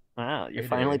 Wow, you're Hey,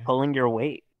 finally Daddy. pulling your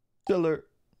weight. Diller.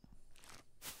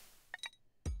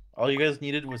 All you guys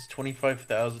needed was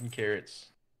 25,000 carrots.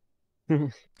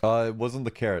 It wasn't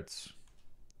the carrots.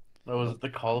 That was it the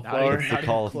Not cauliflower? even- not even close to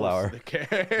cauliflower. the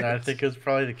carrots. No, I think it was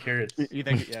probably the carrots. You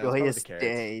think? Yeah, it was probably Joyous the carrots.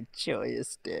 day,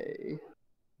 joyous day.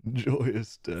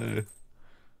 Joyous day.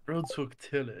 Road took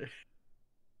Tilly.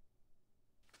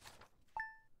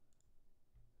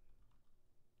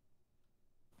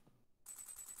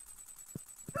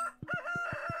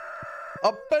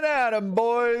 Up and at 'em,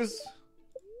 boys.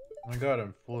 Oh my god,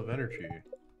 I'm full of energy.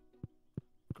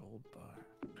 Gold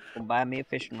bar. Go buy me a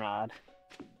fishing rod.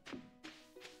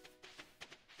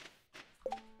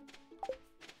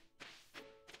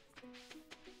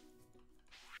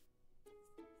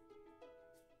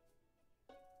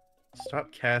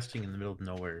 Stop casting in the middle of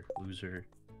nowhere, loser.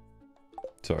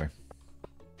 Sorry.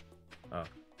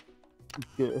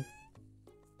 Yeah.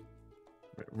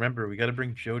 Remember, we gotta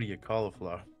bring Jody a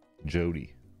cauliflower.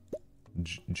 Jody.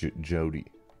 Jody. Jody.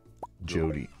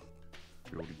 Jody.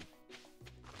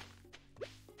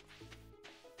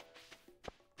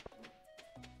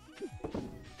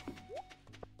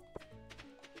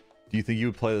 Do you think you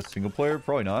would play the single player?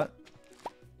 Probably not.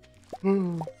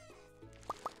 Hello,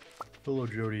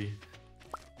 Jody.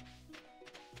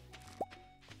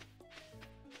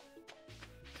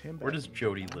 Where does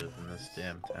Jody live in this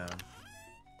damn town?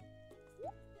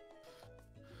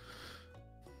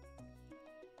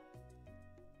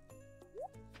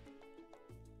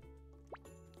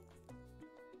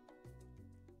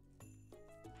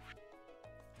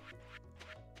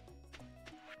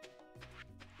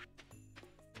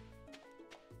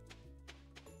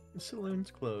 The saloon's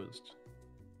closed.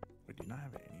 We do not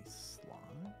have any slot.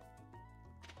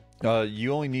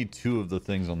 You only need 2 of the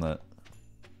things on that.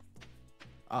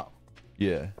 Oh,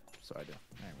 Yeah. so I do.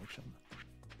 Alright, we're chilling.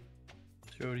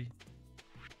 Jody.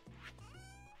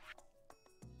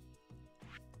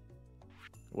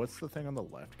 What's the thing on the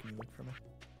left? Can you look for me?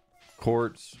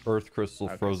 Quartz, earth crystal,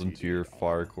 Okay, so frozen you do tear, need all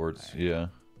fire of them. quartz. Alright. Yeah.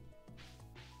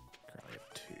 Currently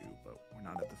have 2, but we're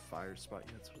not at the fire spot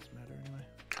yet, so it doesn't matter anyway.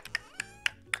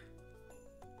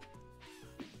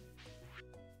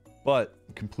 But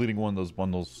completing one of those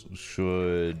bundles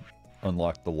should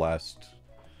unlock the last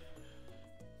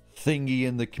thingy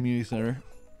in the community center.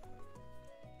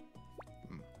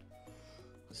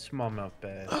 Smallmouth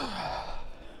bad. A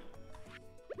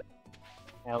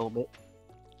little bit.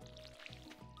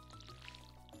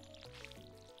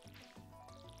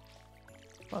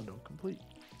 Bundle complete.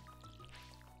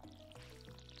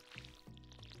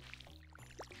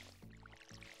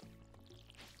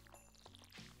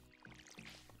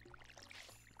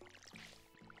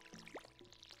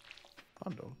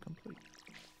 Bundle complete.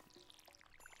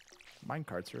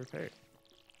 Minecarts are repaired.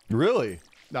 Really?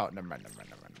 No, never mind, never mind,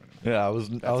 never mind. Never mind. Yeah, I was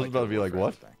That's about like to the be rule like, for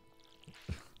what? everything.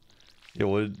 Yeah,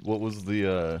 what was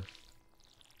the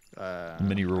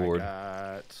mini reward?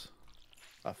 I got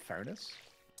a furnace.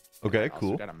 Okay, I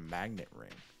cool. also got a magnet ring.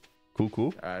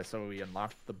 Cool. So we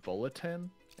unlocked the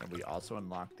bulletin, and we also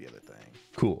unlocked the other thing.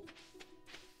 Cool.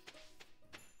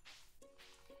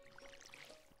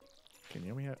 Can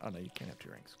you only have... Oh, no, you can't have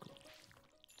 2 ranks. Cool.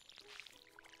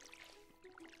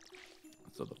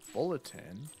 So the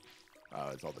bulletin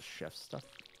is all the chef stuff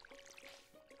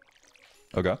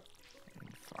Okay. and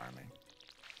farming.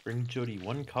 Bring Jody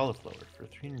 1 cauliflower for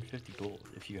 350 gold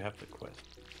if you have the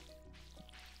quest.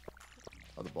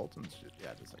 Oh, the bulletin's just,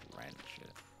 yeah, just like random shit.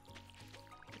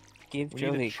 Give We need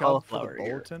Jody a chub for the cauliflower ear.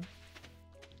 bulletin.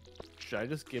 Should I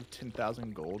just give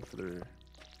 10,000 gold for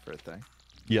a thing?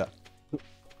 Yeah.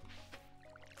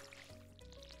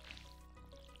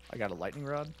 I got a lightning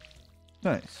rod.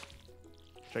 Nice.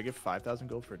 Should I give 5,000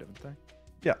 gold for a different thing?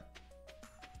 Yeah.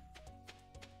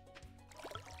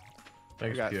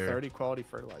 Thanks, I got Pierre. 30 quality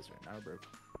fertilizer. Now we're broke.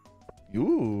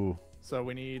 Ooh. So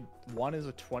we need one is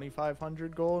a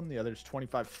 2,500 gold, and the other is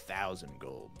 25,000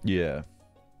 gold. Yeah.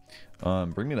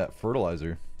 Bring me that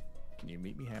fertilizer. Can you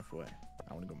meet me halfway?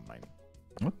 I want to go mining.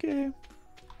 Okay.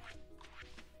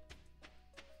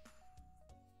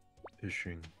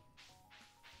 Fishing.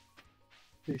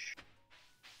 Fish.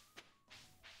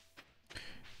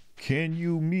 Can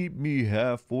you meet me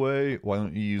halfway? Why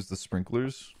don't you use the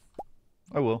sprinklers?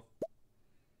 I will.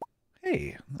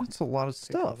 Hey, that's a lot of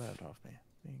Take all stuff. that off me.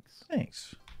 Thanks.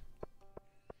 Thanks.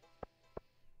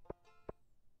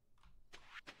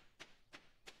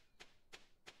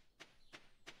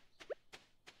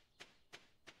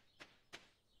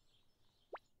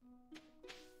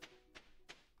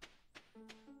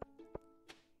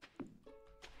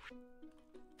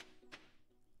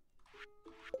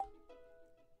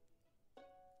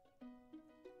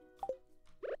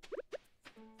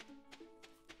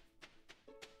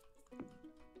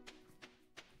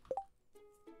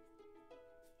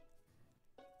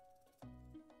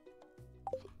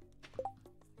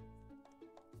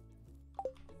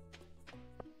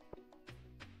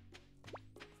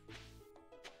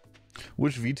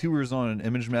 Which VTuber is on an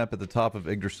image map at the top of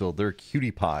Yggdrasil? They're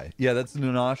Cutie Pie. Yeah, that's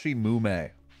Nanashi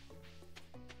Mume.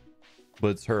 But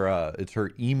it's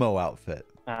her emo outfit.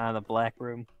 The black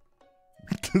room.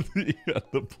 Yeah,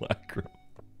 the black room.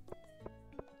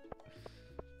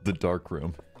 The dark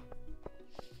room.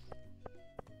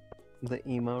 The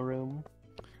emo room.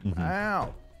 Mhm.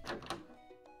 Ow!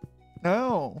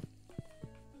 Oh.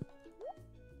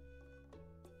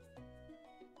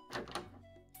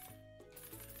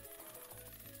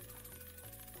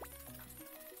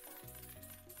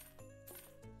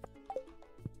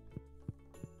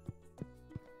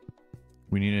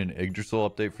 We need an Yggdrasil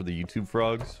update for the YouTube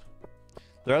frogs.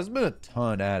 There hasn't been a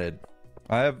ton added.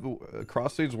 I have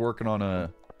Crossfade's working on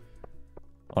a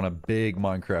big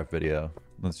Minecraft video.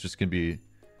 That's just gonna be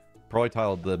probably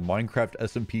titled the Minecraft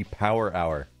SMP Power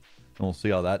Hour, and we'll see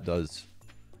how that does.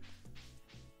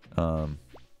 But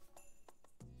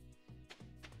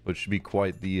it should be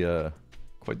quite the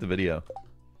video.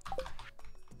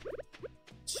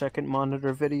 Second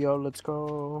monitor video. Let's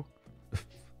go.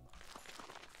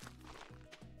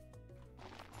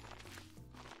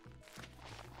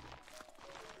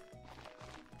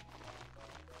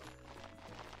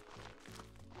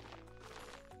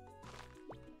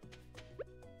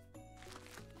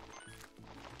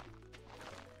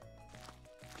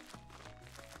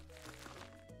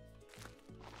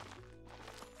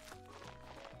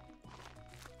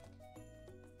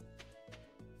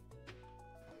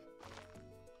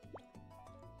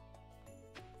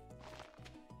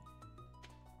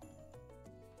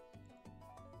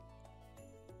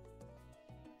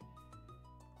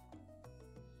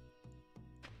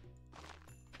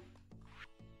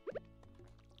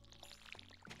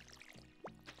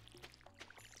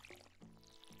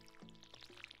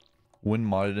 When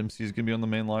Modded MC is gonna be on the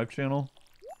main live channel?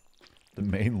 The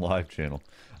main live channel.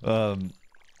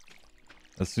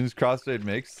 As soon as Crossfade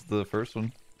makes the first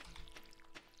one.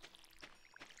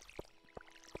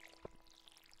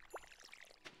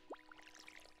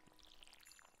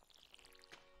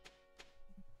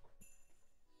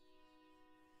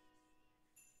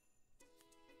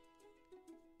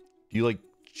 Do you like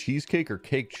cheesecake or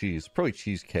cake cheese? Probably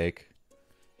cheesecake.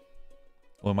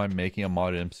 Well, am I making a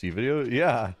modded MC video?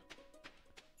 Yeah.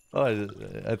 Oh,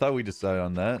 I thought we decided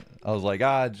on that. I was like,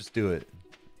 just do it.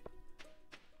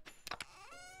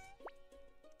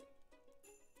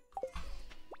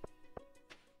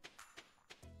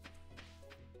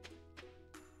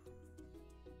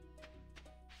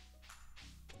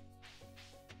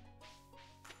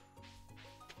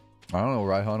 I don't know,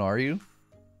 Raihan, are you?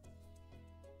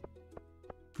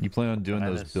 You plan on doing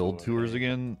those build Dinosaur, tours maybe.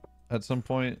 again at some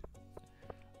point?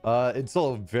 It's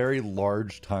a very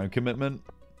large time commitment.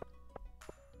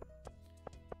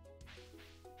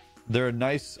 They're a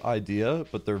nice idea,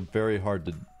 but they're very hard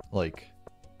to, like,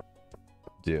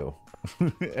 do.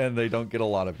 And they don't get a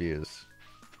lot of views.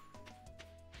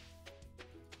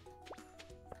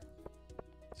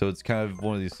 So it's kind of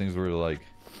one of these things where, like,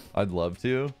 I'd love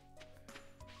to,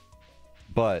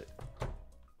 but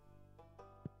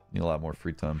need a lot more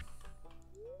free time.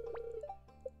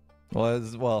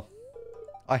 Well,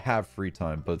 I have free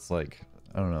time, but it's like,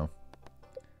 I don't know.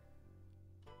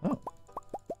 Oh.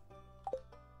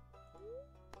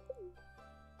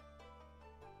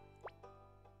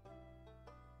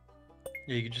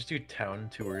 Yeah, you could just do town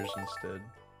tours instead.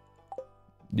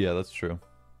 Yeah, that's true.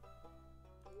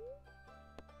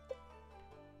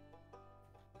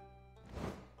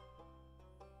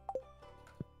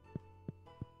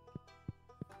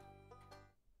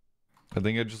 I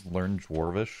think I just learned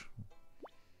Dwarvish.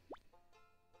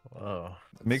 Wow.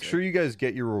 Make sure you guys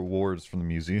get your rewards from the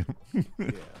museum.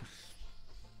 Yeah.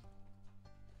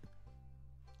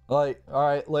 Like,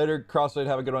 alright, later, Crossfade,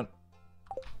 have a good one.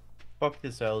 Fuck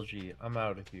this algae. I'm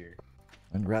out of here.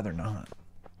 I'd rather not.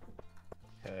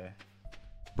 Okay.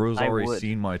 Bro's I already would.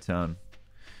 seen my town.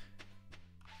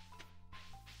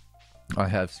 I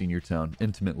have seen your town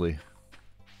intimately.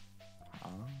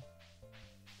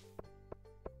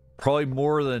 Probably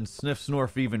more than Sniff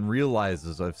Snorf even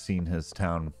realizes I've seen his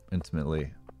town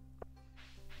intimately.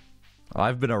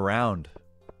 I've been around.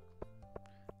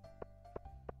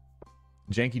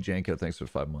 Janky Janko, thanks for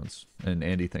 5 months. And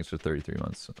Andy, thanks for 33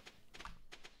 months.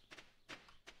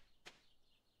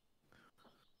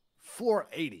 Floor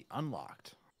 80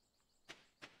 unlocked.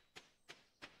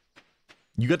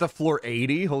 You got to floor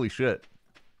 80? Holy shit.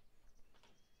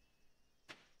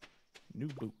 New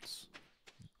boots.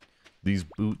 These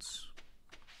boots.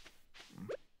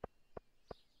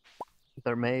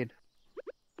 They're made.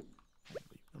 Leave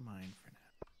the mine for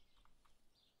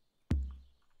now.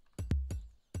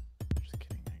 Just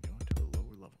kidding. I go into a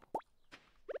lower level.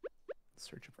 In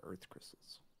search of earth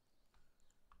crystals.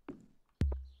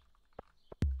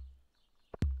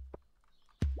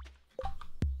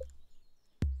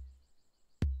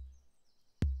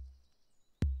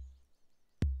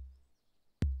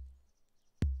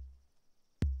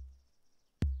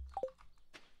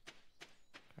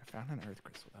 I found an earth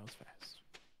crystal. That was fast.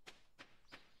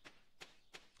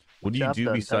 What do you Job do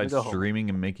done. Time to besides go home. streaming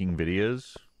and making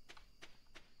videos?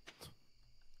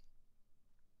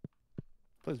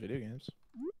 Plays video games.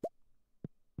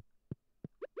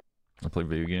 I play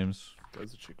video games.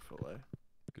 Goes to Chick-fil-A.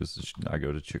 Because I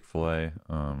go to Chick-fil-A.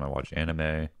 I watch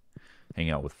anime. Hang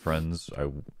out with friends.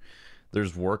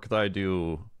 There's work that I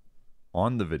do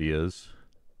on the videos.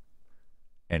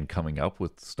 And coming up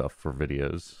with stuff for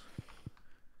videos.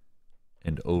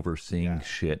 And overseeing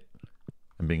shit.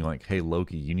 And being like, hey,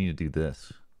 Loki, you need to do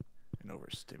this. And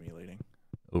overstimulating.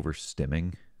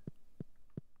 Overstimming.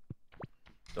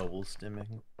 Double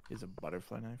stimming. Is a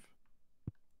butterfly knife.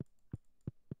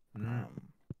 Mm.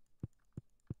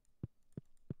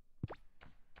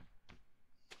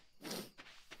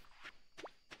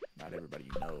 Not everybody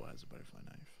you know has a butterfly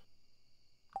knife.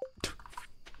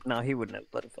 No, he wouldn't have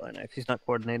a butterfly knife. He's not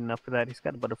coordinated enough for that. He's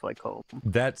got a butterfly comb.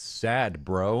 That's sad,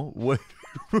 bro. What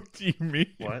do you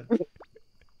mean?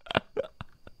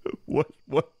 What?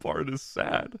 What part is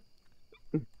sad?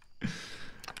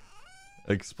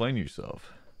 Explain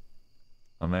yourself.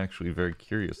 I'm actually very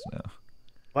curious now.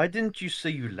 Why didn't you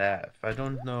say you laugh? I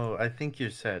don't know. I think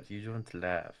you're sad. You don't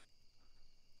laugh.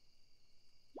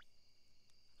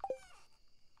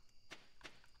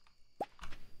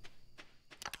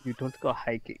 You don't go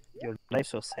hiking. Your life's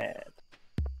so sad.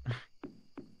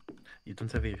 You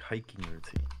don't have a hiking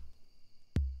routine.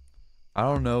 I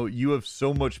don't know. You have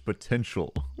so much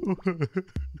potential.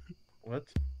 What?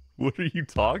 What are you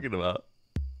talking about?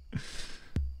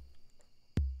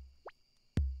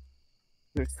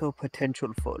 You're so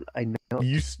potentialful. I know.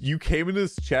 You came into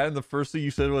this chat and the first thing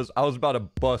you said was, I was about to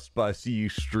bust, but I see you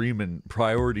streaming.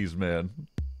 Priorities, man.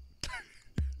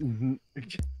 Mhm.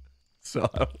 So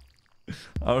I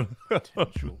don't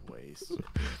Potential waste.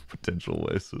 Potential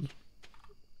wasted.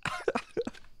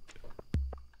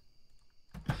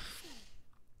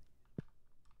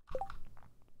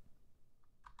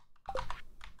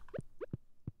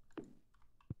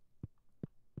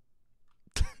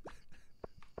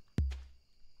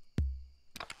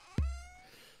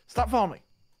 Stop following me.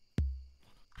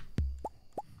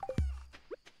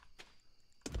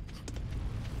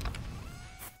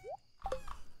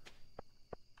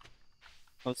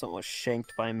 I was almost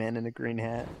shanked by a man in a green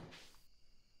hat.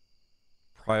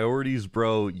 Priorities,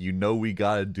 bro. You know we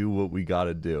gotta do what we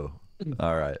gotta do.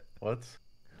 All right. What?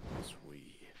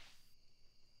 Sweet.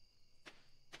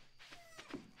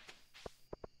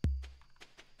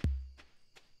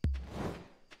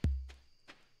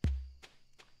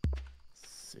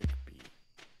 Sick beat.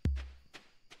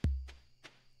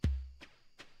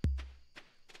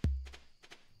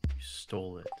 You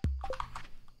stole it.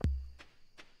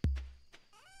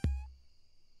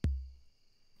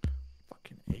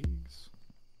 Fucking eggs.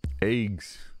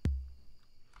 Eggs.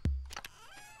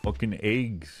 Fucking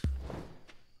eggs.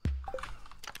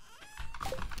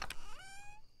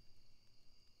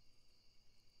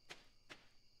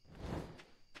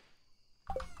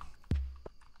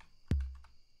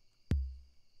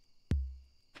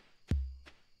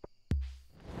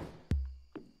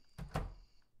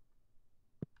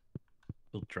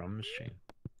 Little drum machine.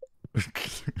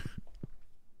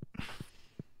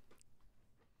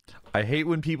 I hate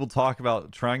when people talk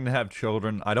about trying to have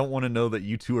children. I don't want to know that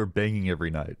you two are banging every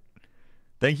night.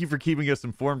 Thank you for keeping us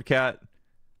informed, Kat.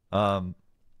 The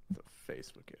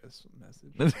Facebook is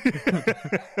message.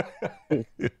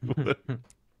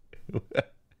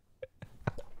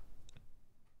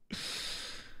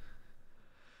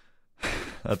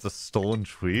 That's a stolen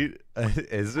tweet.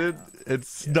 Is it?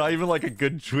 It's not even like a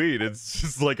good tweet. It's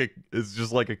just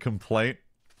like a complaint.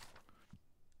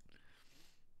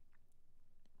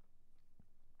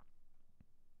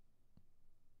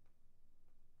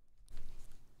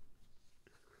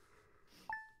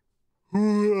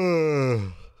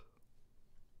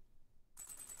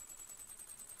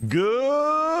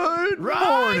 Good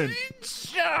morning.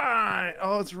 Shine!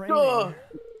 Oh, it's raining.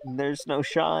 There's no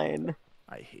shine.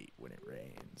 I hate when it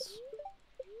rains.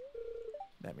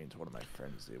 That means one of my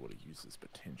friends is able to use his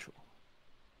potential.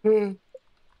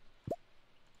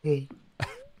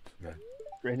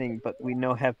 Grinning, but we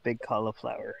know have big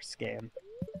cauliflower scam.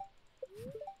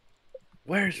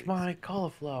 Where's my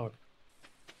cauliflower?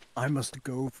 I must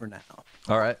go for now.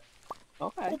 All right.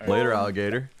 Okay. Later,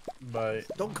 alligator. Bye.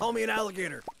 Don't call me an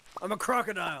alligator. I'm a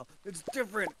crocodile. It's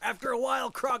different. After a while,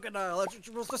 crocodile. That's what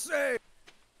you're supposed to say.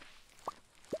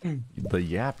 The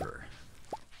yapper.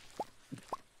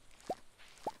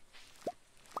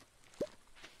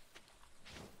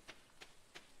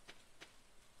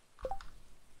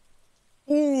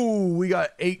 Ooh, we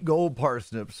got 8 gold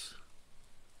parsnips.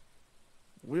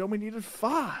 We only needed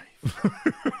 5.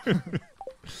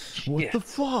 What the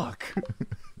fuck?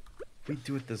 We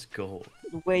do with this gold.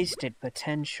 Wasted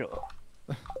potential.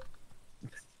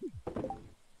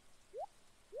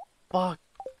 Fuck.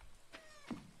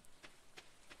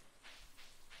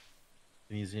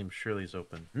 The museum surely is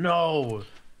open. No.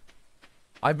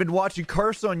 I've been watching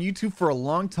Carson on YouTube for a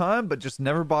long time, but just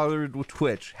never bothered with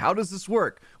Twitch. How does this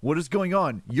work? What is going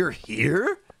on? You're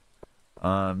here?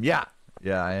 Yeah.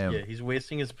 Yeah, I am. Yeah, he's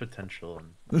wasting his potential.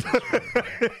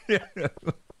 Yeah.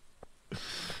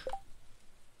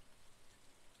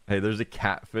 Hey, there's a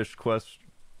catfish quest,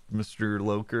 Mr.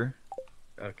 Loker.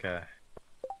 Okay.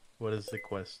 What is the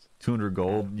quest? 200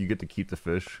 gold. You get to keep the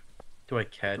fish. Do I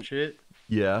catch it?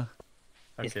 Yeah.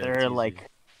 Is Okay, there that's easy. like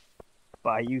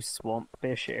bayou swamp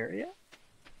fish area?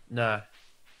 Nah.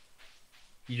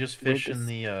 You just Where fish in does-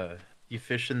 the you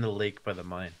fish in the lake by the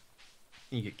mine.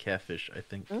 You get catfish, I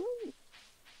think. Ooh.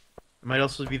 It might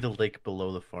also be the lake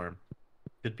below the farm.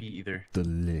 Could be either. The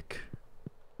lick.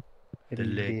 The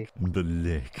lake. The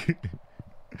lick.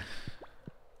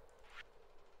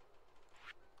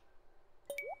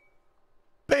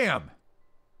 Bam!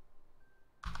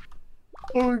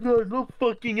 Oh my god, no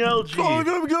fucking algae!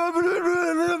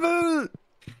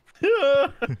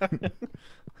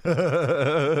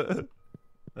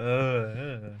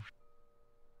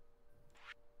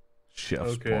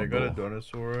 Chef's Okay, I got a bundle.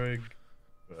 dinosaur egg.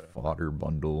 Fodder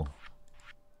bundle.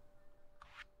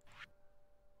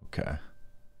 Okay.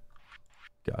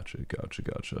 Gotcha.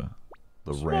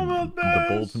 The random. The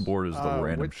bulletin board is the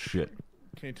random which- shit.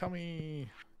 Can you tell me?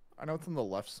 I know it's on the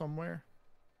left somewhere.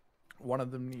 One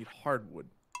of them need hardwood,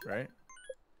 right?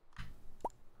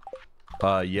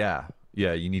 Yeah.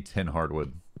 Yeah, you need 10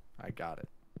 hardwood. I got it.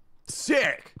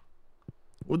 Sick!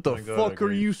 What the Oh my God, fuck I are got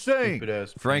a you saying?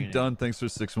 stupid-ass Frank painting. Dunn, thanks for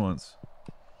 6 months.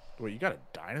 Wait, you got a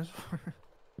dinosaur?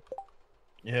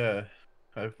 Yeah,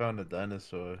 I found a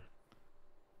dinosaur.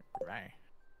 Right.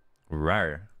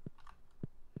 Rar.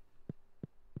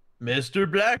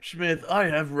 Mr. Blacksmith, I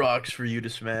have rocks for you to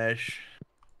smash.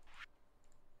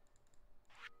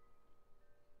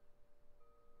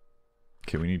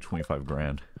 Okay, we need 25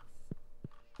 grand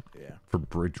Yeah. for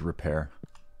bridge repair.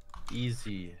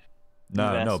 Easy.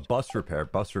 No, Invest. bus repair.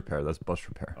 Bus repair. That's bus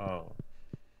repair. Oh.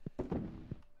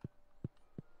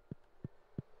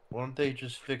 Why don't they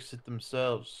just fix it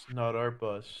themselves, not our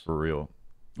bus? For real.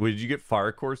 Wait, did you get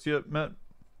fire course yet, Matt?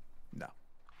 No.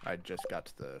 I just got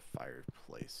to the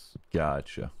fireplace.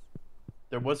 Gotcha.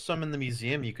 There was some in the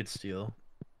museum you could steal.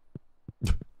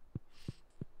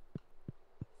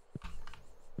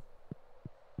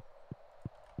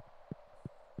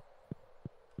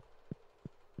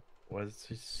 What's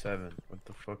 7? What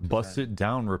the fuck? Bust it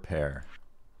down repair.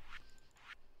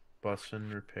 Bust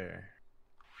and repair.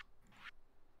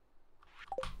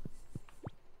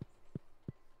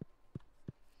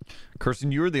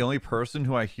 Kirsten, you are the only person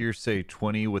who I hear say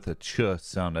 20 with a ch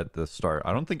sound at the start.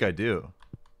 I don't think I do.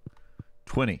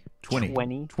 20. 20.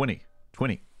 20? 20.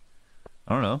 20.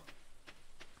 I don't know.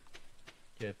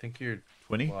 Yeah, I think you're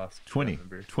 20. lost. 20.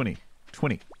 20.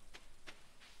 20.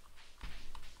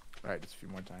 Alright, just a few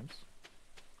more times.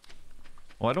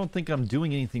 Well, I don't think I'm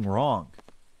doing anything wrong.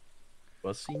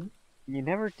 Bussing? You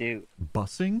never do.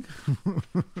 Bussing?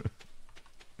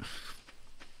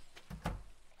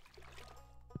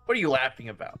 What are you laughing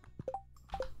about?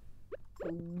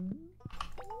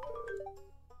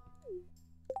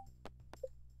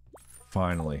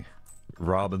 Finally.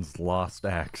 Robin's lost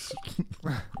axe.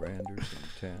 Randerson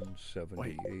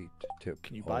 1078 tip.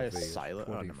 Can you buy a Alves silo?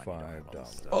 Oh, never mind, you don't have all this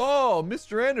 $25. stuff. Oh,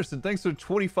 Mr. Anderson, thanks for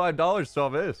 $25,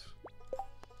 Salves.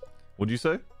 What'd you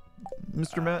say,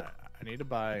 Mr. Matt? I need to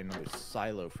buy another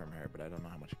silo from her, but I don't know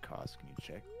how much it costs. Can you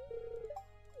check?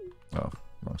 Oh,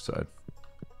 wrong side.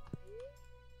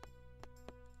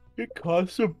 It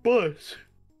costs a bus.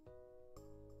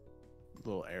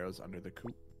 Little arrows under the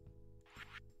coop.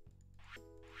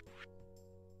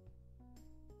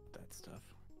 That stuff.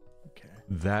 Okay.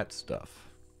 That stuff.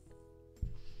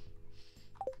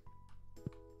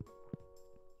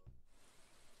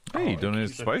 Hey, donated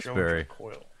Keep a spice Jones berry.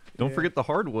 coil. Don't forget the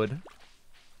hardwood.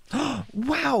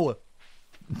 Wow!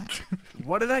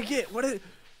 What did I get? What did?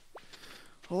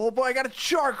 Oh boy, I got a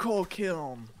charcoal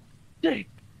kiln. Dang.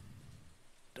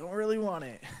 Don't really want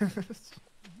it.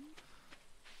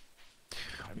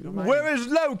 Where is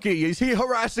Loki? Is he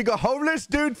harassing a homeless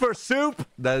dude for soup?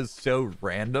 That is so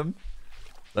random.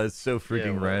 That's so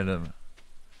freaking what? random.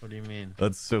 What do you mean?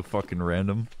 That's so fucking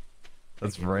random.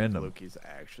 That's random. Loki's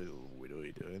actually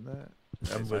literally doing that.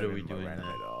 I'm It's not literally even doing random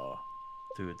that. at all.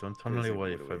 Dude, don't tell It's me like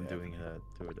what if literally I'm doing happening.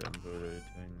 that. Dude, I'm literally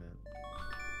doing that.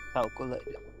 Calculate.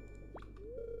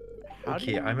 How do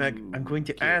Okay, I'm going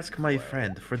to get ask my clay?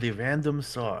 friend for the random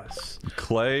sauce.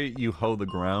 Clay, you hoe the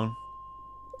ground.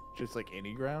 Just like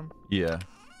any ground? Yeah.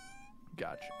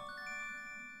 Gotcha.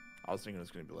 I was thinking it was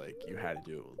gonna be like you had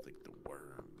to do it with like the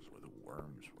worms, where the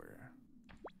worms were.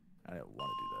 I didn't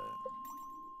want to do that.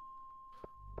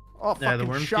 Oh, Yeah, the fucking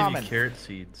worms shaman! give you carrot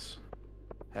seeds.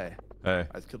 Hey, Hey,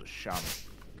 I just killed a shaman.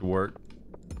 good work.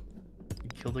 You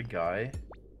killed a guy.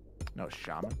 No,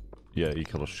 shaman? Yeah, you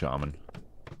killed a shaman.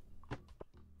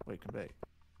 Wait, come back.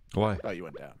 Why? Oh, you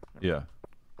went down. Yeah.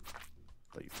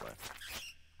 Thought you fled.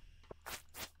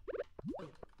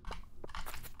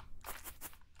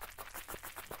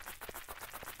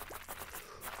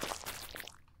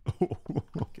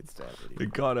 Get stabbed, idiot.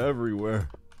 It got everywhere.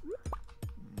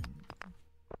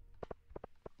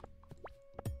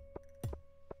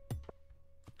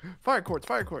 Fire quartz,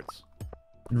 fire quartz.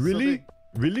 Really? big.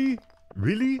 Really?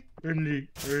 Really?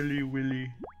 Early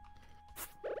Willy.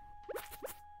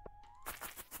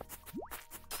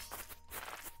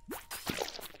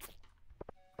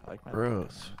 I like my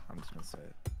Gross. I'm just gonna say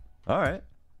it. All right.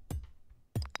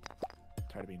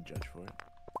 Tired of being judged for it.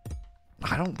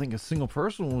 I don't think a single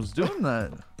person was doing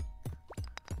that.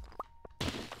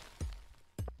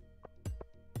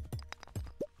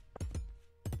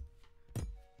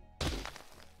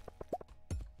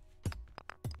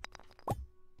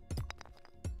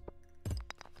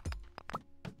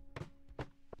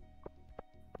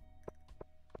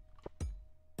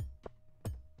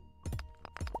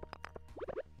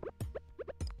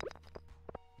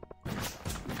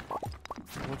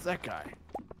 What's that guy?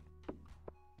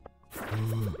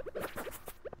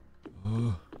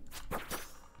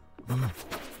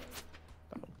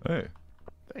 Hey.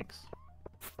 Thanks.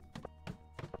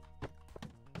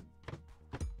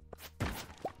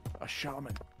 A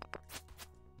shaman.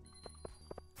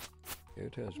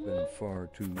 It has been far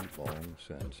too long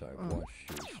since I've watched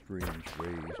your streams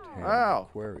raised hand Ow.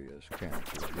 Aquarius,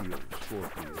 Cancer, Leo,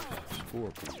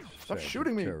 Scorpius, Stop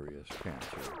shooting me. Sagittarius,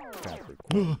 Cancer,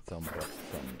 Capricorn, Thumb Up,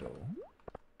 Thundo.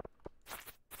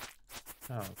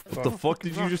 Oh, What the fuck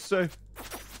did you just say?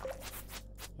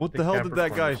 What the hell did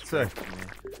that guy say?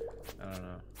 I don't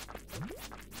know.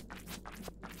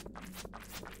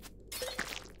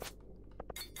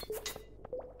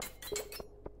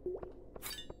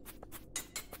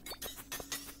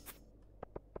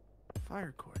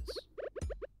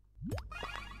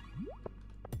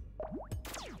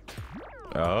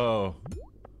 Oh.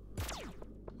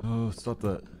 Oh, stop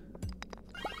that.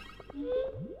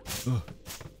 Ugh.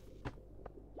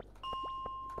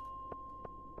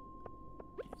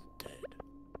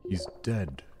 He's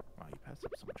dead. Wow, you passed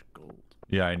up so much gold.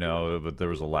 Yeah, I know, but there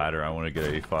was a ladder. I want to get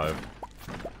 85.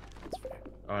 That's fair.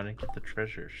 Oh, I didn't get the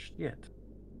treasure. Shit.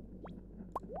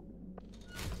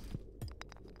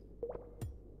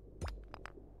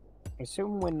 I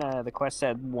assume when the quest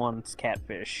said wants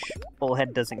catfish,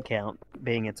 bullhead doesn't count,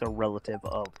 being it's a relative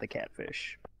of the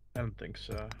catfish. I don't think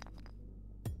so.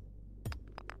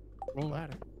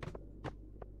 Ladder.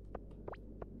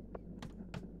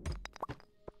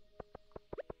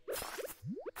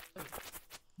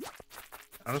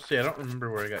 Honestly, I don't remember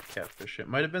where I got catfish. It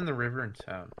might have been the river in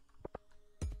town.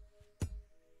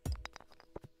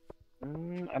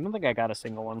 I don't think I got a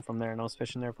single one from there, and I was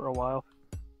fishing there for a while.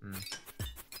 I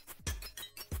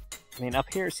mean,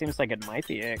 up here it seems like it might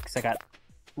be it, because I got,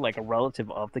 like, a relative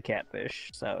of the catfish,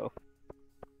 so...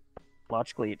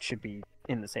 Logically, it should be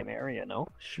in the same area, no?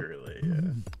 Surely, yeah.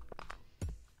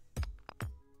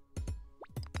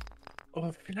 Oh,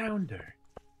 a flounder.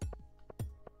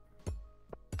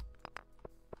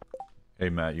 Hey,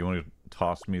 Matt, you want to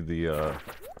toss me the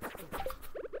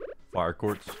fire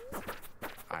quartz?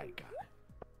 I got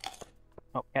it.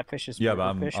 Oh, catfish is Yeah, for but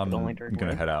I'm fish, but only during gonna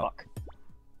winter. head out. Fuck.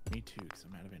 Me too, because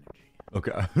I'm out of energy.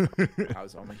 Okay. I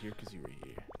was only here because you were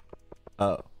here.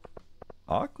 Oh.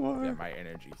 Aqua? Yeah, my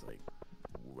energy's like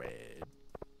red.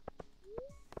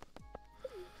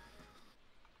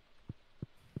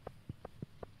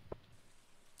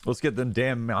 Let's get them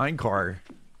damn minecart.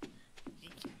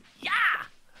 Yeah!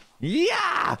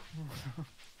 Yeah!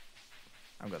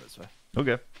 I'm going this way.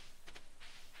 Okay.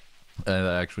 That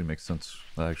actually makes sense.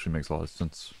 That actually makes a lot of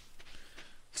sense.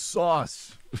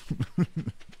 Sauce!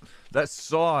 That's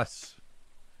sauce!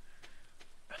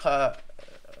 Uh,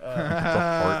 the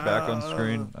heart back on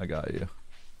screen. I got you.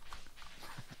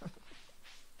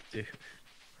 dude.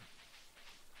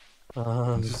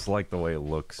 I just like the way it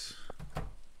looks.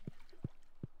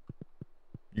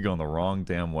 You're going the wrong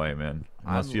damn way, man.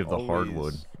 Unless I'm you have the hardwood.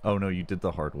 always- Oh no, you did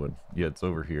the hardwood. Yeah, it's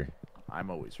over here. I'm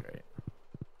always right.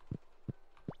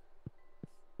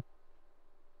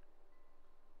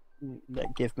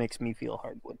 That gift makes me feel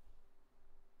hardwood.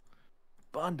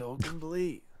 Bundle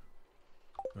complete.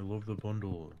 I love the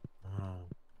bundle. Wow.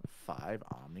 5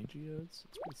 Omni Geodes?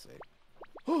 That's pretty sick.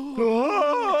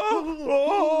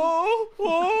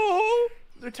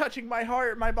 They're touching my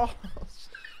heart, my balls.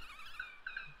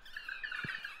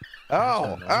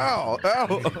 Ow! Ow!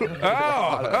 Ow!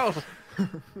 Ow! Ow!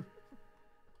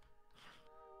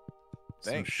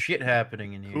 Some Thanks. shit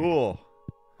happening in here. Cool.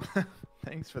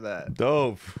 Thanks for that.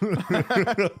 Dope.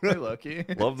 Hey, Loki.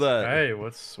 Love that. Hey,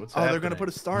 what's Oh, happening? they're gonna put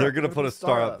a star. They're up. gonna put a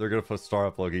star up. They're gonna put a star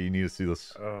up, Loki. You need to see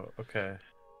this. Oh, okay.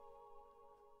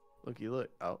 Loki, look.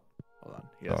 Oh, hold on.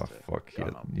 He has Oh to fuck! go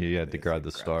Yeah, on. you had to He has grab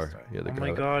the star. You had to Oh my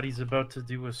grab it. god, he's about to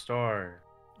do a star.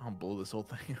 I'll blow this whole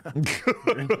thing up.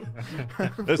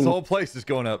 This whole place is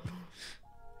going up.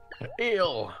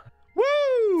 Ew.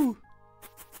 Woo!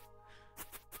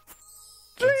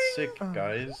 That's sick,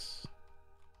 guys.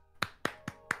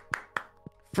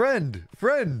 Friend!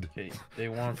 Okay, they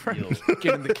want Friend. eel.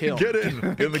 Get in the kiln. Get in!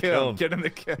 Get in the kiln! Get in the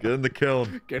kiln. Get in the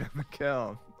kiln! Get in the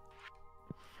kiln.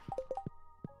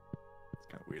 It's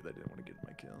kind of weird that I didn't want to get in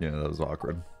my kiln. Yeah, that was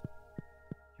awkward.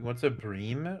 He wants a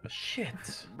bream?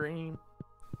 Shit. Brain.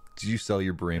 Did you sell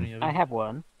your Any bream? other- I have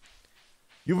one.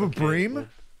 You have a Okay, bream? well,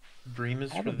 bream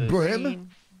is I have for a this. Brim?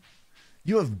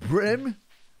 You have brim?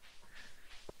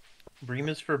 Bream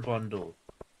is for bundle.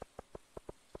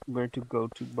 Where to go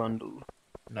to bundle?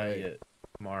 Not yet.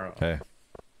 Tomorrow. Hey.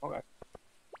 Okay.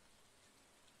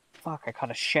 Fuck, I caught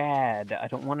a shad. I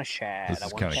don't want a shad. This I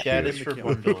is want a kinda Shad cute. is for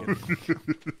bundle.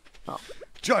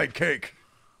 Giant cake!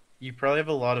 You probably have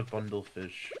a lot of bundle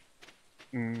fish.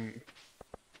 What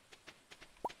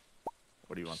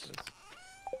do you want this?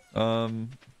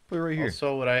 Put it right here. I'll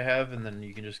sell what I have, and then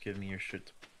you can just give me your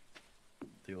shit to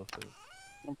deal with it.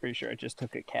 I'm pretty sure I just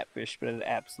took a catfish, but it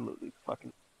absolutely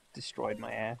fucking destroyed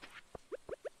my ass.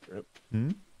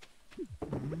 Hmm?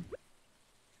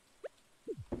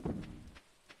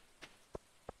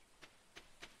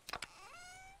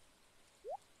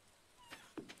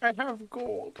 I have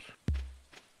gold.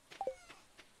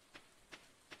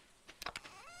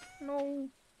 No.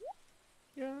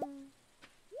 Yeah.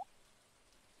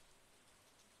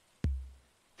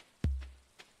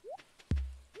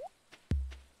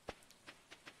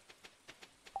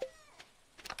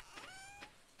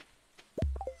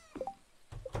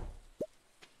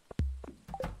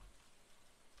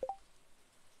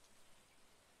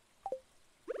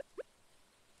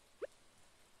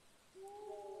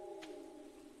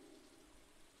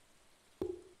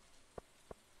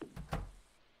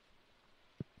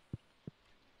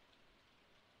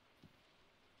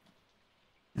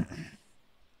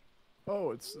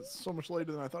 Oh, it's so much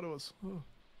later than I thought it was. Oh.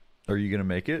 Are you gonna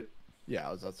make it? Yeah,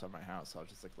 I was outside my house. I was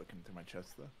just like looking through my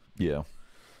chest though. Yeah.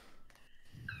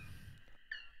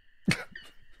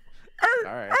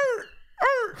 All right.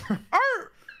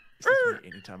 This is me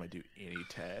anytime I do any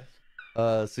task.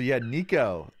 So yeah,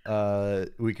 Nico,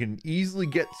 we can easily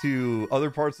get to other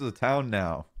parts of the town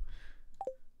now.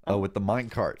 With the mine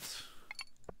carts.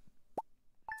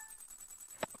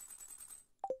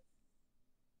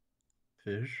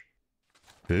 Fish.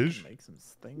 Fish? Make some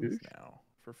things now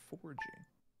for foraging.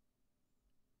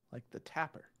 Like the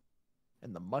tapper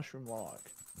and the mushroom log.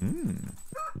 Mm.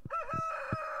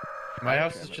 My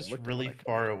house Okay, is but just look really like-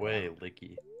 far away,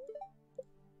 Licky.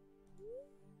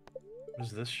 What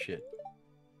is this shit?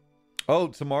 Oh,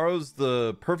 tomorrow's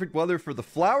the perfect weather for the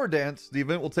flower dance. The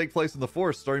event will take place in the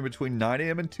forest starting between 9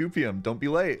 a.m. and 2 p.m. Don't be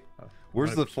late.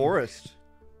 Where's the 100%. forest?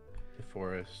 The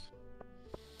forest.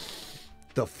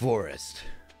 The forest.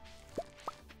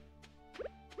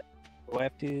 Do I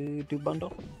have to do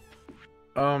bundle?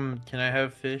 Can I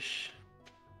have fish?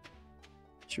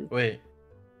 Sure. Wait.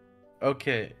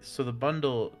 Okay, so the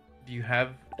bundle, do you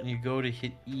have, when you go to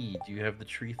hit E, do you have the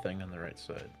tree thing on the right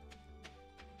side?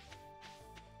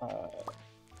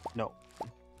 No.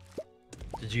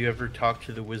 Did you ever talk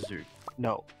to the wizard?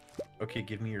 No. Okay,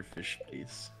 give me your fish,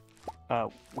 please.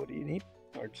 What do you need?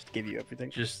 Or just give you everything?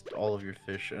 Just all of your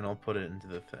fish, and I'll put it into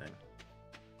the thing.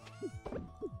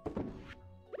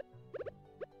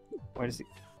 Where does he?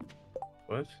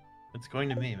 What? It's going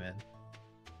to me, man.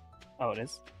 Oh, it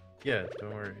is? Yeah,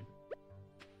 don't worry.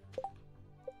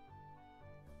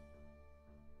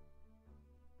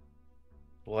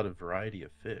 A lot of variety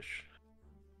of fish.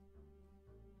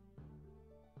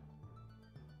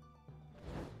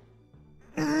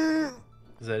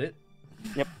 Is that it?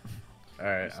 Yep.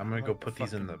 Alright, I'm gonna go Like put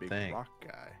these in the fucking big thing. rock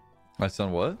guy My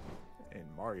son, what? in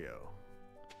Mario.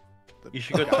 The You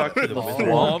should go guy talk to with the the wizard.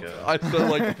 Swamp. Nico. I said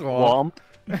like swamp.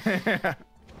 Womp.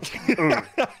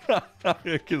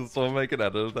 Can someone make an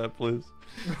edit of that, please?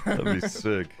 That'd be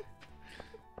sick.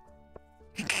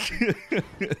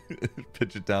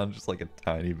 Pitch it down just like a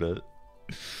tiny bit.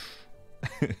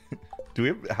 Do we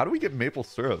have, how do we get maple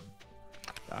syrup?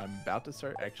 I'm about to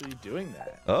start actually doing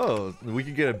that. Oh, we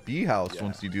could get a bee house Yeah.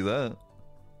 once you do that.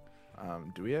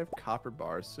 Do we have copper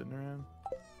bars sitting around?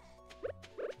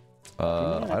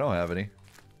 I don't have any.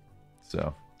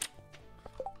 So.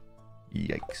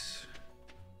 Yikes.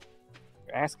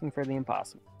 You're asking for the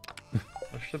impossible.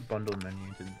 Wish the bundle menu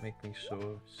didn't make me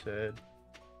so sad.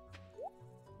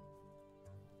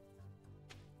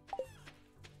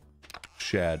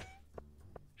 Shad.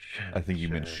 I think you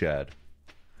meant shad.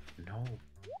 No.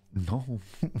 No.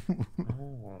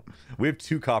 No. We have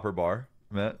 2 copper bar,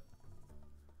 Matt.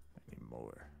 I need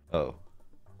more. Oh.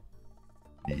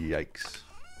 Yikes.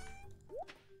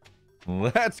 Well,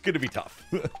 that's gonna be tough.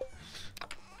 I'm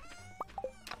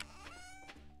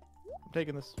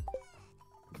taking this.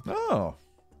 Oh.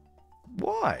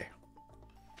 Why?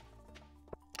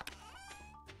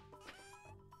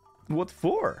 What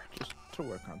for? Just to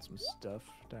work on some stuff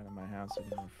down in my house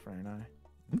again with Fran and I.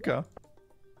 Okay.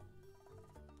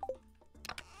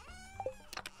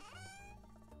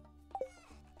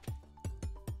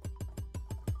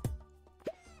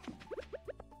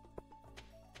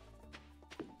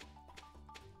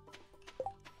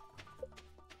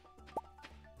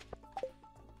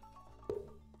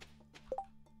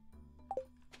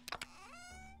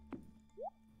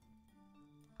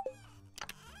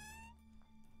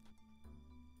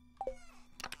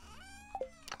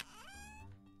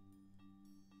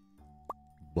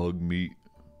 Bug meat.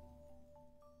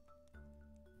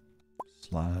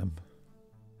 Slime.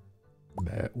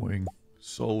 Batwing.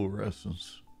 Solar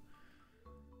essence.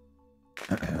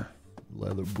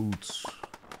 Leather boots.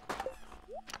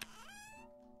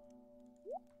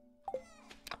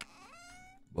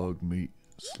 Bug meat.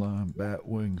 Slime.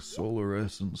 Batwing. Solar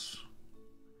essence.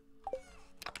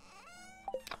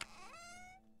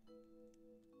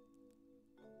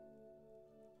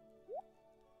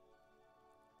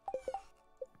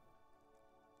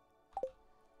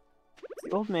 Is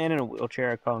the old man in a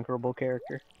wheelchair a conquerable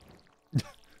character?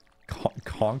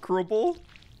 Conquerable?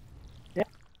 Yeah.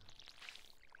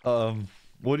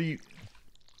 What do you...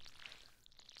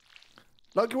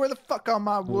 Look, where the fuck on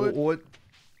my wood?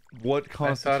 What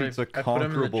constitutes a I put him in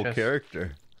the conquerable chest.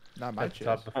 character? Not my At the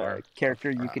top chest. of the fire. A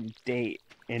character you can date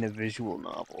in a visual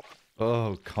novel.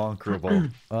 Oh, conquerable.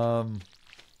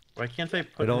 Why can't I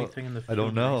put don't- anything in the I don't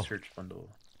field know. research bundle?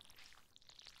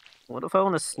 What if I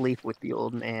want to sleep with the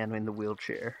old man in the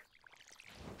wheelchair?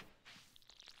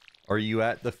 Are you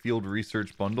at the field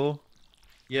research bundle?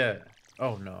 Yeah.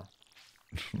 Oh no.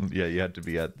 Yeah, you had to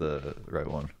be at the right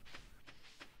one.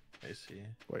 I see.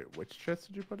 Wait, which chest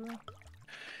did you put it in?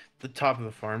 The top of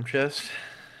the farm chest.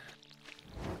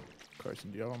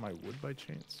 Carson, do you have all my wood by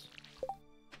chance?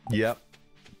 Yep.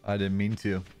 I didn't mean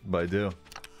to, but I do.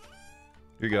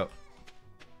 Here you go.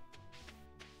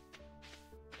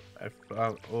 I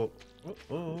found. Oh!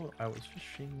 I was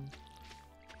fishing.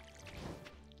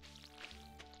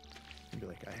 You'd be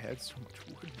like, I had so much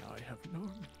wood, now I have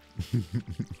none.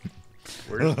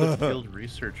 Where's the field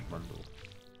research bundle?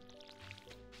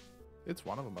 It's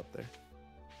one of them up there.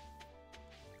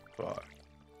 Fuck.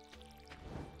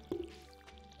 Could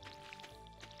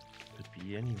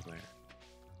be anywhere.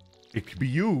 It could be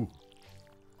you.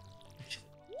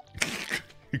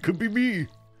 It could be me.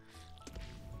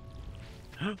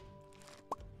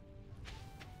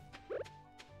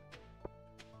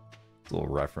 It's a little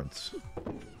reference.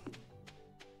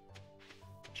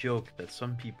 Joke that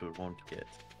some people won't get.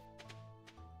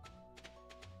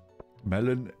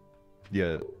 Melon.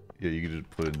 Yeah, you can just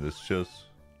put it in this chest.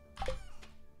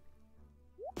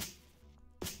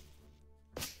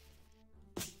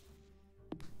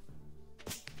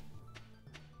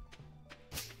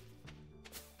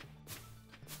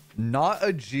 Not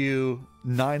a Jew,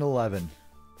 9/11.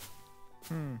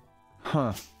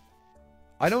 Huh.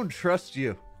 I don't trust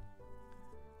you.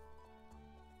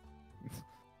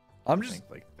 I'm I just... think,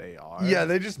 like, they are. Yeah,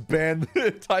 they just banned...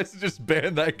 Tyson just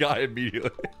banned that guy immediately.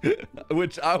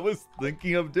 Which I was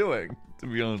thinking of doing, to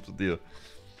be honest with you.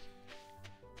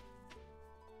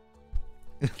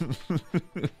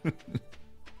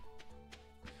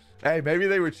 Hey, maybe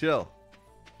they were chill.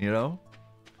 You know?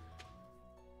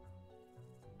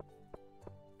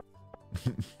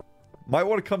 Might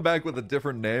want to come back with a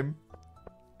different name.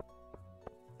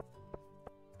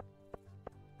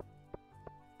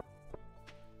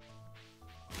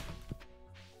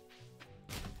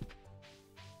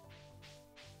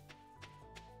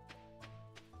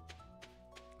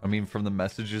 I mean, from the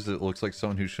messages, it looks like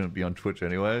someone who shouldn't be on Twitch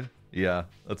anyway. Yeah,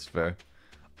 that's fair.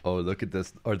 Oh, look at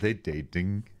this. Are they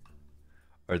dating?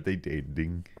 Are they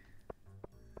dating?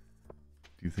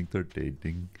 Do you think they're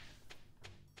dating?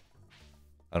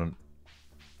 I don't...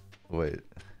 Wait.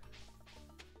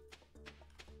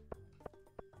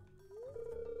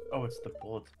 Oh, it's the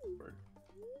bulletin board.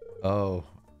 Oh,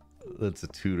 that's a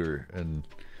tutor. And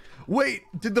wait,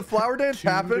 did the flower dance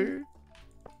happen?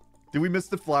 Did we miss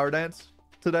the flower dance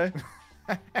today?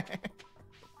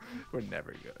 We're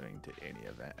never going to any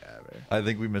of that ever. I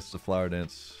think we missed the flower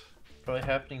dance. Probably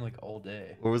happening like all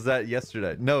day. Or was that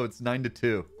yesterday? No, it's 9 to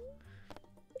 2.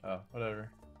 Oh, whatever.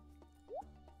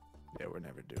 Yeah, we're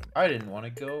never doing it. I didn't want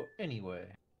to go anyway.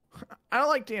 I don't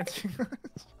like dancing.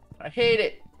 I hate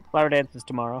it. Flower dance is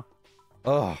tomorrow.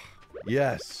 Oh,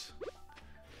 yes.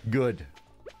 Good.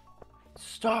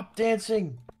 Stop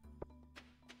dancing.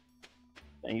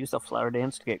 I used the flower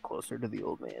dance to get closer to the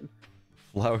old man.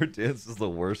 Flower dance is the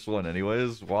worst one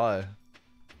anyways. Why?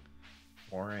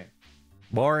 Boring.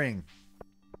 Boring.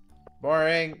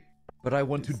 Boring. But I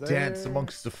want Is to dance there-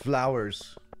 amongst the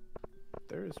flowers.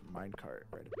 There is minecart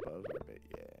right above our bit.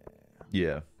 Yeah.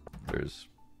 Yeah, there's...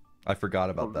 I forgot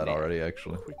about Oh, that man. already,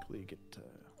 actually. Quickly get to...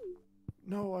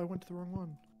 No, I went to the wrong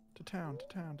one. To town, to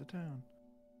town, to town.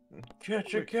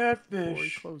 Catch a Quick, Before he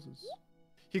catfish. closes.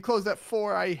 He closed at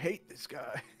 4. I hate this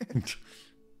guy.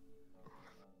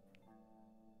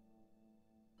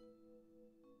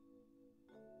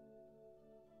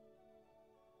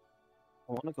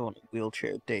 I want to go on a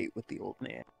wheelchair date with the old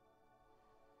man.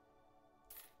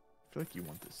 I feel like you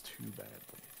want this too badly.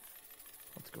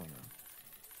 What's going on?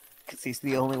 Because he's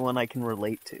the only one I can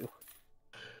relate to.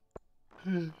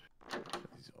 He's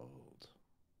old.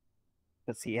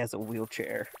 Because he has a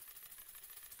wheelchair.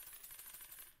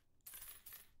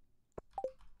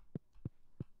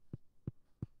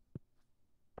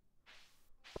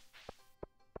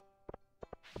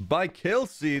 Buy kale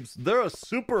seeds. They're a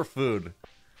superfood.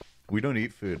 We don't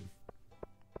eat food.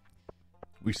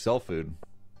 We sell food.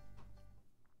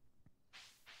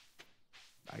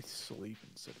 I sleep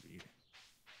instead of eating.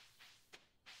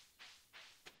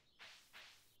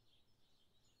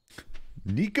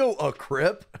 Nico a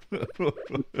crip?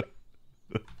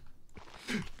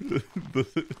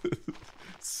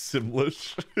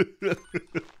 Simlish.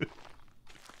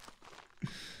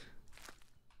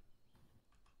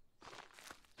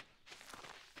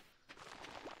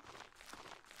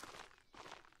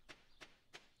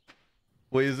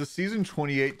 Wait, is the season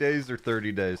 28 days or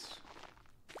 30 days?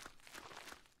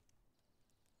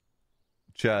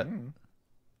 Chat.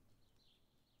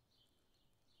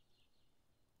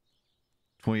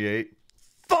 28.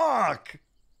 Fuck!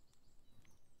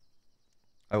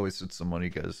 I wasted some money,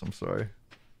 guys. I'm sorry.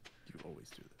 always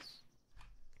do this.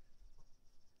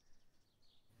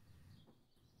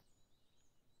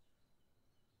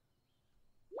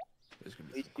 There's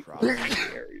gonna be some crops done,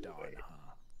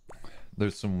 huh?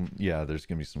 There's some, yeah, there's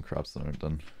gonna be some crops that aren't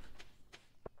done.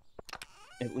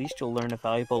 At least you'll learn a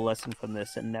valuable lesson from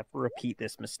this and never repeat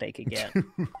this mistake again.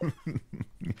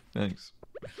 Thanks.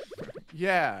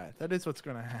 Yeah, that is what's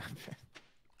gonna happen.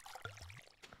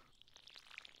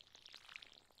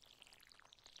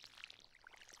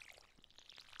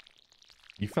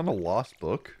 You found a lost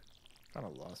book? Found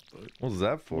a lost book. What was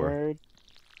that for? Word.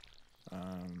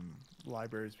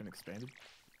 Library's been expanded.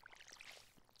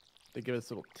 They give us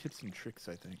little tips and tricks,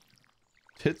 I think.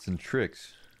 Tits and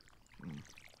tricks.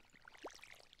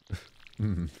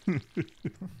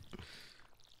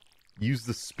 Use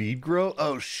the speed grow?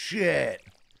 Oh shit!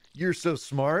 You're so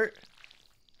smart.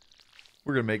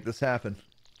 We're gonna make this happen.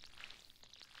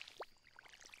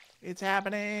 It's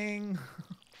happening!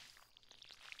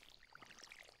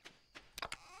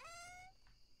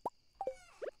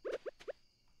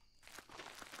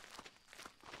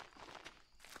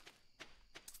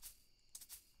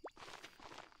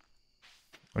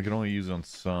 I can only use it on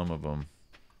some of them.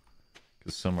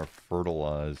 Because some are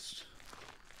fertilized.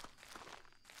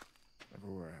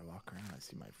 Everywhere I walk around, I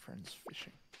see my friends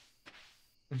fishing.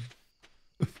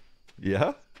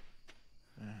 Yeah?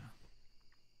 Yeah.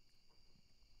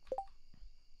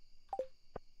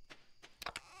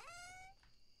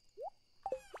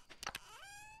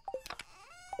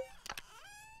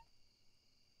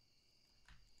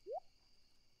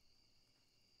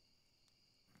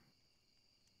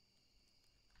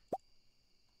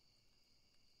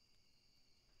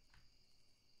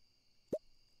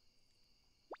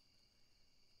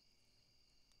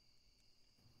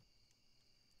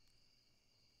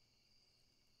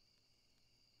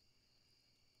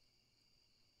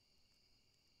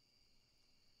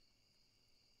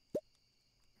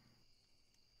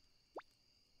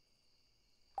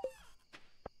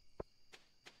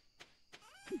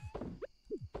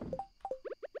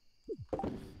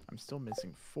 I'm still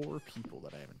missing 4 people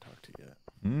that I haven't talked to yet.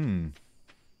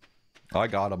 I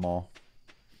got them all.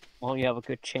 Well, you have a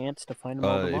good chance to find them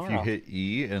all tomorrow. If you hit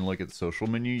E and look at the social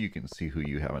menu, you can see who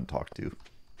you haven't talked to.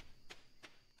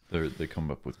 They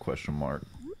come up with question mark.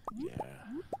 Yeah.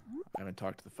 I haven't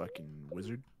talked to the fucking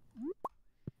wizard.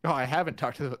 Oh, I haven't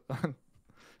talked to the... I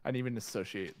didn't even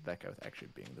associate that guy with actually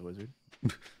being the wizard.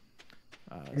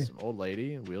 Some old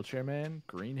lady, wheelchair man,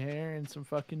 green hair, and some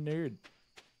fucking nerd.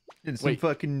 And some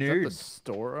fucking nerd. Is that the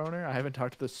store owner? I haven't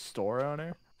talked to the store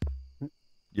owner.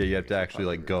 Yeah, you have to actually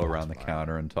like go around the tomorrow.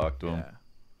 counter and talk to him. Yeah.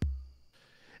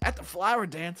 At the flower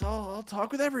dance, I'll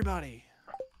talk with everybody.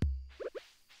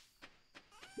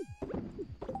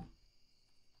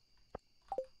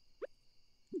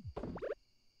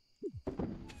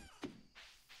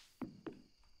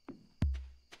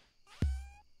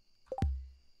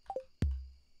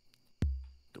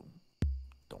 Dum,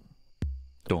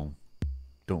 dum,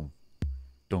 dum,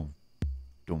 dum.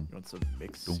 You want some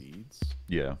mixed Dum. seeds?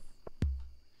 Yeah.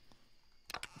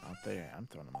 Not there. I'm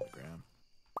throwing them on the ground.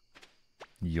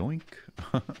 Yoink.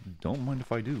 Don't mind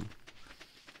if I do.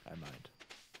 I mind.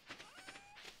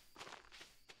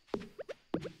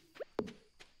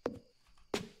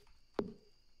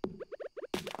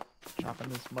 Chopping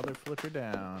this mother flipper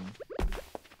down.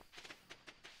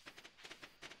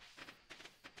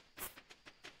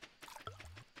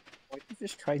 Why did you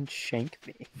just try and shank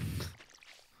me?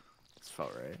 This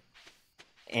felt right.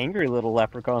 Angry little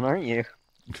leprechaun, aren't you?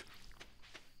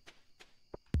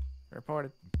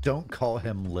 Reported. Don't call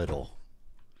him little.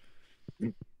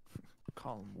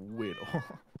 Call him Whittle.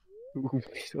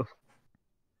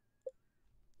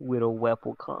 Widow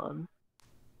Wepplecon.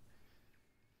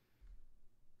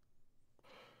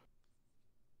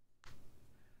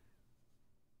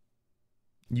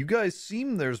 You guys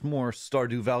seem there's more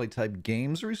Stardew Valley type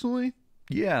games recently?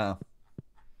 Yeah.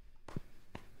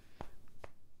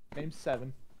 Name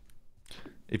 7.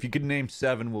 If you could name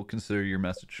 7, we'll consider your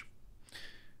message.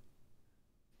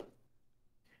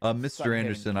 Mr. Sunday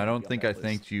Anderson, I on don't think that I list.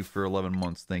 thanked you for 11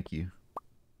 months. Thank you.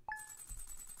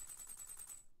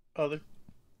 Other.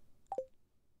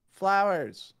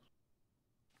 Flowers.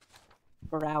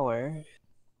 Per hour.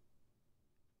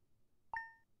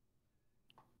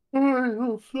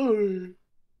 Sorry.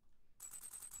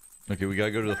 Okay, we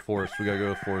gotta go to the forest. We gotta go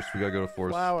to the forest. We gotta go to the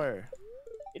forest. Flower.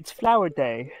 It's flower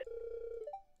day.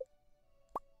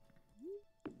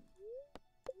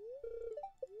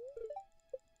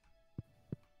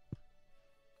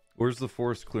 Where's the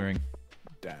forest clearing?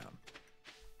 Down.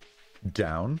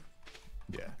 Down?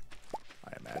 Yeah.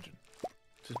 I imagine.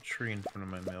 It's a tree in front of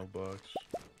my mailbox.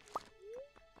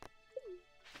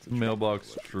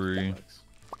 Mailbox tree.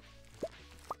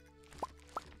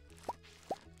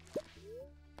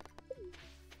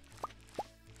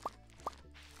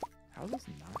 How is this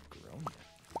not grown yet?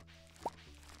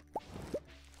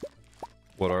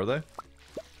 What are they? I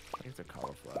think it's a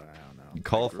cauliflower. I don't know.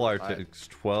 Cauliflower takes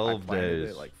 12 I planted days.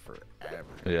 it like forever.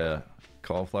 Yeah,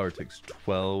 cauliflower takes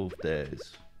 12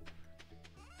 days.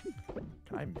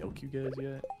 Can I milk you guys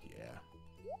yet? Yeah.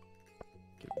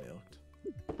 Get milked.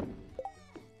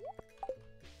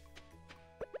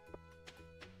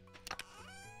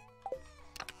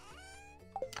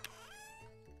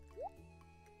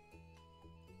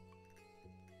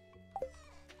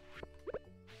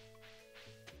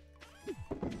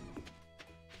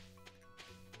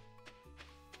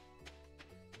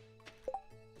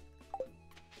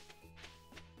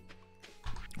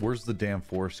 Where's the damn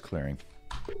forest clearing?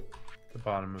 The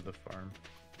bottom of the farm.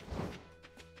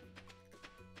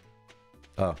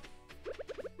 Oh.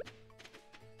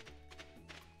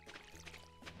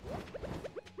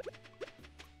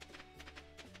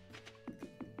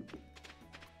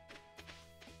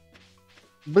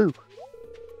 Boo.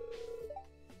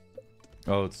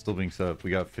 Oh, it's still being set up. We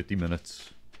got 50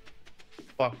 minutes.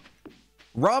 Fuck.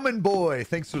 Ramen Boy,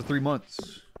 thanks for 3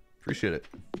 months. Appreciate it.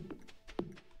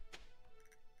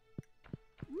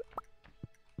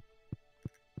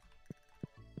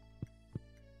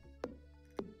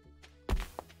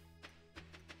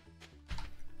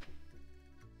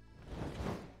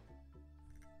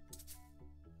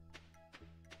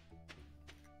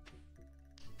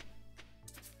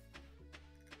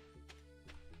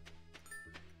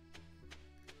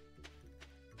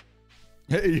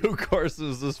 Hey, yo, Carson,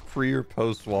 is this pre or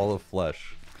post Wall of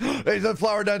Flesh? Hey, the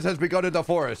flower dance has begun in the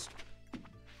forest.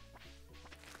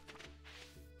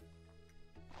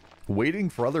 Waiting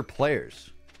for other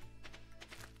players.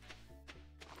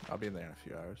 I'll be in there in a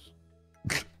few hours.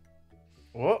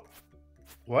 What?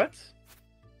 What?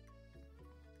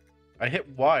 I hit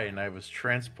Y and I was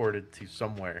transported to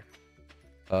somewhere.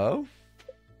 Oh?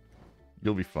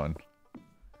 You'll be fun.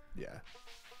 Yeah.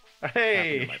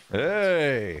 Hey! Hey!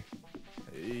 Hey.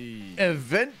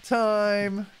 Event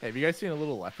time! Hey, have you guys seen a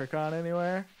little leprechaun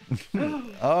anywhere? I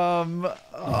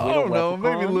don't know,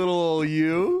 maybe leprechaun? little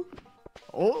you.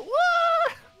 Oh,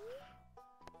 what?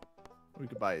 We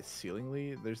could buy a ceiling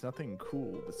lead. There's nothing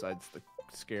cool besides the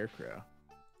scarecrow.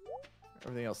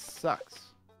 Everything else sucks.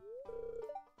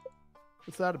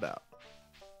 What's that about?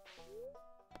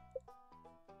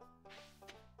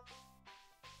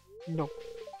 No.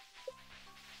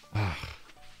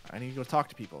 I need to go talk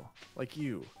to people like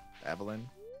you, Evelyn,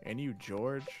 and you,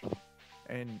 George,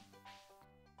 and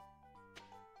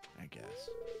I guess.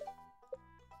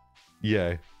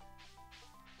 Yay.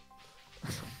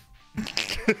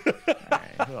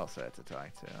 Alright, who else I have to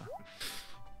talk to?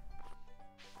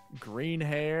 Green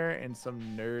hair and some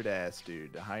nerd ass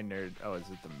dude. Hi, nerd. Oh, is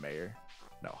it the mayor?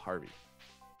 No, Harvey.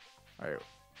 Alright.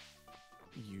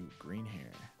 You, green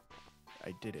hair.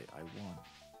 I did it. I won.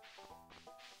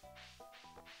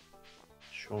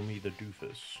 Show me the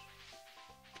doofus.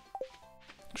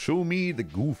 Show me the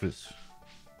goofus.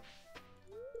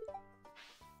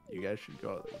 You guys should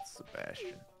go with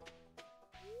Sebastian.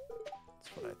 That's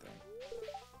what I think.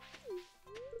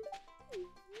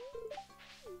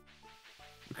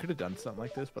 We could have done something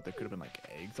like this, but there could have been like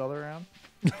eggs all around.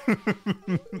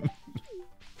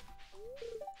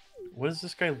 What does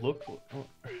this guy look like?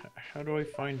 How do I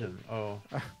find him? Oh.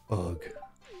 Ugh.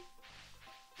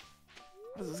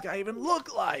 What does this guy even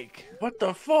look like? What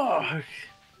the fuck?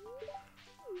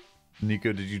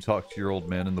 Nico, did you talk to your old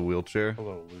man in the wheelchair?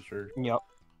 Hello, loser. Yep.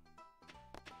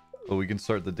 Oh, we can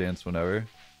start the dance whenever.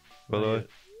 By the way,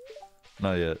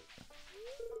 not yet.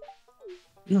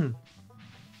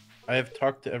 I have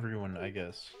talked to everyone, I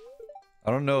guess.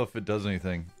 I don't know if it does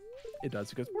anything. It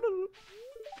does. It goes.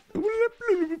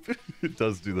 It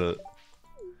does do that.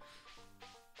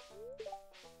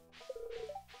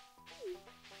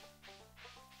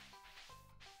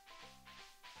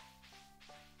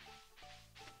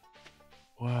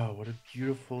 Wow, what a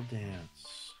beautiful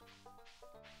dance.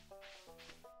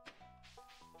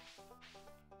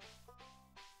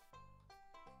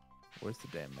 Where's the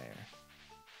damn mayor?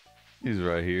 He's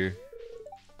right here.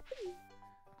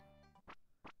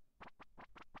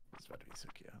 It's about to be so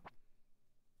cute.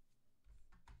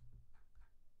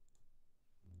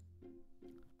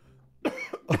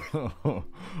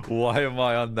 Why am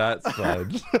I on that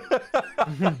side?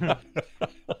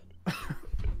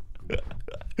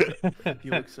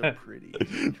 You look so pretty.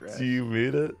 Do you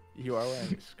mean it? You are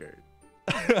wearing a skirt.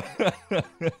 I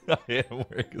am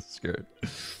wearing a skirt.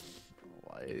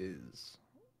 Lies.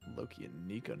 Loki and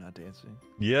Nico not dancing.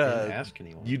 Yeah. Didn't ask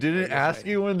anyone. You didn't you're ask right.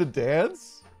 anyone to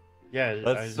dance? Yeah,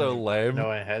 That's so lame. No,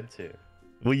 I had to.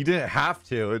 Well, you didn't have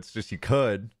to. It's just you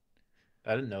could.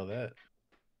 I didn't know that.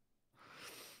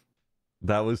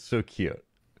 That was so cute.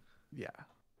 Yeah.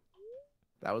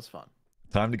 That was fun.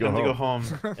 Time to go Time home. to go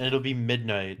home, and it'll be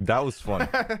midnight. That was fun.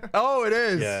 Oh, it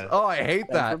is. Yeah. Oh, I hate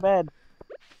Time that. for bed.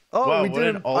 Oh, Wow, we what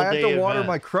an didn't. I have to all-day water event.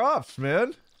 my crops,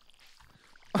 man.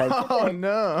 Time for Oh bed.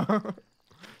 no.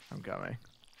 I'm coming.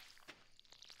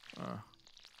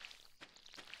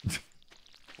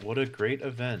 What a great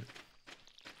event.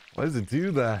 Why does it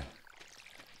do that?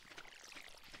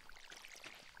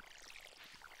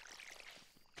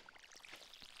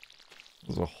 It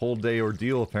was a whole day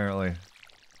ordeal, apparently.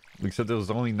 Except it was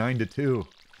only 9 to 2.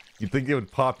 You'd think it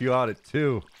would pop you out at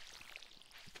 2.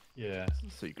 Yeah.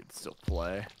 So you could still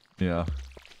play. Yeah.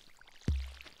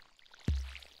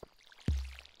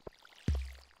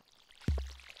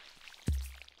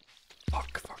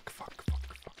 Fuck, fuck, fuck,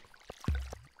 fuck, fuck.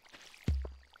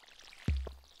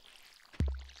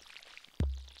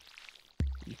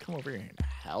 You come over here and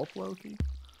help Loki?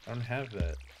 I don't have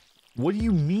that. What do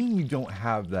you mean you don't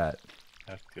have that?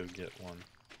 I have to go get one.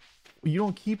 You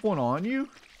don't keep one on you?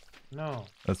 No,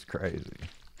 That's crazy.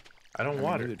 I don't I mean,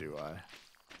 water. neither do I.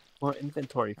 More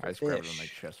inventory for I just grab it on fish. my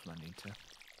chest when I need to.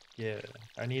 Yeah,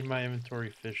 I need my inventory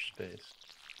fish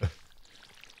space.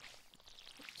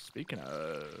 Speaking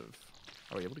of,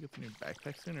 are we able to get the new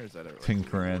backpack soon, or is that a 10 like, a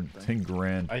grand. reward thing? 10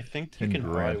 grand. I think 10 you can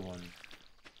grand. buy one,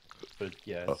 but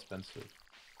yeah, Oh. expensive.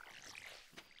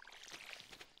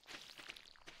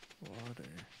 Water.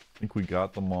 I think we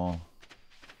got them all.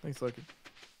 Thanks, Loki.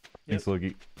 Thanks,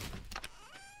 Loki.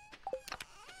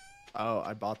 Oh,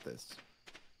 I bought this.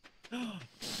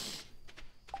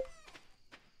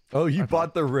 Oh, you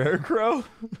bought the rare crow?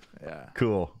 Yeah.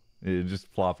 Cool. Yeah,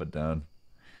 just plop it down.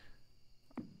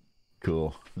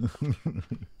 Cool.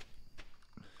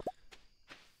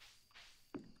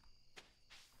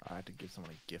 I had to give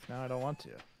someone a gift now. I don't want to.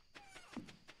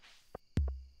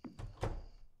 Oh,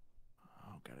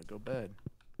 gotta go bed.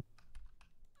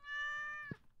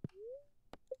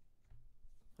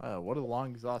 What a long,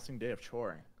 exhausting day of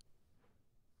choring.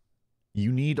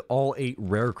 You need all 8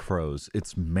 rare crows.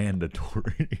 It's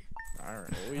mandatory. All right.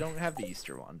 Well, we don't have the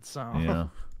Easter one, so. Yeah.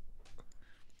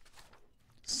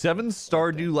 7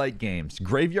 Stardew light games: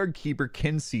 Graveyard Keeper,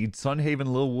 Kinseed, Sunhaven,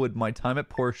 Lilwood, My Time at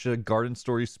Portia, Garden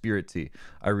Story, Spirit Tea.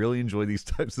 I really enjoy these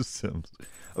types of sims.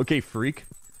 Okay, freak.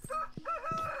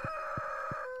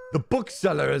 The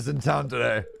bookseller is in town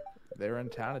today. They were in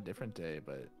town a different day,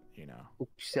 but you know,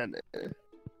 Send it.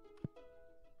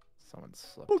 someone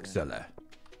slept in. Bookseller.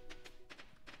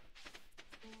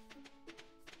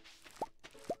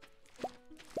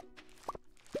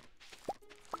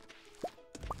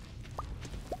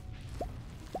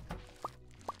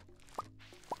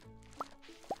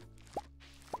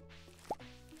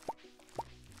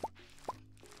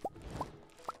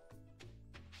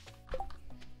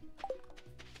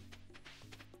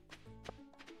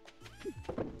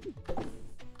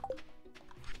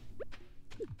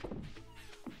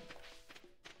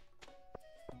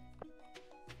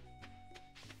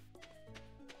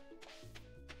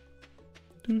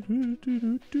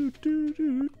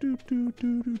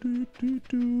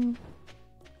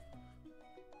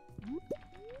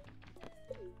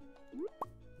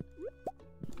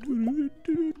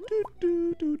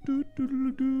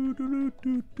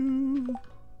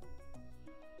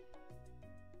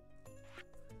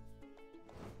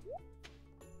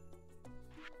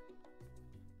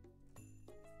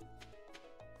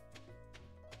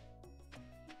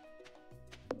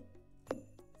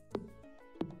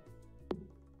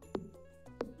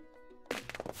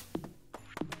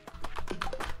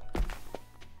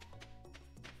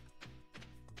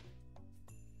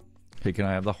 Hey, can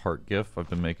I have the heart gif? I've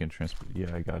been making transport.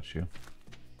 Yeah, I got you.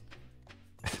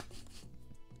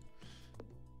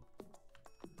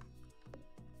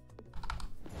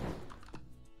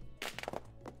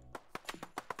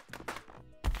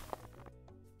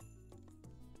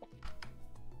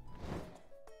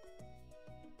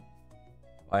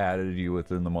 I added you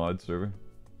within the mod server.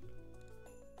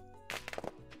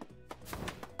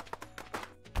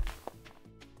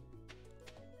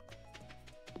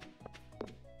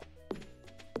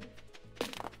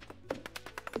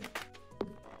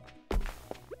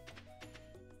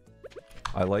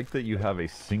 I like that you have a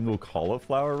single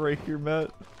cauliflower right here,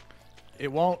 Matt.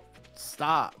 It won't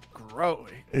stop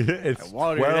growing. It's I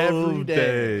water it every 12 day.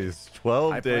 days.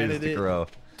 12 I days planted to it grow.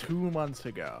 2 months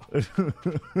ago.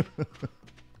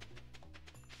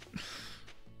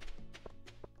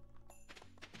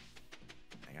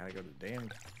 I gotta go to the damn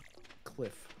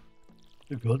cliff.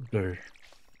 Gunther.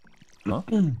 Huh?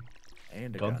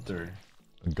 And a Gunther.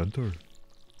 Gunter.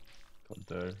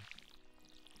 Gunther.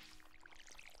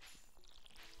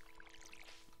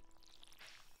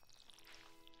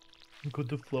 Go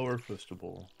to Flower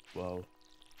Festival. Wow.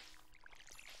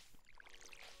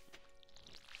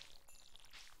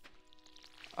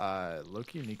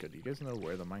 Loki and Nico, do you guys know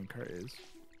where the minecart is?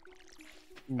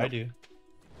 I do.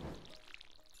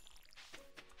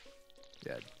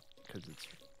 Yeah, because it's.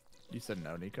 You said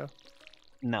no, Nico.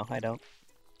 No, I don't.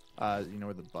 You know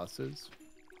where the bus is?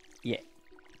 Yeah.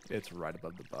 It's right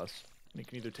above the bus. And it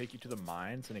can either take you to the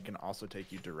mines, and it can also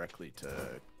take you directly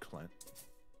to Clint.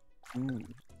 Ooh.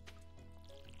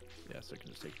 Yeah, so it can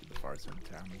just take you to the far side of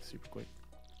town, like super quick.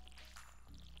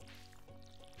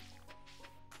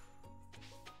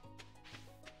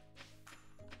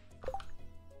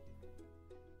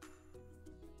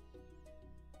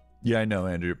 Yeah, I know,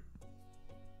 Andrew.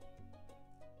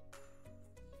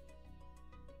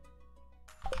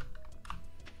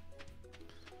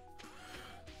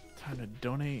 Time to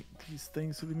donate these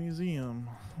things to the museum.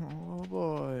 Oh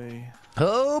boy.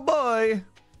 Oh boy.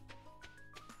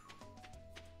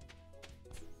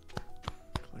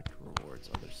 Collect rewards.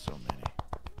 Oh, there's so many.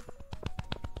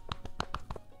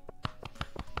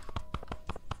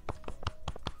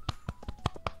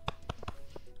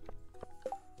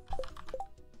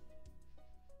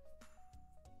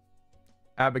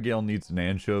 Abigail needs an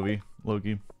anchovy,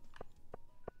 Loki.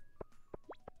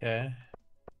 Yeah.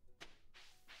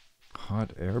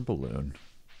 Hot air balloon.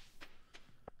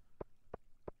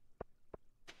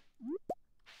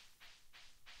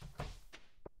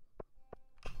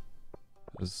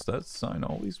 Has that sign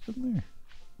always been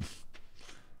there?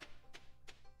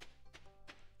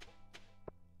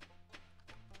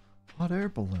 Hot air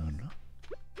balloon.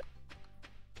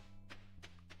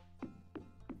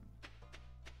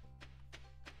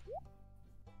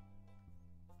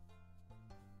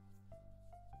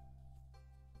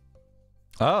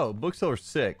 Oh, bookseller's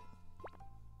sick.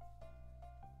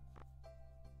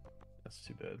 That's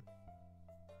too bad.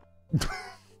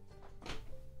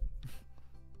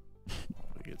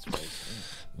 It gets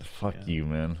spicy. Fuck Yeah. you,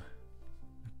 man.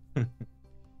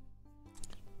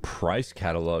 Price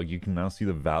catalog. You can now see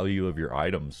the value of your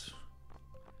items.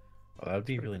 Oh, that would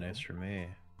be really nice for me.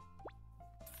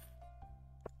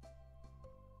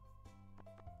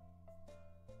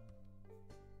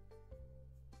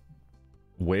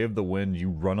 Way of the wind, you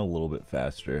run a little bit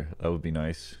faster. That would be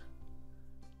nice.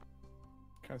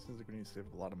 Kind of seems like we need to save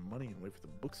a lot of money and wait for the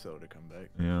bookseller to come back.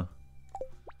 Yeah.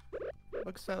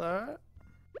 Bookseller?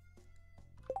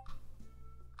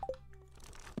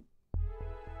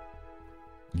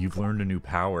 You've learned a new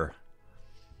power.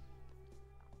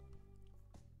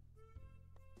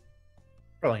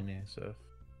 Probably new stuff.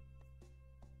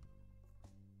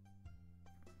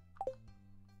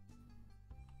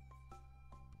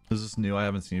 Is this new? I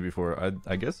haven't seen it before.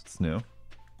 I guess it's new.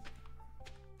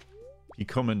 You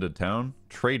come into town,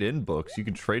 trade in books. You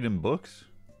can trade in books.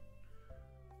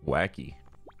 Wacky.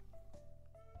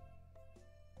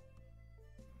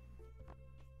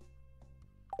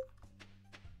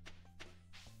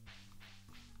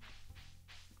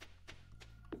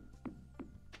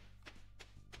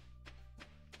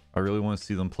 I really want to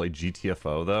see them play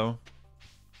GTFO though.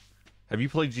 Have you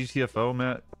played GTFO,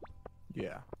 Matt?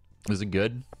 Yeah, Is it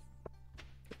good?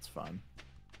 it's fun.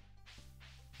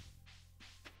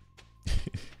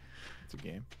 It's a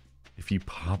game. If you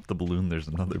pop the balloon, there's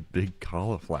another big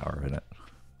cauliflower in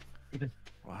it.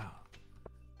 Wow.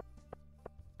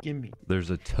 Gimme. There's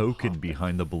a token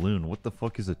behind the balloon. What the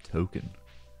fuck is a token?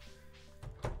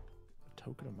 A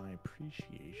token of my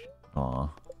appreciation. Aw.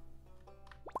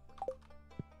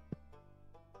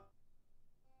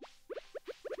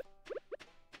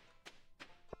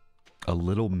 A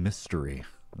little mystery.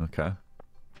 Okay.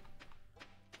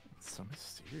 It's so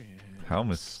mysterious. How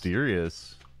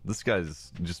mysterious. This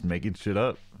guy's just making shit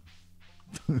up.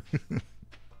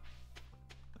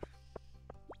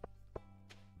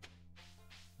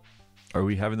 Are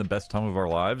we having the best time of our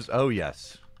lives? Oh,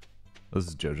 yes. This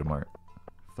is Jojo Mart.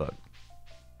 Fuck.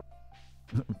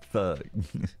 Fuck.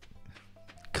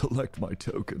 Collect my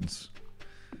tokens.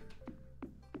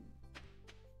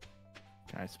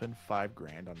 Can I spend $5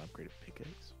 grand on upgraded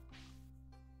pickaxe?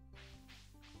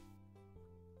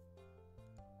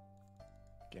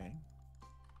 Gang?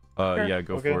 Sure, Yeah,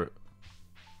 go okay. for it.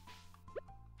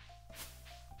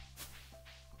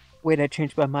 Wait, I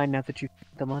changed my mind now that you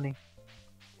the money.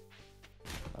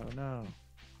 Oh no.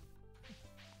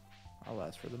 I'll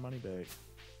ask for the money back.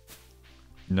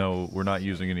 No, we're not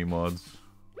using any mods.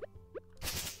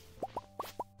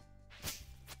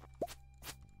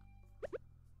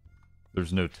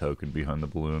 There's no token behind the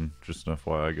balloon. Just an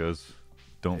FYI, guys.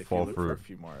 Don't If fall you look for a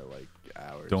few more like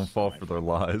hours. don't fall I for their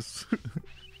might- lies.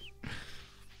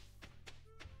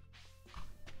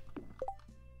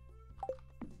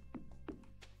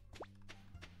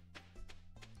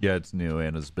 Yeah, it's new.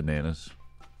 Anna's bananas.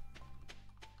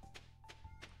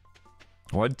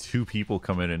 Why'd 2 people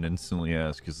come in and instantly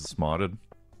ask, is this modded?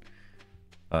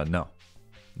 No.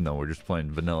 No, we're just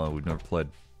playing vanilla. We've never played.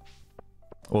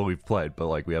 Well, we've played, but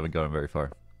like we haven't gotten very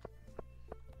far.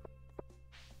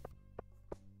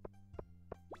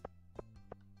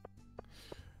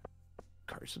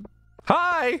 Carson,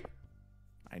 Hi!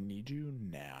 I need you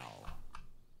now.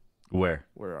 Where?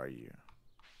 Where are you?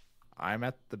 I'm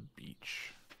at the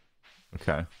beach.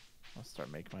 Okay. I'll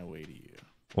start making my way to you.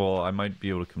 Well, I might be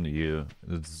able to come to you.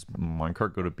 Does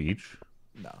minecart go to beach?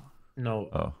 No, No,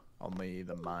 Oh. only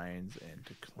the mines and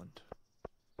to Clint.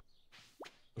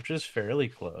 which is fairly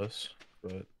close,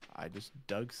 but I just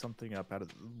dug something up out of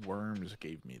worms.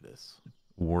 Gave me this.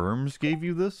 Worms gave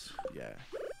you this? Yeah.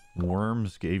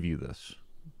 Worms gave you this.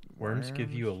 worms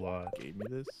give you a lot. Gave me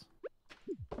this.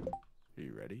 Are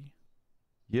you ready?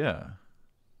 Yeah.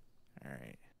 All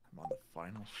right. I'm on the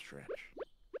final stretch.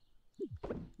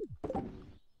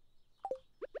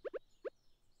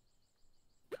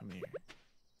 Come here.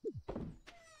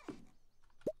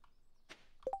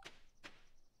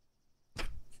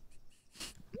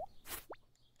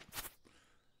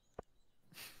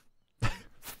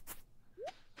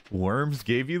 Worms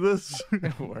gave you this?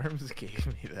 Worms gave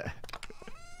me that.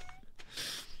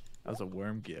 That was a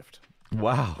worm gift.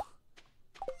 Wow.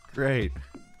 Great.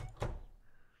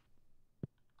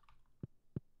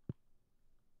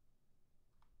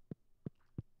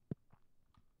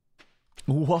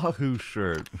 Wahoo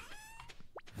shirt.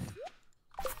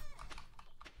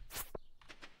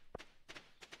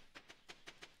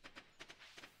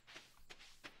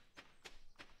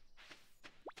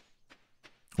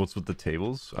 What's with the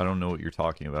tables? I don't know what you're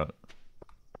talking about.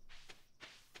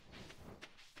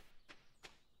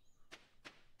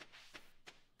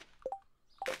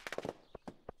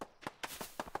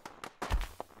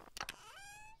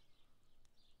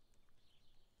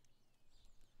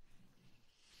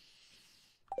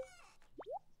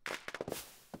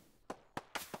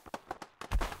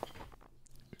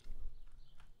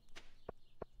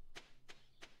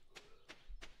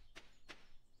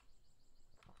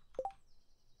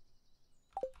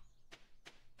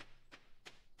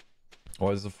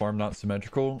 Why is the farm not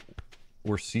symmetrical?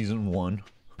 We're season 1.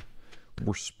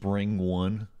 We're spring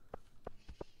 1.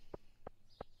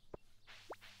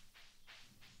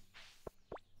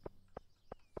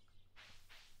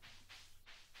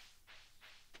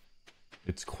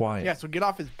 It's quiet. Yeah, so get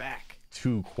off his back.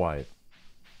 Too quiet.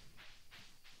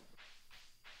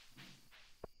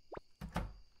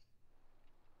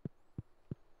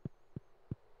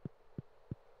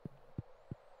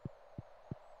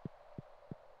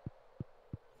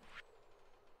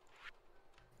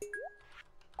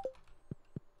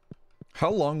 How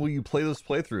long will you play this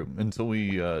playthrough? Until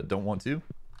we don't want to?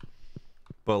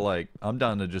 But like, I'm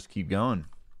down to just keep going,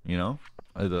 you know?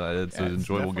 It's Yeah, an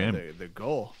enjoyable game. definitely the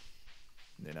goal.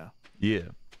 You know, Yeah.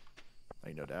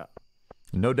 like no doubt.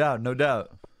 No doubt, no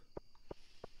doubt.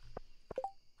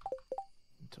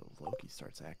 Until Loki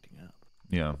starts acting up.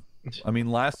 Yeah. I mean,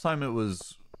 last time it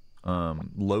was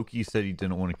Loki said he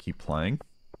didn't want to keep playing.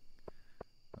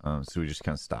 So we just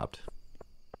kind of stopped.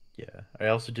 Yeah, I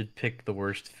also did pick the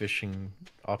worst fishing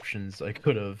options I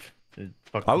could have.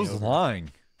 I was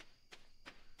lying.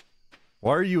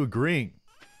 Why are you agreeing?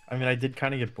 I mean, I did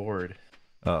kind of get bored,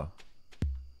 Oh.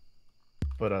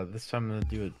 but this time I'm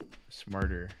gonna do it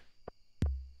smarter.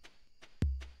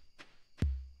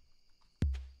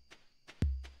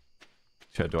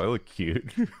 Chad, do I look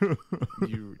cute?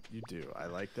 You do. I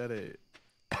like that it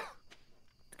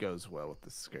goes well with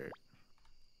the skirt.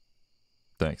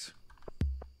 Thanks.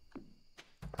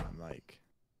 I'm like,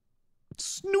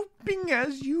 Snooping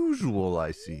as usual,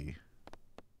 I see.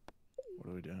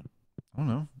 what are we doing? I don't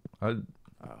know.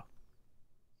 Oh.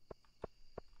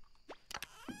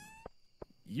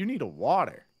 You need a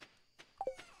water.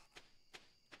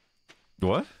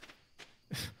 What?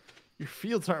 Your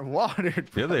fields aren't watered.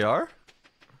 Yeah, bro. they are.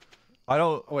 I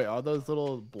don't. Oh, wait, are those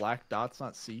little black dots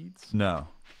not seeds? No.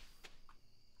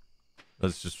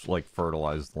 That's just like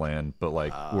fertilized land, but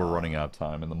like we're running out of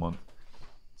time in the month.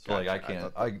 So like I Gotcha. I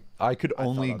can't. thought I could I thought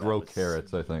only all that grow was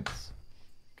carrots, I think. seeds.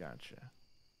 Gotcha.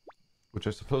 Which I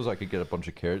suppose I could get a bunch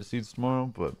of carrot seeds tomorrow,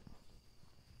 but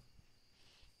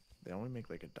They only make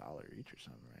like $1 each or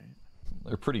something, right?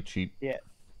 they're pretty cheap. Yeah.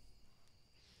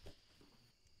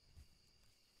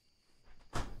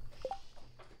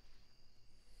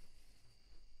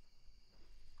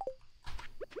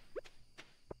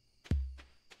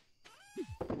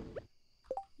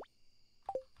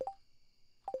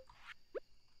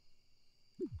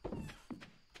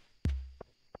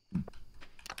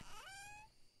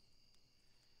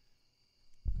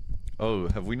 Oh,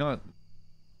 have we not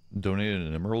donated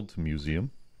an emerald to museum?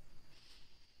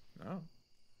 No.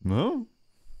 No?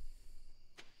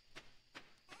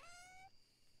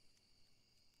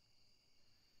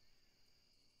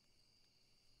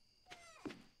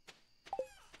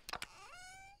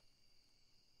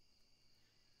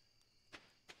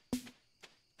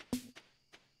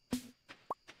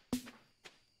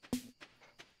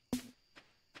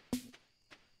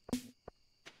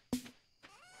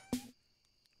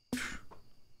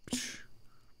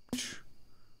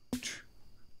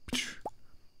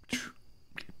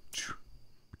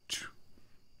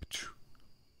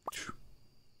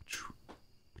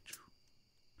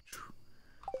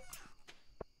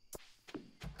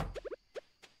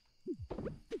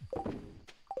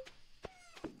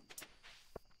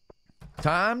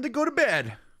 Time to go to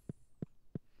bed.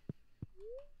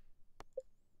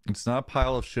 It's not a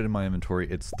pile of shit in my inventory.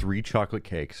 It's 3 chocolate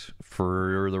cakes,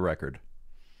 for the record.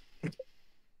 What,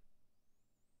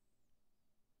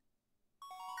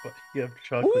 you have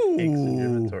chocolate cakes in your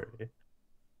Ooh. inventory.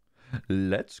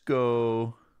 Let's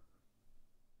go.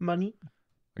 Money.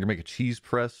 I can make a cheese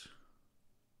press.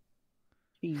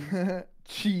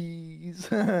 Cheese.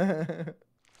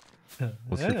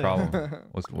 What's your problem?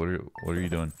 What are you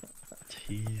doing?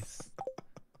 Cheese.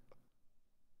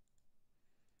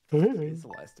 It's the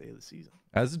last day of the season.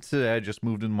 As of today, I just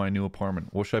moved into my new apartment.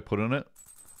 What should I put in it?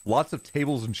 Lots of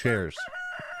tables and chairs.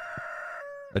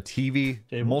 A TV,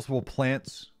 multiple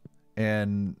plants,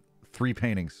 and 3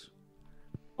 paintings.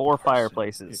 4 It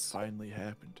fireplaces. finally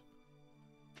happened.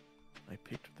 I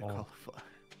picked up the cauliflower.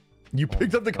 You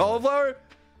picked up the cauliflower?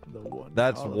 The one.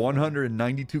 That's cauliflower.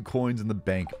 192 coins in the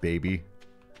bank, baby.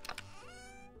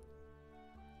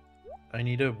 I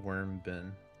need a worm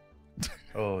bin.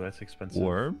 Oh, that's expensive.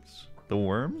 Worms? The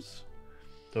worms?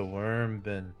 The worm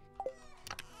bin.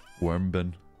 Worm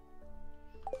bin.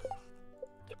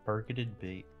 Targeted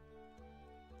bait.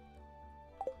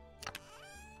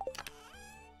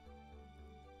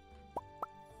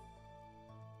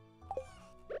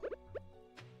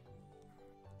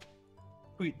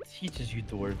 Who teaches you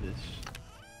Dwarvish?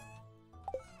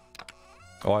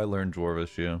 Oh, I learned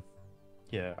Dwarvish, yeah.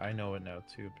 Yeah, I know it now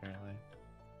too, apparently.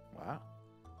 Wow.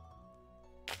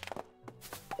 I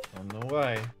don't know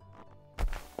why.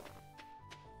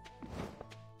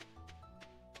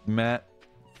 Matt,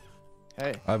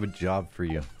 Hey, I have a job for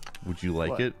you. Would you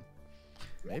like What? it?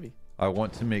 maybe. I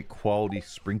want to make quality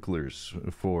sprinklers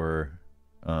for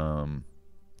the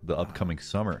upcoming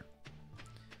summer.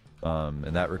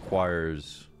 And that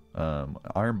requires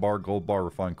iron bar, gold bar,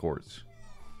 refined quartz.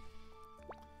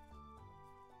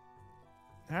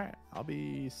 All right, I'll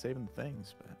be saving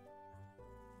things, but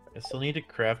I still need to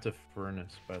craft a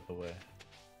furnace, by the way.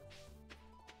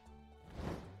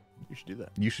 you should do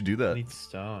that. You should do I that. need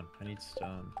stone. I need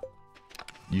stone.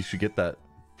 You should get that.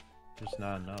 There's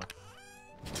not enough.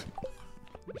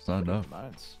 It's not enough.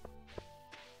 Mines.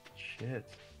 Shit.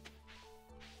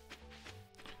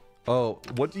 Oh,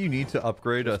 what do you need to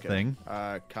upgrade a Just kidding.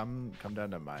 thing? Come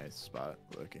down to my spot,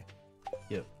 Loki.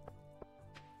 Yep.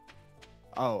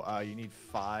 Oh, you need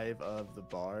 5 of the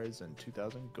bars and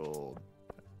 2,000 gold.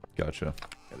 Gotcha.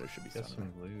 Yeah, there should be Got some.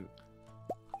 some loot.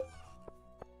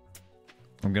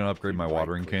 I'm gonna upgrade my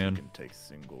watering Right-click, can. You can take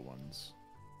single ones.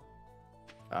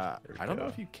 There we I don't know go.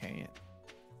 if you can.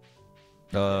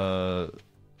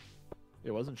 It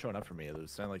wasn't showing up for me. It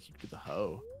was saying like you could do the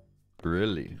hoe.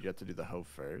 Really? Did you have to do the hoe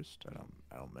first? I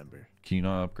don't remember. Can you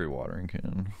not upgrade watering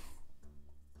can?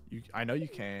 I know you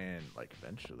can like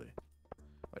eventually,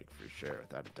 like for sure,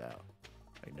 without a doubt.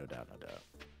 Like no doubt, no doubt.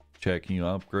 Check, can you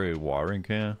upgrade watering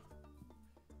can?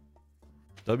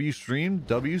 W stream,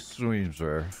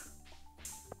 sir.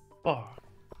 Oh.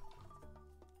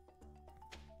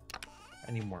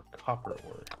 I need more copper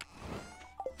ore.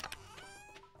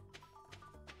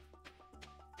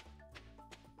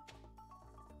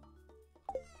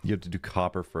 You have to do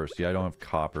copper first. Yeah, I don't have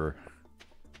copper.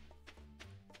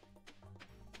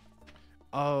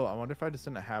 Oh, I wonder if I just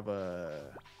didn't have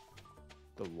the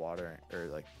water or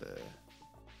like the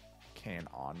can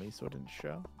on me, so it didn't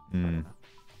show. I don't know.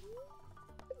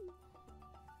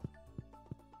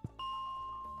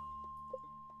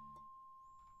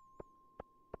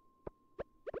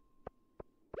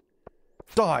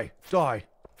 Die! Die!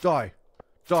 Die!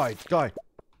 Die! Die!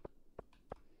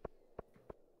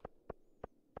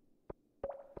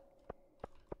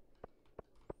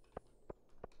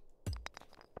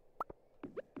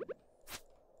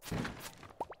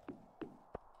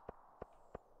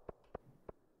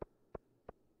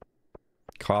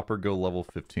 Copper go level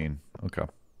 15. Okay.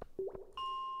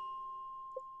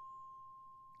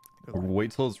 Level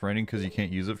wait till it's raining because you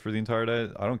can't use it for the entire day.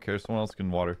 I don't care. Someone else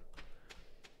can water.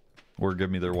 Or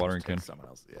give me their watering can. Someone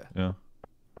else, yeah. Yeah.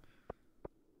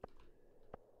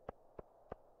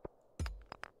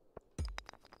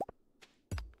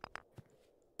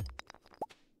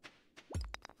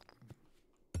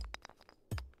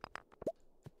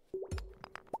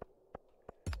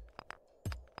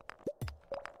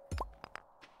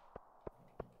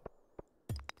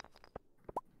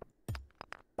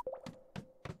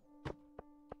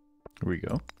 Here we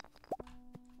go.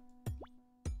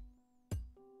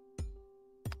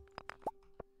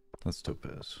 That's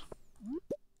topaz.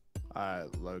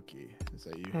 Loki, is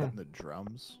that you hitting the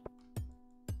drums?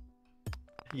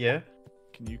 Yeah.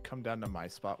 Can you come down to my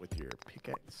spot with your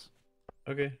pickaxe?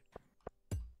 Okay.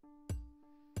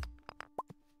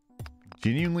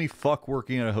 Genuinely fuck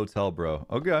working at a hotel, bro.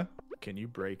 Okay. Can you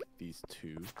break these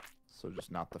two? So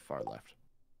just not the far left.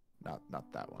 Not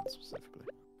that one specifically.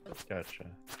 Gotcha.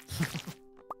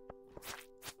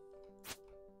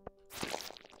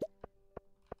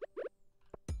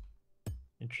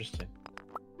 Interesting.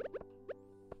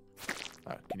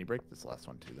 Can you break this last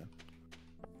one too then?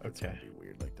 That's Okay. gonna be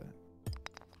weird like that.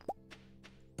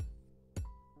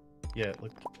 Yeah, it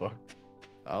looked fucked.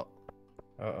 Oh,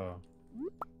 Uh-oh.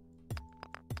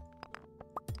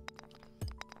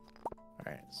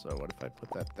 alright, so what if I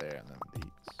put that there and then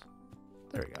these?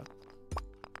 There we go.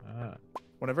 Ah.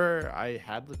 Whenever I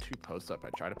had the two posts up, I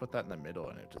tried to put that in the middle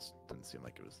and it just didn't seem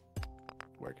like it was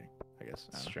working, I guess.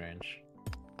 I don't know. Strange.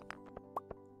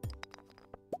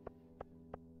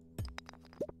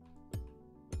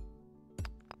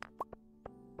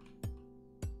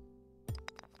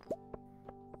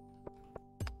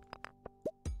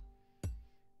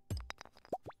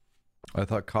 I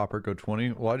thought copper go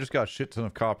 20. Well, I just got a shit ton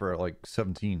of copper at like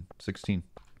 17, 16.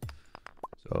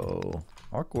 So,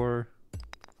 awkward.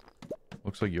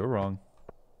 Looks like you're wrong.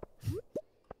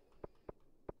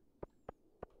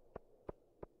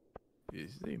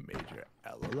 Is a major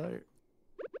alert?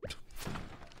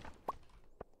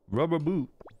 Rubber boot.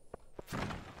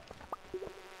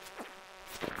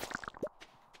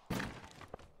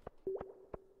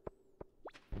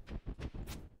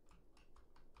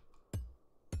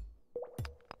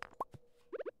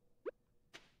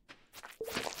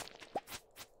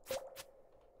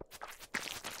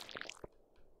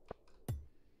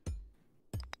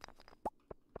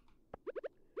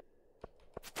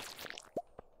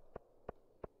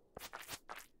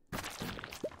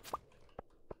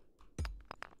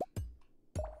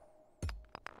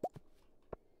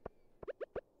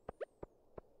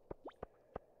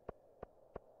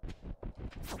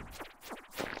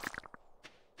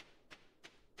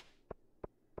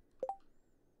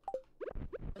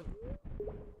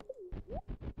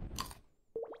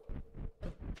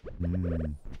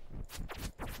 Mm.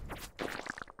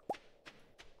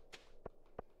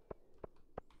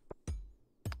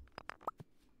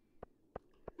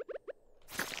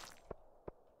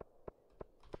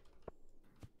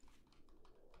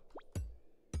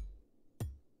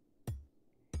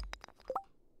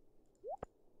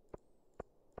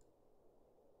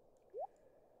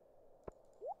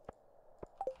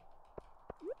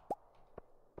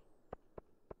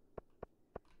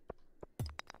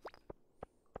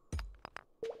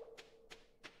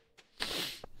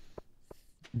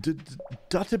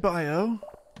 Datebio?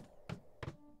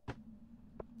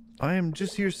 I am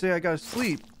just here to say I gotta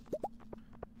sleep.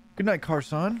 Good night,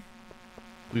 Carson.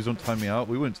 Please don't time me out.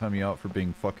 We wouldn't time you out for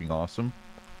being fucking awesome.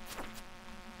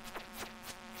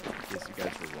 Yes, you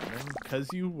guys were wondering. Because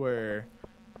you were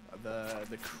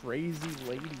the crazy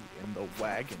lady in the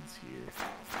wagons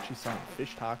here. She's selling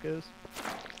fish tacos,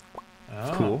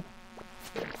 Oh. Cool.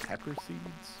 and pepper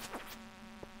seeds.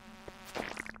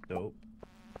 Dope.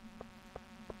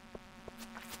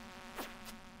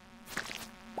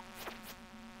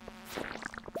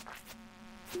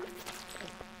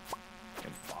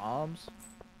 And bombs.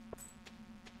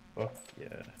 Fuck yeah.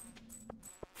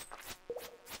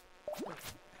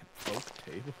 And oak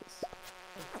tables.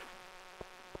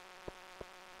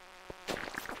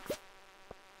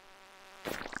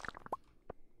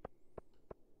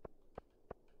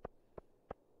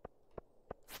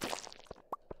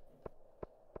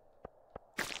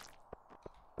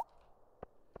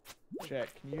 Chat,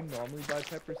 can you normally buy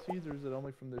pepper seeds or is it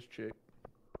only from this chick?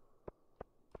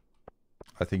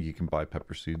 I think you can buy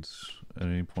pepper seeds at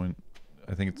any point.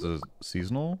 I think it's a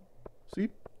seasonal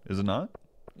seed. Is it not?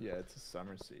 Yeah, it's a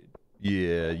summer seed.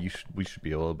 Yeah, we should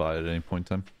be able to buy it at any point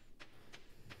in time.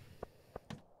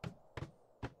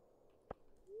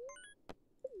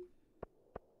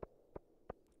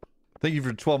 Thank you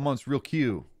for 12 months, real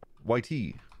Q.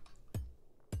 YT.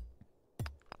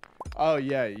 Oh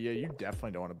yeah, you definitely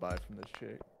don't want to buy from this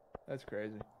chick. That's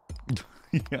crazy.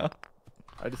 Yeah.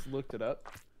 I just looked it up.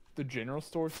 The general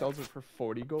store sells it for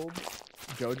 40 gold.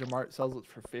 Joja Mart sells it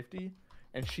for 50,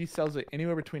 and she sells it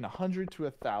anywhere between 100 to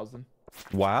 1,000.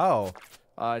 Wow.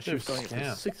 She was selling it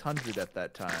for 600 at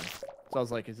that time. So I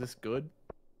was like, "Is this good?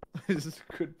 Is this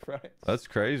a good price?" That's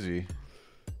crazy.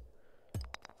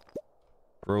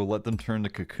 Bro, let them turn to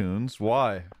cocoons.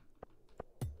 Why?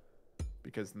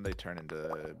 Because then they turn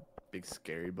into a big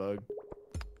scary bug.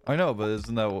 I know, but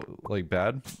isn't that like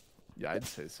bad? Yeah, I'd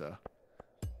say so.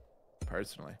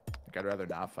 Personally, like, I'd rather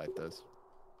not fight those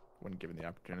when given the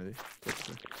opportunity.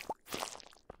 Typically.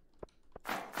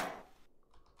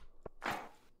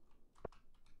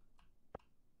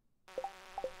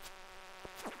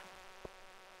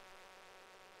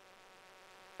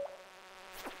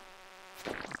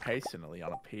 Personally,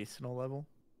 on a personal level.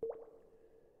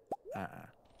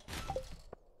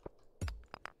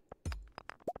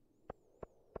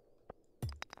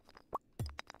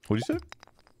 What'd you say?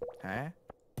 Huh?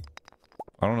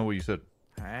 I don't know what you said.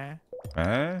 Huh?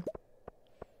 Huh?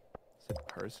 Said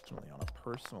personally, on a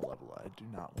personal level, I do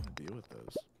not want to deal with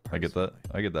those. I get that.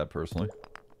 I get that personally.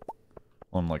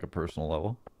 On like a personal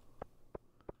level.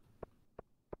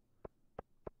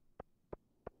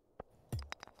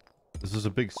 This is a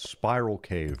big spiral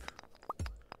cave.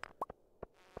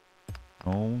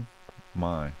 Oh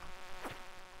my. You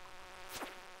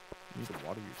need to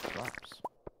water your crops.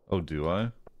 Oh, do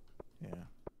I? Yeah.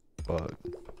 But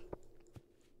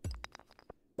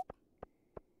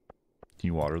can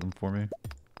you water them for me?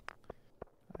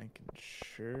 I can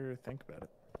sure think about it.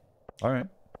 All right.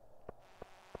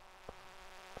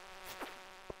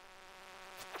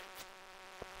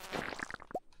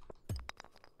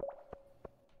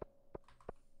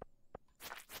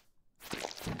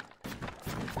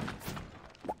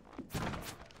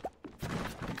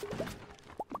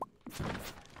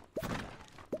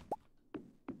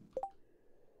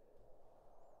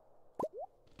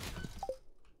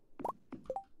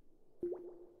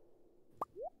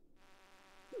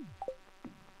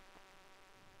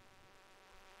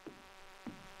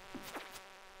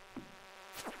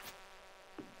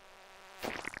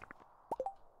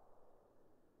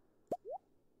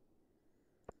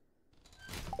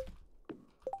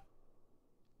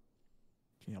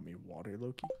 Can you help me water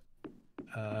Loki?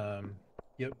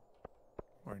 Yep.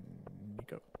 Or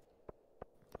Nico?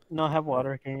 No, I have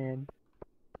water can.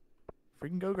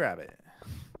 Freaking go grab it.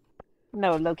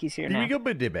 No, Loki's here now.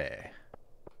 Dibby.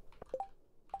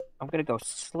 I'm gonna go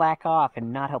slack off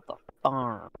and not help the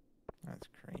farm. That's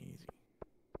crazy.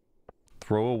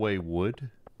 Throw away wood?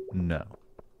 No.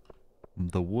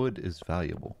 The wood is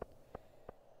valuable.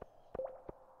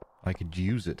 I could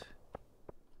use it.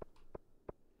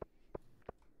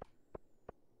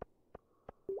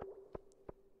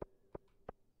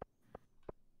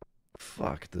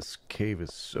 Fuck, this cave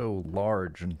is so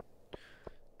large and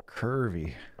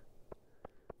curvy.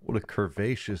 What a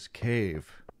curvaceous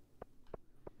cave.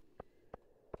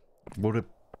 What a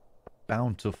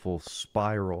bountiful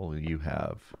spiral you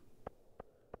have.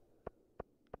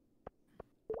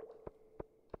 I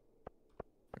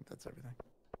think that's everything.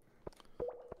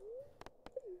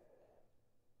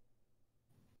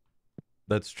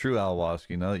 That's true,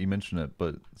 Alwaski, now that you mention it,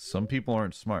 but some people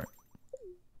aren't smart.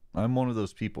 I'm one of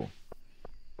those people.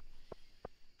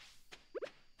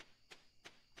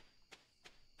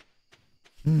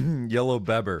 Yellow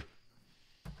Bebber.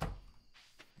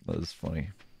 That is funny.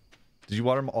 Did you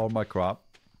water all my crop?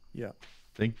 Yeah.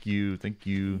 Thank you, thank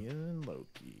you, And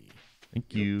Loki.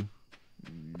 thank you.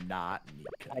 Not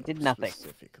Nico. I did nothing.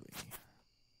 Specifically.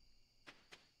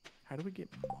 How do we get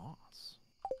moss?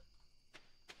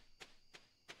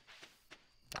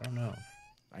 I don't know.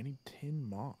 I need 10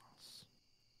 moss.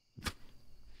 I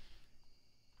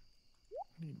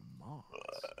need moss.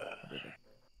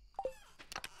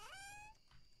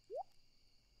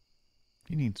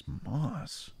 He needs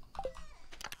moss.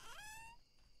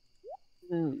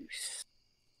 Moose.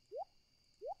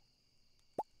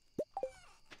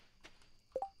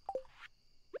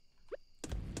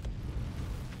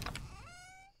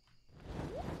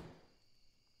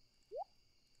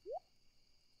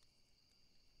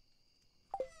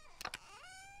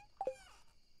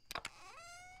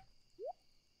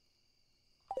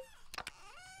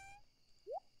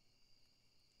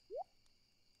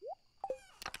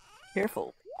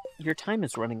 Careful. Your time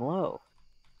is running low.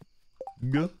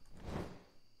 Yeah.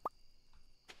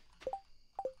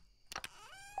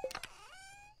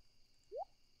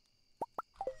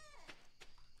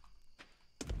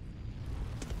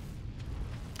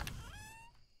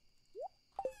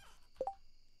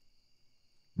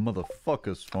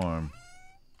 Motherfuckers farm.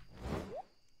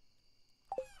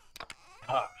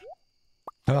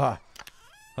 Ah.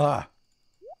 Ah.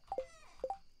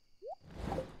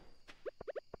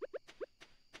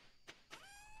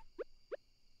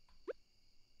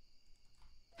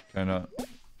 Kinda.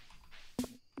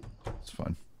 It's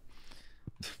fine.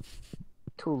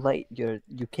 Too late. You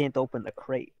can't open the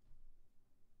crate.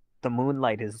 The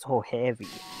moonlight is so heavy.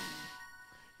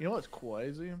 You know what's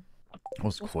crazy?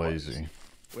 What's crazy?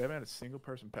 We haven't had a single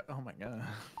person pet. Oh my god.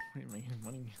 What do you mean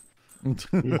money?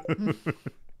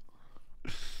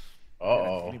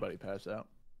 Uh-oh. Anybody pass out?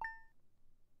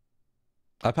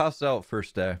 I passed out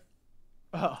first day.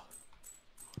 Oh.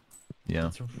 Yeah.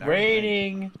 It's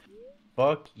raining.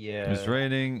 Fuck yeah. It's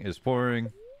raining. It's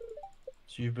pouring.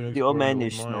 So you've been The old man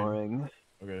is exploring old mine.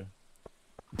 snoring.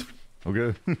 Okay.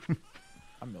 Okay.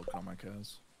 I'm milking on my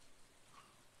cows.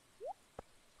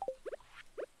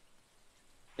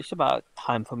 It's about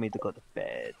time for me to go to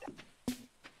bed.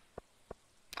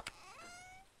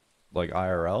 Like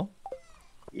IRL?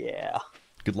 Yeah.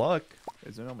 Good luck.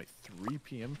 Is it only 3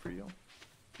 p.m. for you?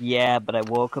 Yeah, but I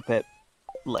woke up at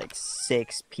like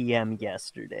 6 p.m.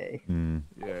 yesterday. Mm.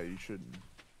 Yeah, you shouldn't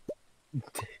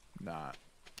not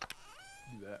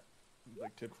do that.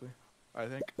 Like typically, I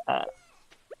think.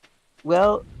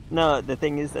 Well, no, the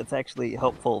thing is that's actually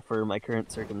helpful for my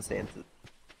current circumstances.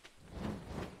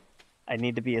 I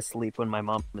need to be asleep when my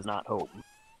mom is not home.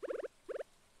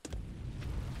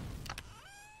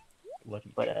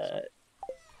 Lucky But chance.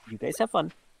 you guys have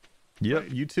fun. Yep,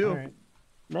 you too. All right.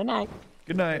 Night night.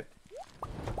 Good night.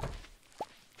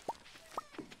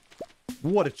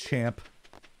 What a champ.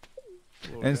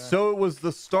 Little And guy. so it was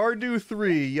the Stardew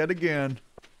 3 yet again.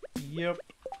 Yep.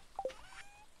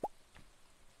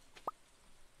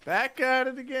 Back at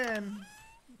it again.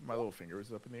 My little finger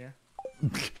was up in the air.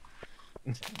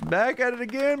 Back at it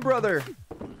again, brother.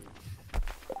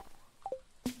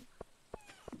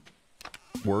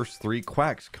 Worst 3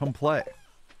 quacks, come play.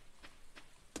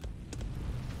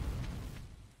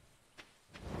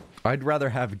 I'd rather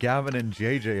have Gavin and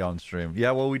JJ on stream.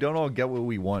 Yeah, well, we don't all get what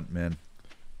we want, man.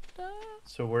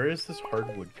 So where is this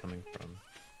hardwood coming from?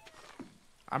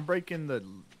 I'm breaking the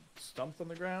stumps on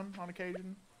the ground on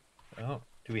occasion. Oh,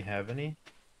 do we have any?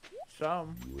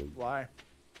 Some. Why?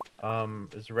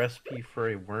 There's a recipe for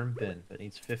a worm bin that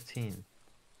needs 15.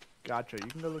 Gotcha. You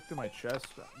can go look through my chest.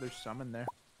 There's some in there.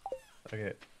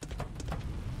 Okay.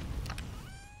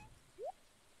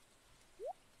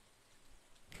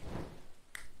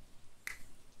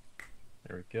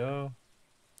 There we go.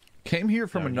 Came here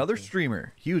from Now you another can-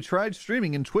 streamer. He tried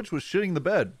streaming and Twitch was shitting the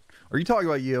bed. Are you talking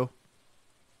about you?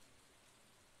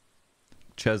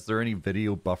 Ches, is there any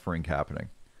video buffering happening?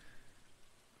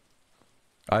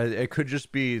 It could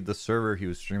just be the server he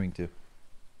was streaming to.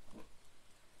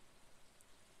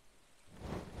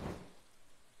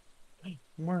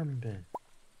 Worm bin.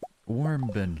 Worm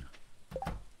bin.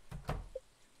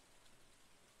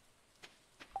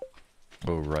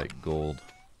 Oh, right, gold.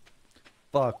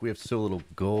 Fuck, we have so little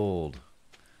gold.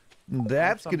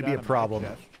 That's Some going to be down a in my problem.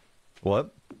 chest.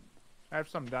 What? I have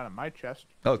some down in my chest.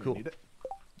 Oh, if you cool. need it.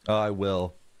 I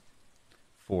will.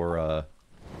 For,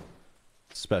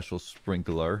 special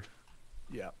sprinkler.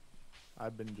 Yeah.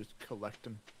 I've been just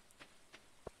collecting.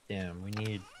 Damn, we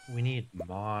need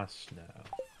moss now.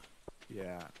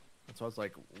 Yeah. That's why I was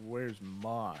like, where's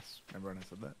moss? Remember when I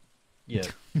said that? Yeah.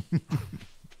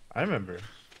 I remember.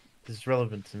 This is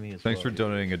relevant to me as Thanks well. for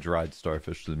donating a dried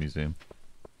starfish to the museum.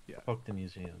 Fuck the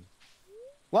museum.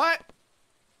 What?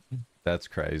 That's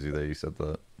crazy that you said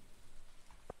that.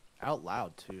 Out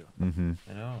loud, too. Mm-hmm.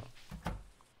 I know.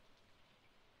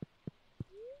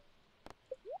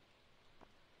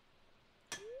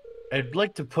 I'd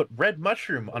like to put red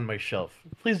mushroom on my shelf.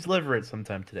 Please deliver it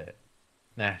sometime today.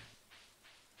 Nah.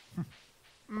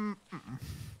 No.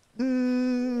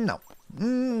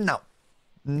 No.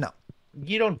 No.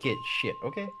 You don't get shit,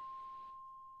 okay?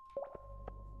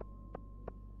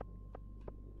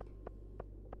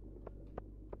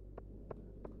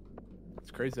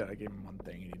 It's crazy that I gave him one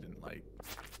thing and he didn't, like,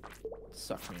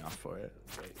 suck me off for it.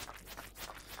 Wait.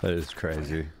 That is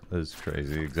crazy. That is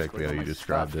crazy. Exactly Where's how all you my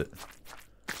described stuff?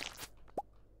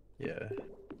 it. Yeah.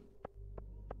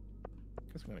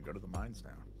 Guess I'm gonna go to the mines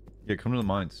now. Yeah, come to the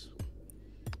mines.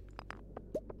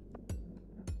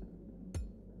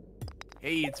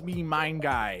 Hey, it's me, mine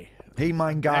guy. Hey,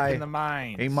 mine Back guy. in the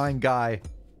mines. Hey, mine guy.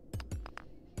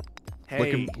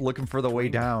 Hey, Looking for the way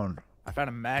Twink. down. I found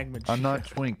a magma. I'm not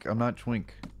chip. Twink. I'm not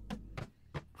Twink.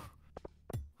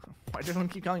 Why does everyone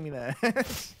keep calling me that?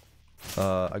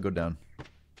 I go down.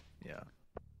 Yeah.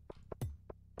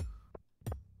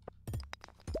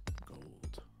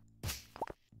 Gold.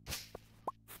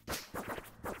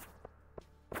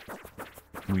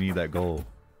 We need that gold.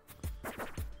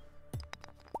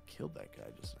 Killed that guy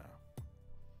just now.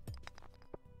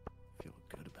 Feel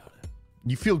good about it.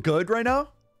 You feel good right now?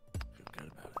 Feel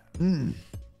good about it.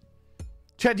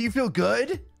 Chad, do you feel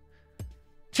good?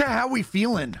 Chad, how we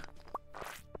feeling?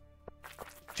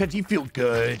 Chad, do you feel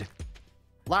good?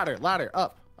 Ladder,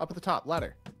 up at the top,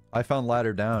 ladder. I found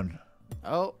ladder down.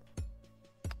 Oh,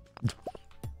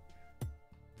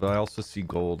 But I also see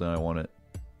gold and I want it.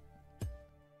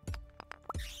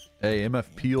 Hey,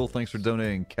 MF Peel, thanks for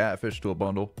donating catfish to a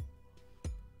bundle.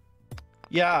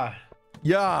 Yeah.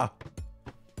 Yeah.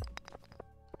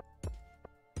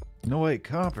 No, wait,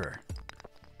 copper.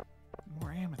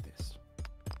 more amethyst.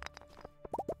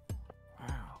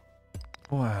 Wow.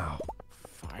 Wow.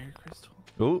 Fire crystal.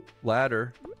 Oh,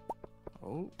 ladder.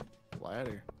 Oh,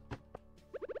 ladder.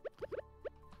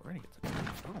 We're gonna get to.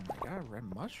 Oh my god,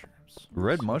 red mushrooms.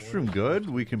 Red mushroom good.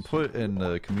 We can put in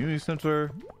the community center.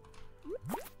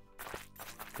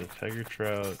 The tiger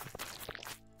trout.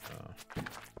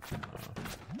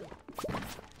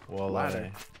 Walleye.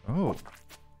 Ladder. Oh.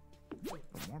 More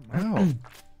Ow.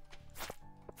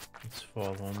 It's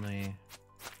fall only.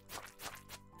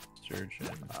 Sturgeon.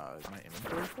 Is my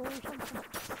inventory full or something?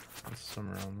 It's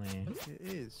summer only. It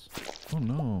is. Oh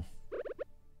no.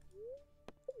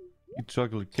 Eat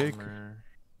chocolate cake. Summer.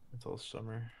 It's all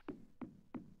summer.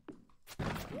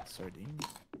 Eat sardines.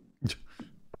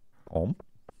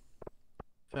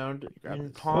 Found grab in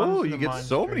this. ponds Oh, in you the get mines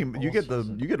so during many. You fall get the.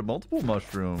 season. You get a multiple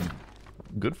mushroom.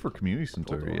 Good for community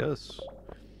center. Hold on. Yes.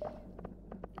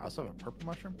 I also have a purple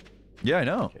mushroom. Yeah, I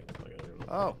know. Okay, I got it real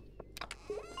Oh.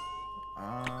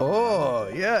 Oh, get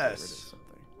rid of yes.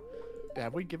 something.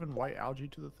 Have we given white algae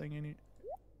to the thing any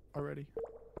already?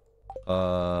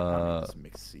 It's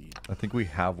mixed seed. I think we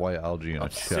have white algae in a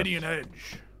chest. Obsidian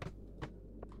edge.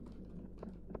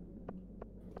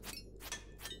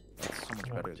 That's so much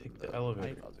quick. better Take than the elevator.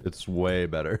 knife I was using. It's way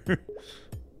better.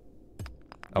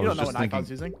 I You was don't know just what knife I thinking. was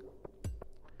using?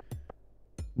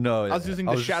 No, I was using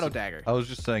the shadow just, dagger. I was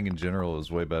just saying in general it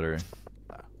was way better.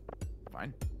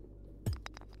 Fine.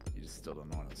 You just still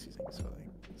don't know what I was using, so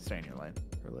like, stay in your lane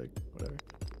or like whatever.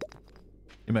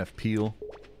 MF Peel.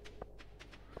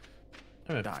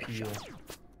 I'm gonna Die, peel. shot.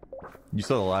 You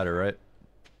saw the ladder, right?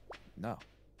 No,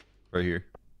 Right here.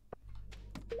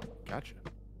 gotcha.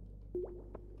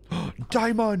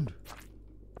 Diamond.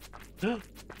 Oh,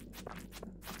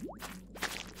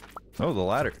 the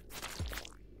ladder.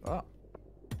 Oh.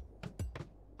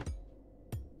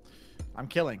 I'm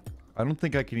killing. I don't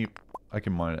think I can. I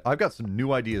can mine it. I've got some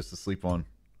new ideas to sleep on.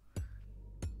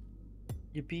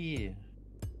 Yippee!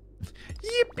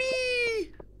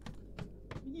 Yippee!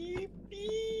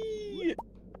 Yippee!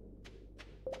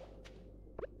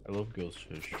 I love ghost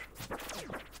fish.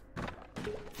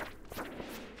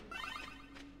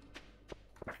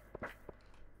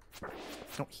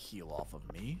 Don't heal off of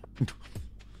me.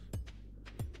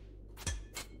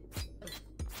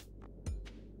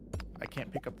 I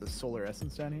can't pick up the solar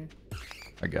essence down here.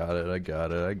 I got it. I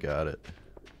got it. I got it.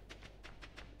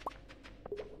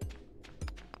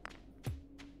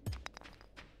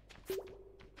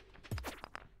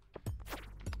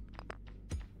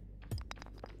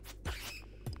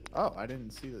 Oh, I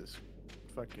didn't see this.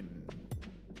 Fucking.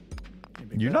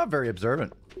 You're not very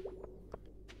observant.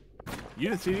 You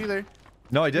didn't see it either.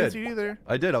 No, I You didn't did. see it either.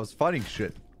 I did. I was fighting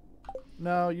shit.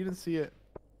 No, you didn't see it.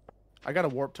 I got a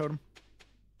warp totem.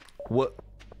 What?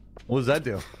 What does that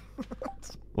do?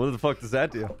 What the fuck does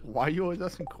that do? Why are you always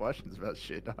asking questions about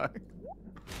shit, dog?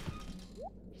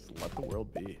 Just let the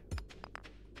world be.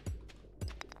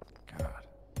 God.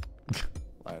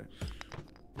 Ladder.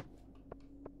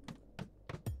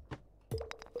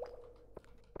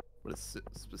 But it's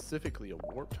specifically a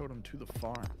warp totem to the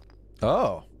farm.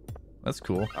 Oh, that's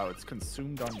cool. Oh, it's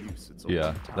consumed on use. It's Yeah,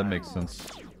 over that time. makes sense.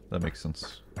 That makes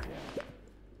sense.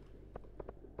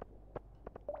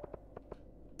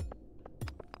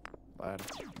 Ladder.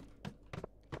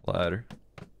 Ladder.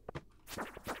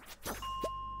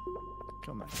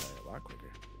 Kill that guy a lot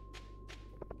quicker.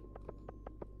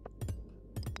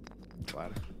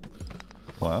 Ladder.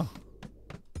 Wow.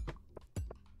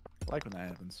 I like when that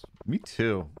happens. Me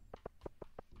too.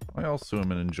 I also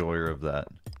am an enjoyer of that.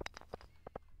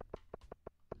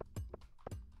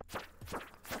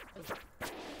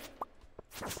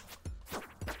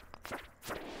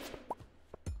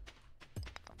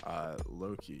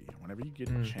 Loki, whenever you get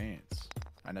a chance,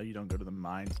 I know you don't go to the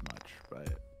mines much, but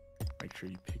make sure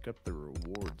you pick up the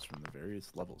rewards from the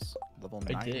various levels. Level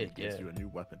I 90 did, gives yeah. you a new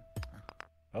weapon.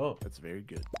 Oh, That's very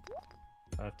good.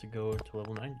 I have to go to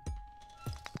level 90.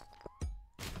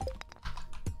 I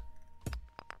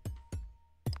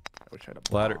wish I had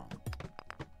a Ladder. bomb.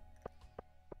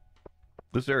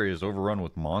 This area is overrun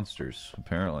with monsters,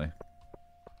 apparently.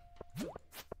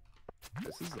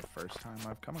 This is the first time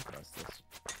I've come across this.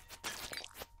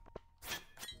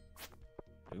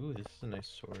 Ooh, this is a nice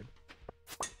sword.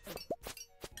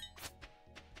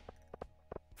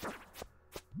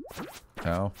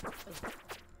 Ow.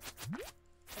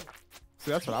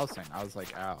 See, that's what I was saying. I was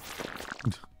like, ow.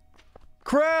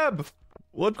 Crab!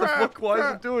 What the Crab, fuck? Why is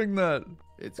crab. it doing that?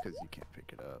 It's because you can't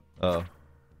pick it up. Oh.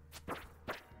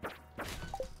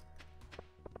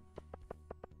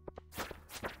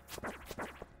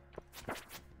 I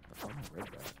thought I read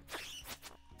that.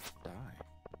 Die.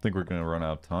 I think we're gonna run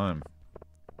out of time.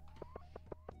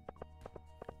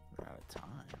 We're out of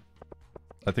time.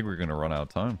 I think we're gonna run out of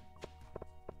time.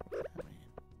 What does that mean?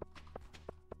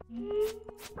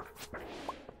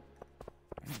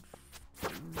 I need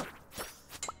food.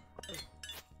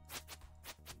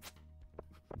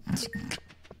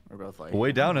 We're both like. A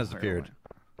way down "Oh, has where appeared. am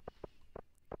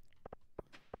I?"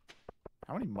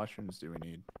 How many mushrooms do we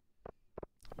need?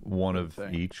 One Good of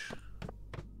thing. each.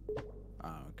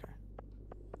 Oh, okay.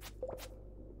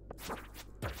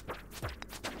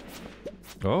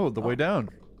 Oh, the way Oh. down.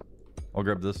 I'll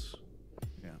grab this.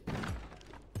 Yeah.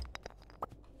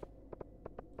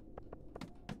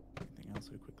 Anything else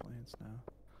at a quick glance now?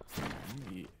 I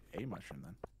need a mushroom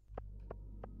then.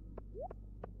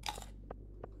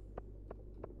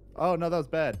 Oh no, that was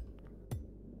bad.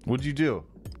 What'd you do?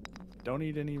 Don't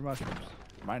eat any mushrooms.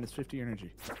 Minus 50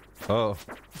 energy. Oh.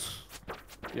 Do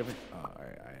you have any? Oh,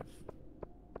 alright, I have.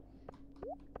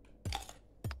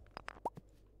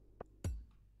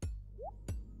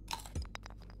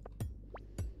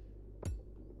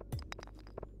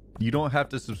 You don't have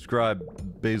to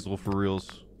subscribe, Basil for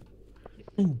reals.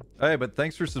 Hey, but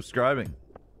thanks for subscribing.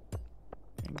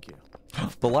 Thank you.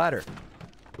 The ladder. Is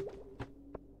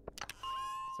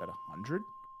that 100?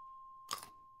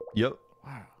 Yep.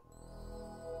 Wow.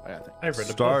 Oh, yeah, I think I've read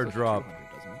a Star book. drop. 200,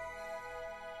 doesn't it?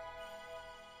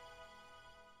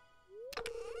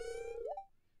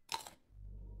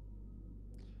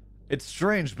 It's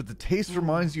strange, but the taste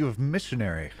reminds you of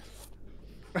missionary.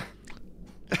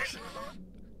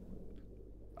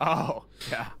 Oh,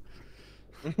 yeah.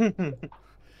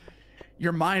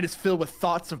 Your mind is filled with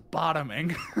thoughts of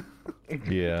bottoming.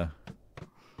 Yeah.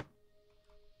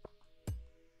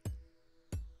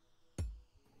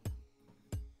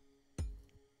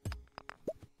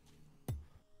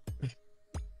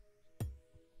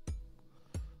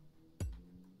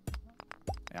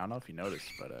 I don't know if you noticed,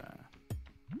 but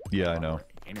Yeah, I know.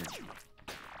 energy.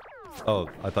 Oh,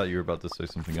 I thought you were about to say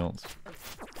something else.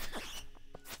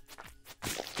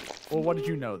 Well, what did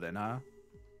you know then, huh?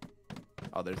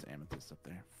 Oh, there's amethyst up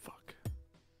there. Fuck.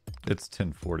 It's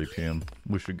 10:40 p.m.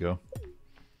 We should go.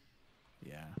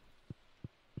 Yeah.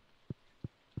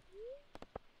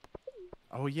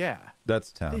 Oh yeah.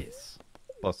 That's town. This.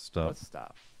 Bus stop. Let's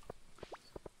stop.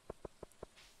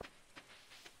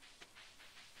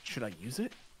 Should I use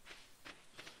it?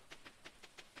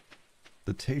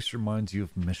 The taste reminds you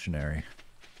of missionary.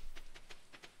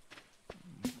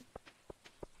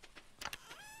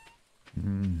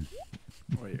 Mm.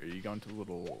 Wait, are you going to the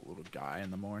little guy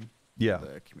in the morning? Yeah.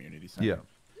 The community center. Yeah. All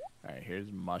right. Here's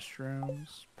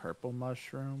mushrooms. Purple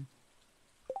mushroom.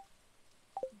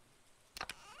 Is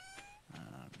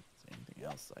there anything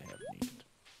else I have needed?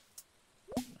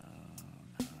 No.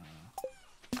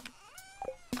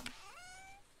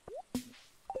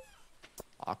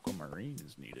 Aquamarine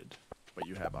is needed, but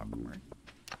you have aquamarine.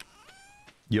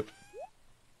 Yep.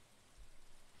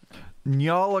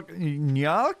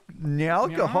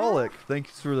 Nyalcoholic.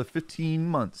 Thanks for the 15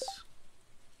 months.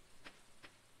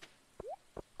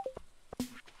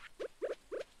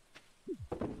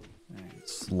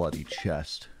 Slutty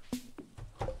chest.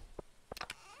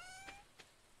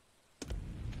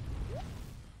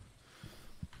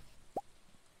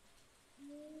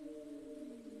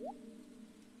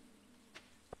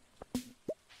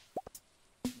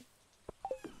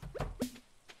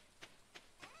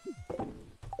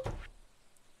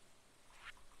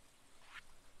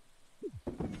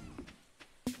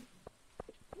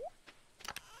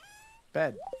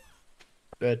 Bed.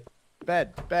 Bed.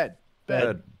 Bed. Bed.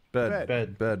 Bed. Bed.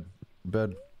 Bed. Bed.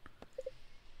 Bed.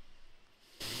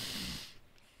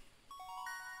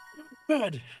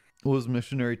 Bed. What does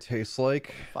missionary taste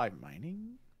like? 5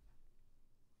 mining.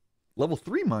 Level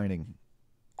 3 mining.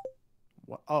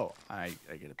 What? Oh, I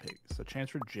get a pick. So chance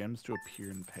for gems to appear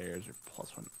in pairs or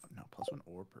 +1. No, +1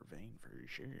 ore per vein for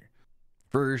sure.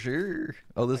 For sure.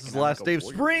 Oh, this I is can last have day like of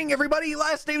a spring, warrior. everybody!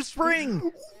 Last day of spring!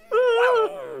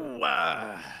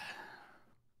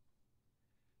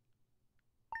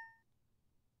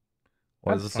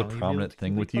 Why is That's this a fine, you'll be able prominent to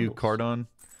thing complete with you, puzzles. Cardon?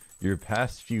 Your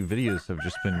past few videos have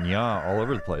just been all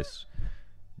over the place.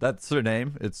 That's their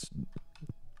name.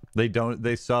 They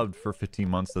subbed for 15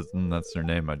 months. That's their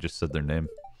name. I just said their name.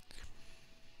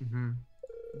 Mm-hmm.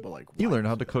 But like, You why learn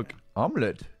how is to it their cook name?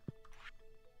 omelet.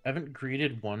 I haven't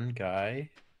greeted one guy.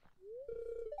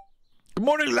 Good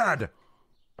morning, lad.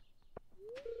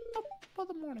 Well,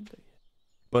 the morning thing.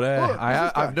 But Look, who's this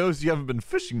I've guy? noticed you haven't been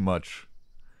fishing much.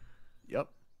 Yep.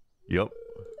 Yep.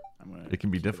 I'm gonna It can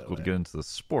be keep it that difficult to way. get into the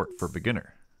sport for a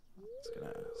beginner. Just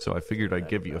gonna- So I figured I'd that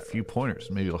give you a that few way.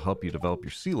 pointers. Maybe it'll help you develop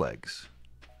your sea legs.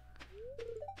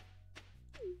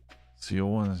 So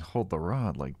you'll want to hold the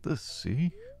rod like this,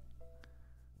 see?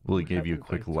 Willie What gave you a happens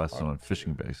quick when I lesson talk on to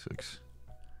fishing basics.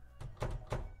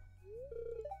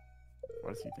 Why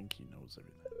does he think he knows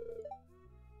everything?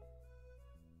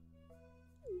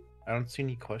 I don't see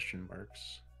any question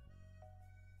marks.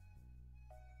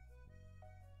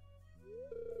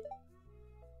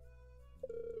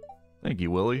 Thank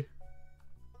you, Willie.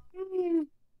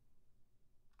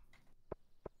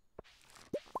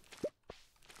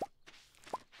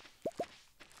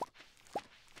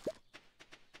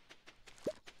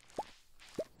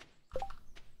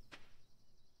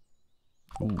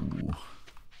 Ooh,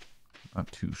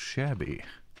 not too shabby.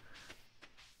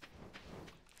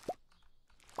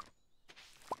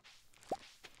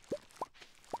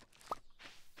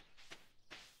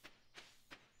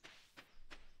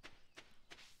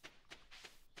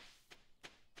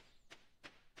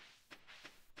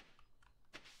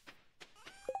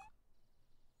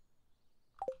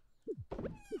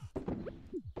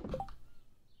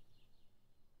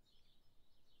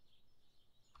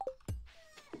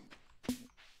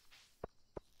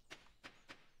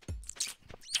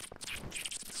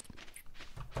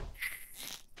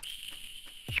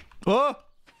 Oh!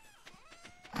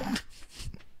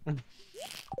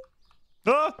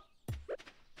 Ah!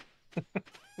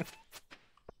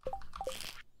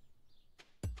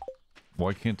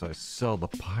 Why can't I sell the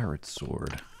pirate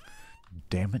sword?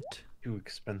 Damn it. Too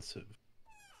expensive.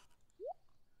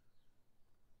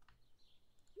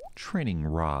 Training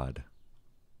rod.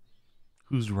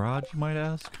 Whose rod, you might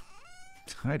ask?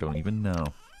 I don't even know.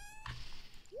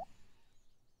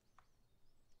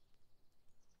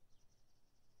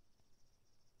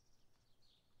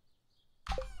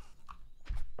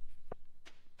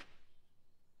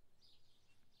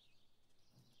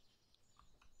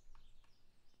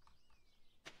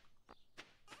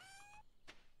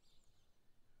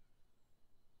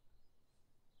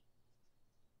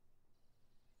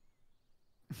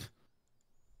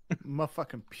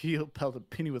 Motherfucking pelted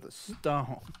penny with a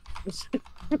stone.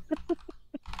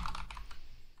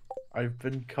 I've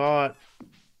been caught.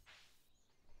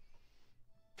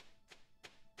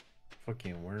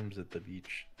 Fucking worms at the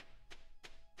beach.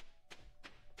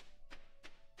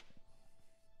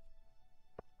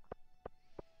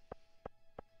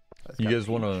 That's You got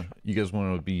guys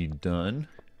wanna be done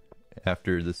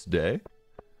after this day?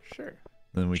 Sure.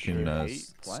 Then we Sure, can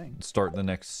hate playing. start the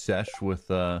next sesh with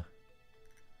Yeah.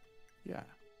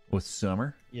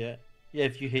 Summer. Yeah. Yeah,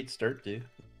 if you hate Stardew.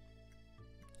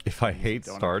 If I You just hate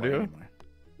don't wanna play Stardew, anymore.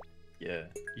 Yeah.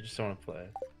 You just don't want to play.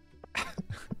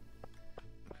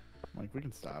 Like, we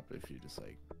can stop if you just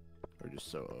like are just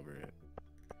so over it.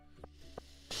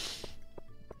 If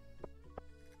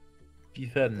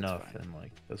you've had That's enough, fine. then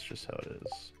like that's just how it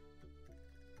is.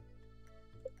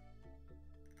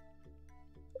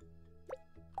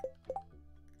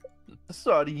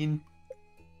 Sardine.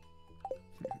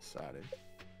 Excited.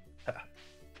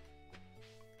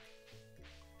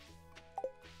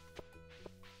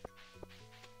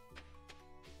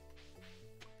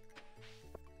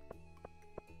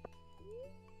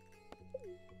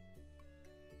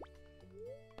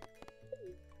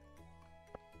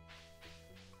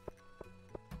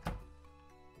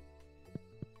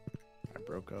 I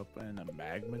broke open a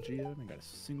magma geode and got a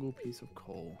single piece of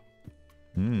coal.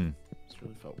 This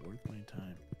really felt worth my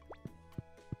time.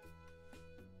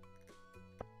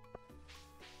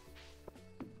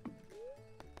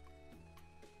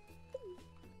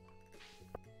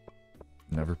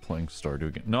 never playing Stardew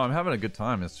again. No, I'm having a good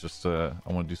time. It's just I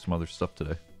want to do some other stuff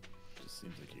today. Just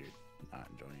seems like you're not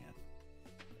enjoying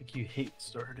it. Like you hate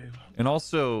Stardew. And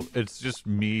also, it's just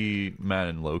me, Matt,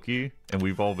 and Loki, and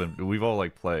we've all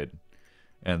like played,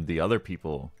 and the other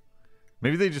people,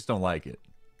 maybe they just don't like it.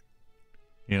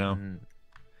 You know,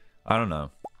 I don't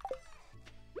know.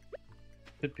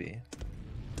 Could be.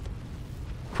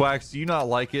 Quacks, do you not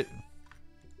like it?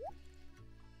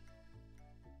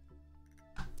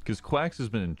 Because Quacks has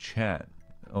been in chat.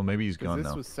 Oh, maybe he's If gone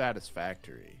this now. was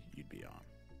satisfactory, you'd be on.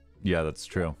 Yeah, that's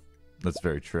true. That's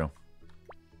very true.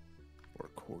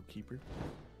 Core keeper.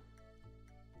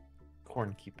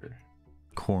 Corn keeper.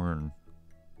 Corn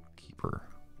keeper.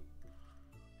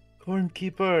 Corn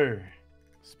keeper.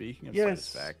 Speaking of Yes.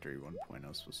 Satisfactory,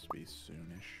 1.0 is supposed to be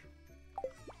soonish.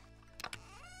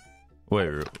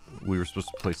 Wait, we were supposed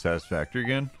to play Satisfactory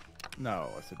again? No,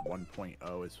 I said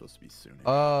 1.0 is supposed to be soonish.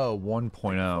 Oh, Before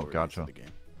 1.0. release Gotcha. of the game.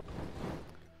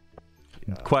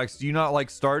 Yeah. Quacks, do you not like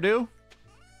Stardew?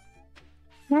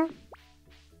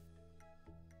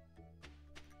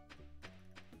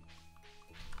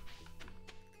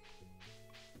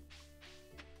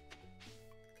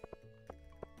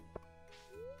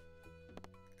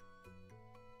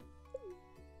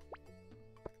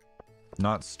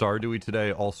 Not Stardewy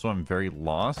today. Also, I'm very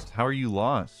lost. How are you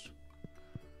lost?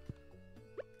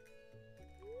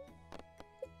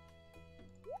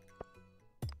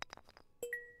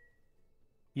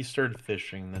 He started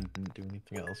fishing and then didn't do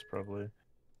anything else, probably.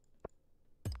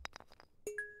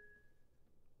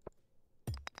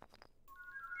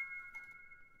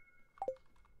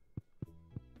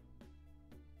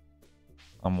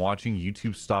 I'm watching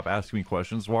YouTube. Stop asking me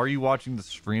questions. Why are you watching the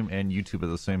stream and YouTube at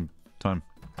the same time?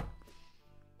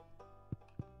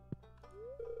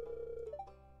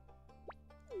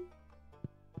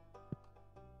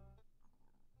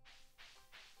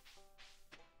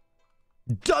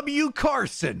 W.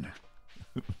 Carson.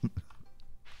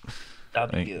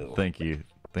 W. Thank you.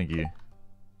 Thank you.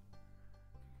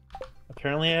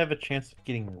 Apparently, I have a chance of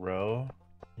getting Row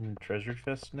in Treasure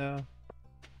Chest now.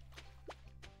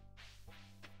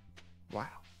 Wow.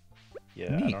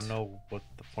 Yeah, I Neat. don't know what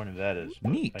the point of that is.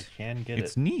 But Neat. I can get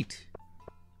It's it. neat.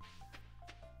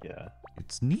 Yeah.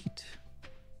 It's neat.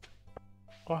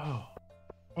 Wow.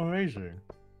 Amazing.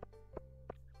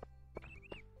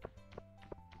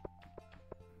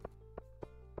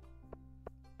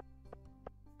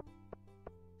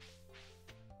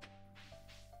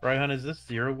 Ryan, is this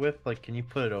zero width? Like, can you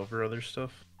put it over other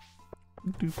stuff?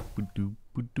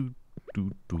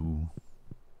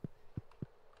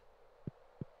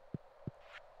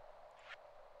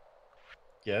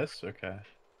 Yes? Okay.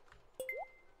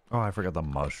 Oh, I forgot the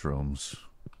mushrooms.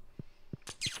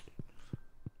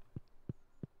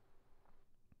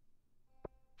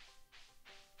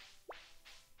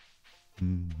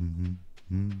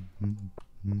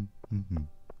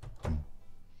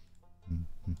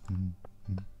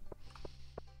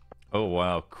 Oh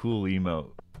wow, cool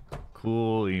emote.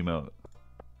 Cool emote.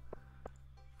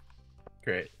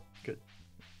 Great. Good.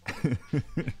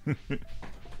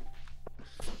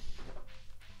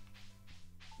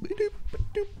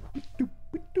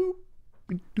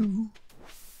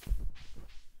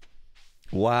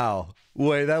 Wow.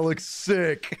 Wait, that looks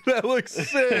sick. That looks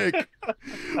sick.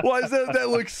 Why is that? That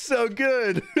looks so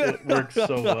good. It works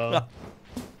so well.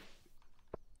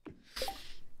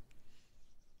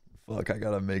 Fuck, I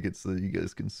gotta make it so that you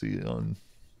guys can see it on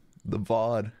the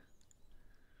VOD.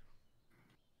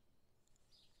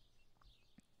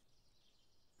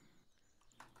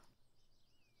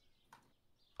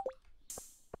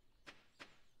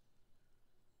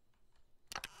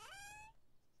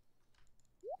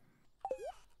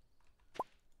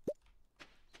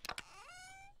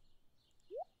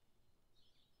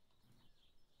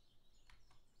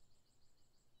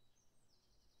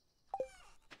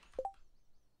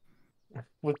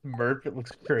 With Merp, it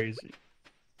looks crazy.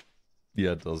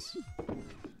 Yeah, it does.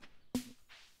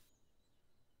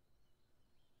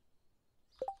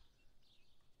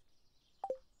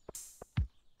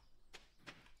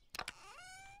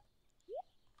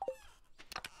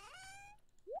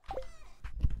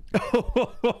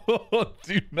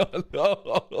 Do not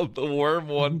know the worm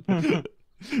one.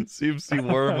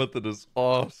 CMC worm method is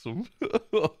awesome.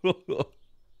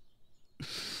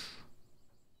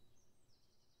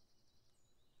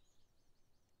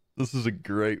 This is a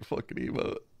great fucking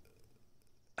emote.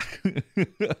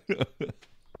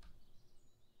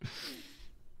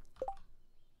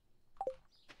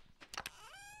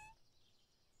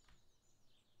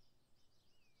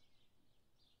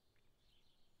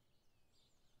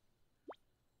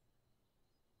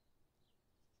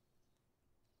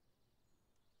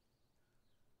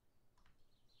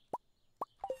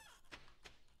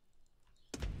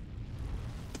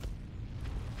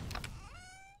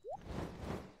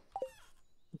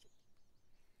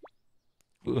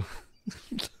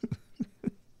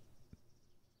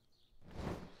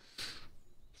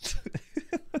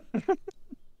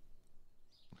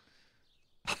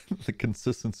 The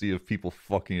consistency of people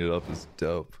fucking it up is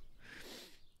dope.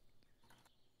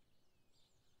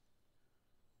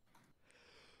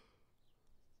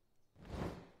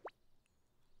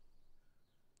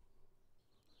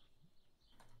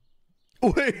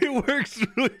 Wait, it works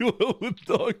really well with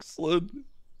dog sled.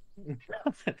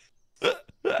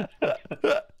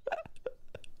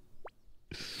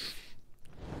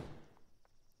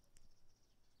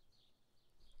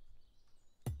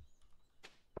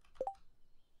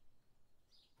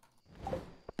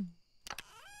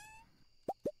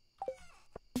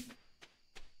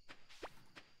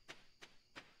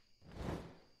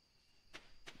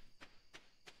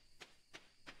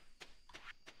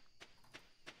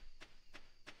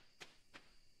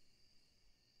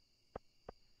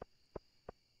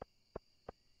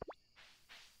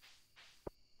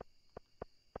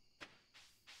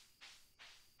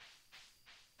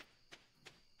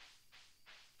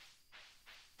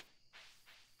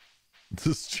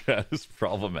 This chat is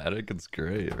problematic. It's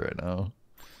great right now.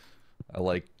 I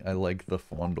like the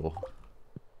fondle.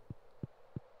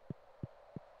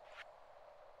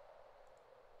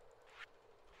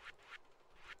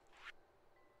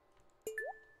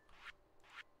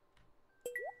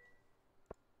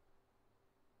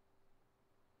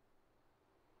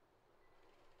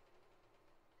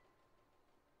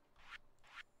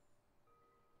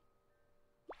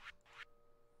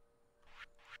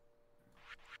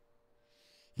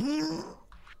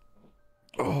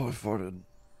 Oh, I farted.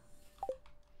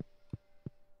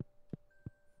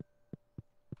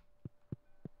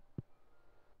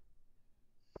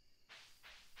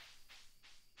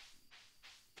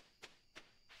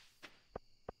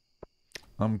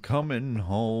 I'm coming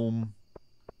home.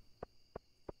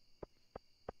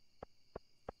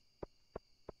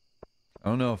 I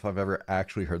don't know if I've ever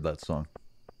actually heard that song.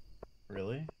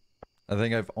 Really? I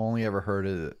think I've only ever heard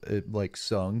it like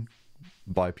sung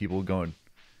by people going,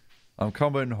 I'm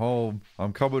coming home.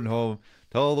 I'm coming home.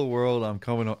 Tell the world I'm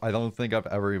coming home. I don't think I've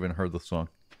ever even heard the song.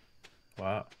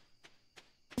 Wow.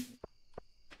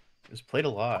 It's played a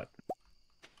lot.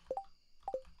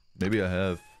 Maybe I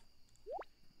have.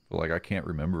 But like I can't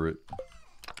remember it.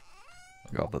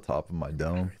 Like off the top of my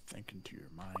dome. Think into your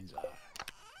mind's eye.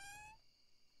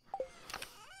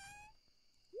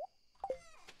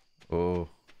 Oh.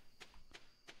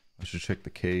 I should check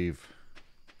the cave.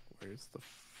 Where's the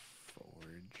forge?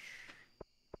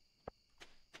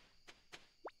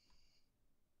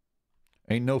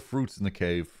 Ain't no fruits in the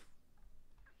cave.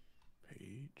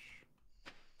 Page.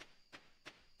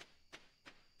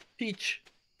 Peach.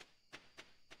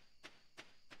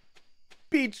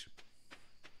 Peach.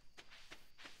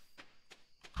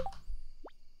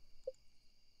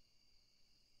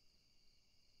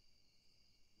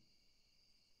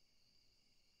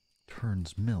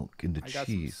 Turns milk into I got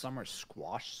cheese. some summer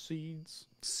squash seeds.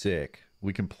 Sick.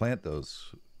 We can plant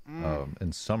those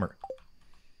in summer.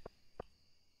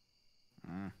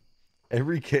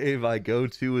 Every cave I go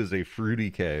to is a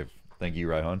fruity cave. Thank you,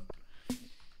 Raihan.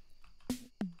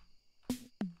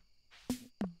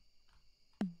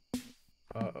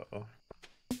 Uh-oh.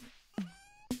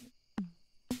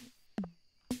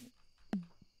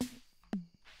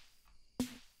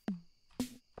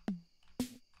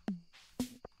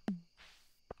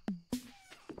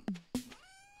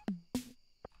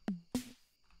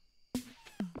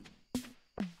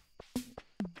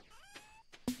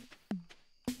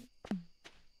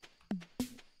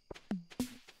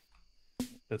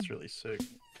 That's really sick.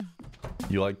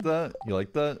 You like that? You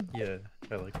like that? Yeah,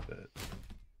 I like that.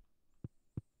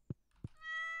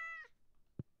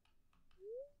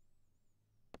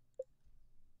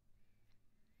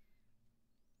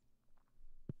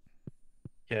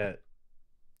 Cat.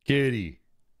 Kitty.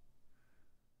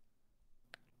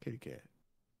 Kitty cat.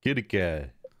 Kitty cat.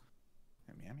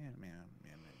 Meow, meow, meow,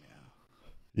 meow, meow.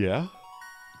 Yeah?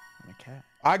 I'm a cat.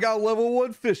 I got level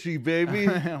 1 fishy, baby.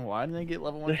 Why didn't I get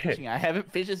level 1 fishing? I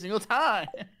haven't fished a single time.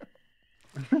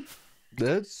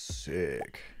 That's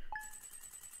sick.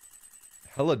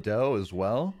 Hella dough as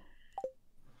well.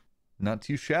 Not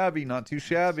too shabby, not too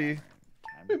shabby.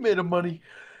 We made a money.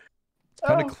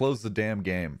 Time to close the damn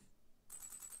game.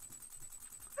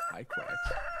 Hi, Quacks.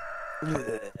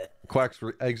 Quacks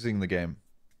for exiting the game.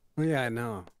 Yeah, I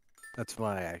know. That's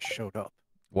why I showed up.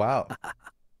 Wow.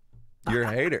 You're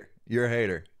a hater. You're a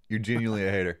hater. You're genuinely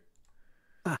a hater.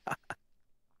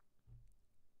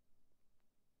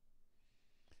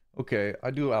 Okay,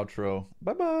 I do outro.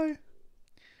 Bye-bye.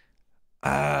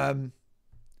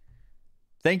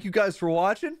 Thank you guys for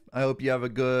watching. I hope you have a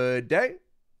good day.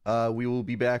 We will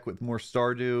be back with more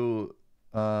Stardew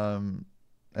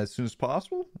as soon as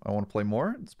possible. I want to play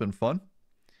more. It's been fun.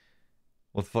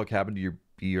 What the fuck happened to your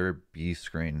BRB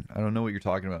screen? I don't know what you're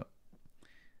talking about.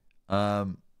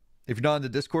 If you're not in the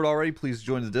Discord already, please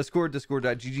join the Discord.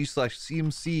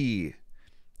 Discord.gg/CMC.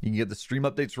 You can get the stream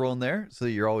updates rolling there so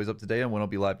that you're always up to date on when I'll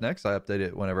be live next. I update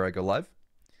it whenever I go live.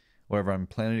 Whenever I'm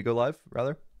planning to go live,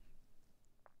 rather.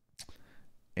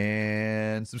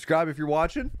 And subscribe if you're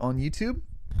watching on YouTube.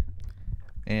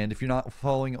 And if you're not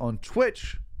following on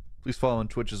Twitch, please follow on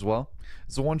Twitch as well.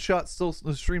 Is the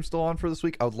the stream still on for this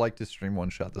week? I would like to stream one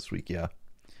shot this week, yeah.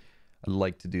 I'd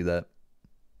like to do that.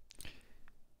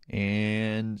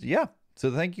 And yeah.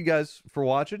 So thank you guys for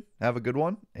watching. Have a good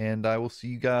one. And I will see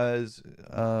you guys.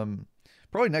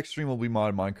 Probably next stream will be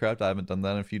Mod Minecraft. I haven't done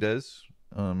that in a few days.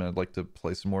 I'd like to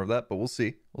play some more of that, but we'll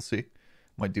see. We'll see.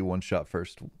 Might do one shot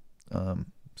first.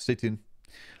 Stay tuned.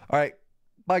 All right.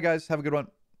 Bye, guys. Have a good one.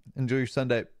 Enjoy your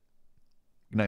Sunday.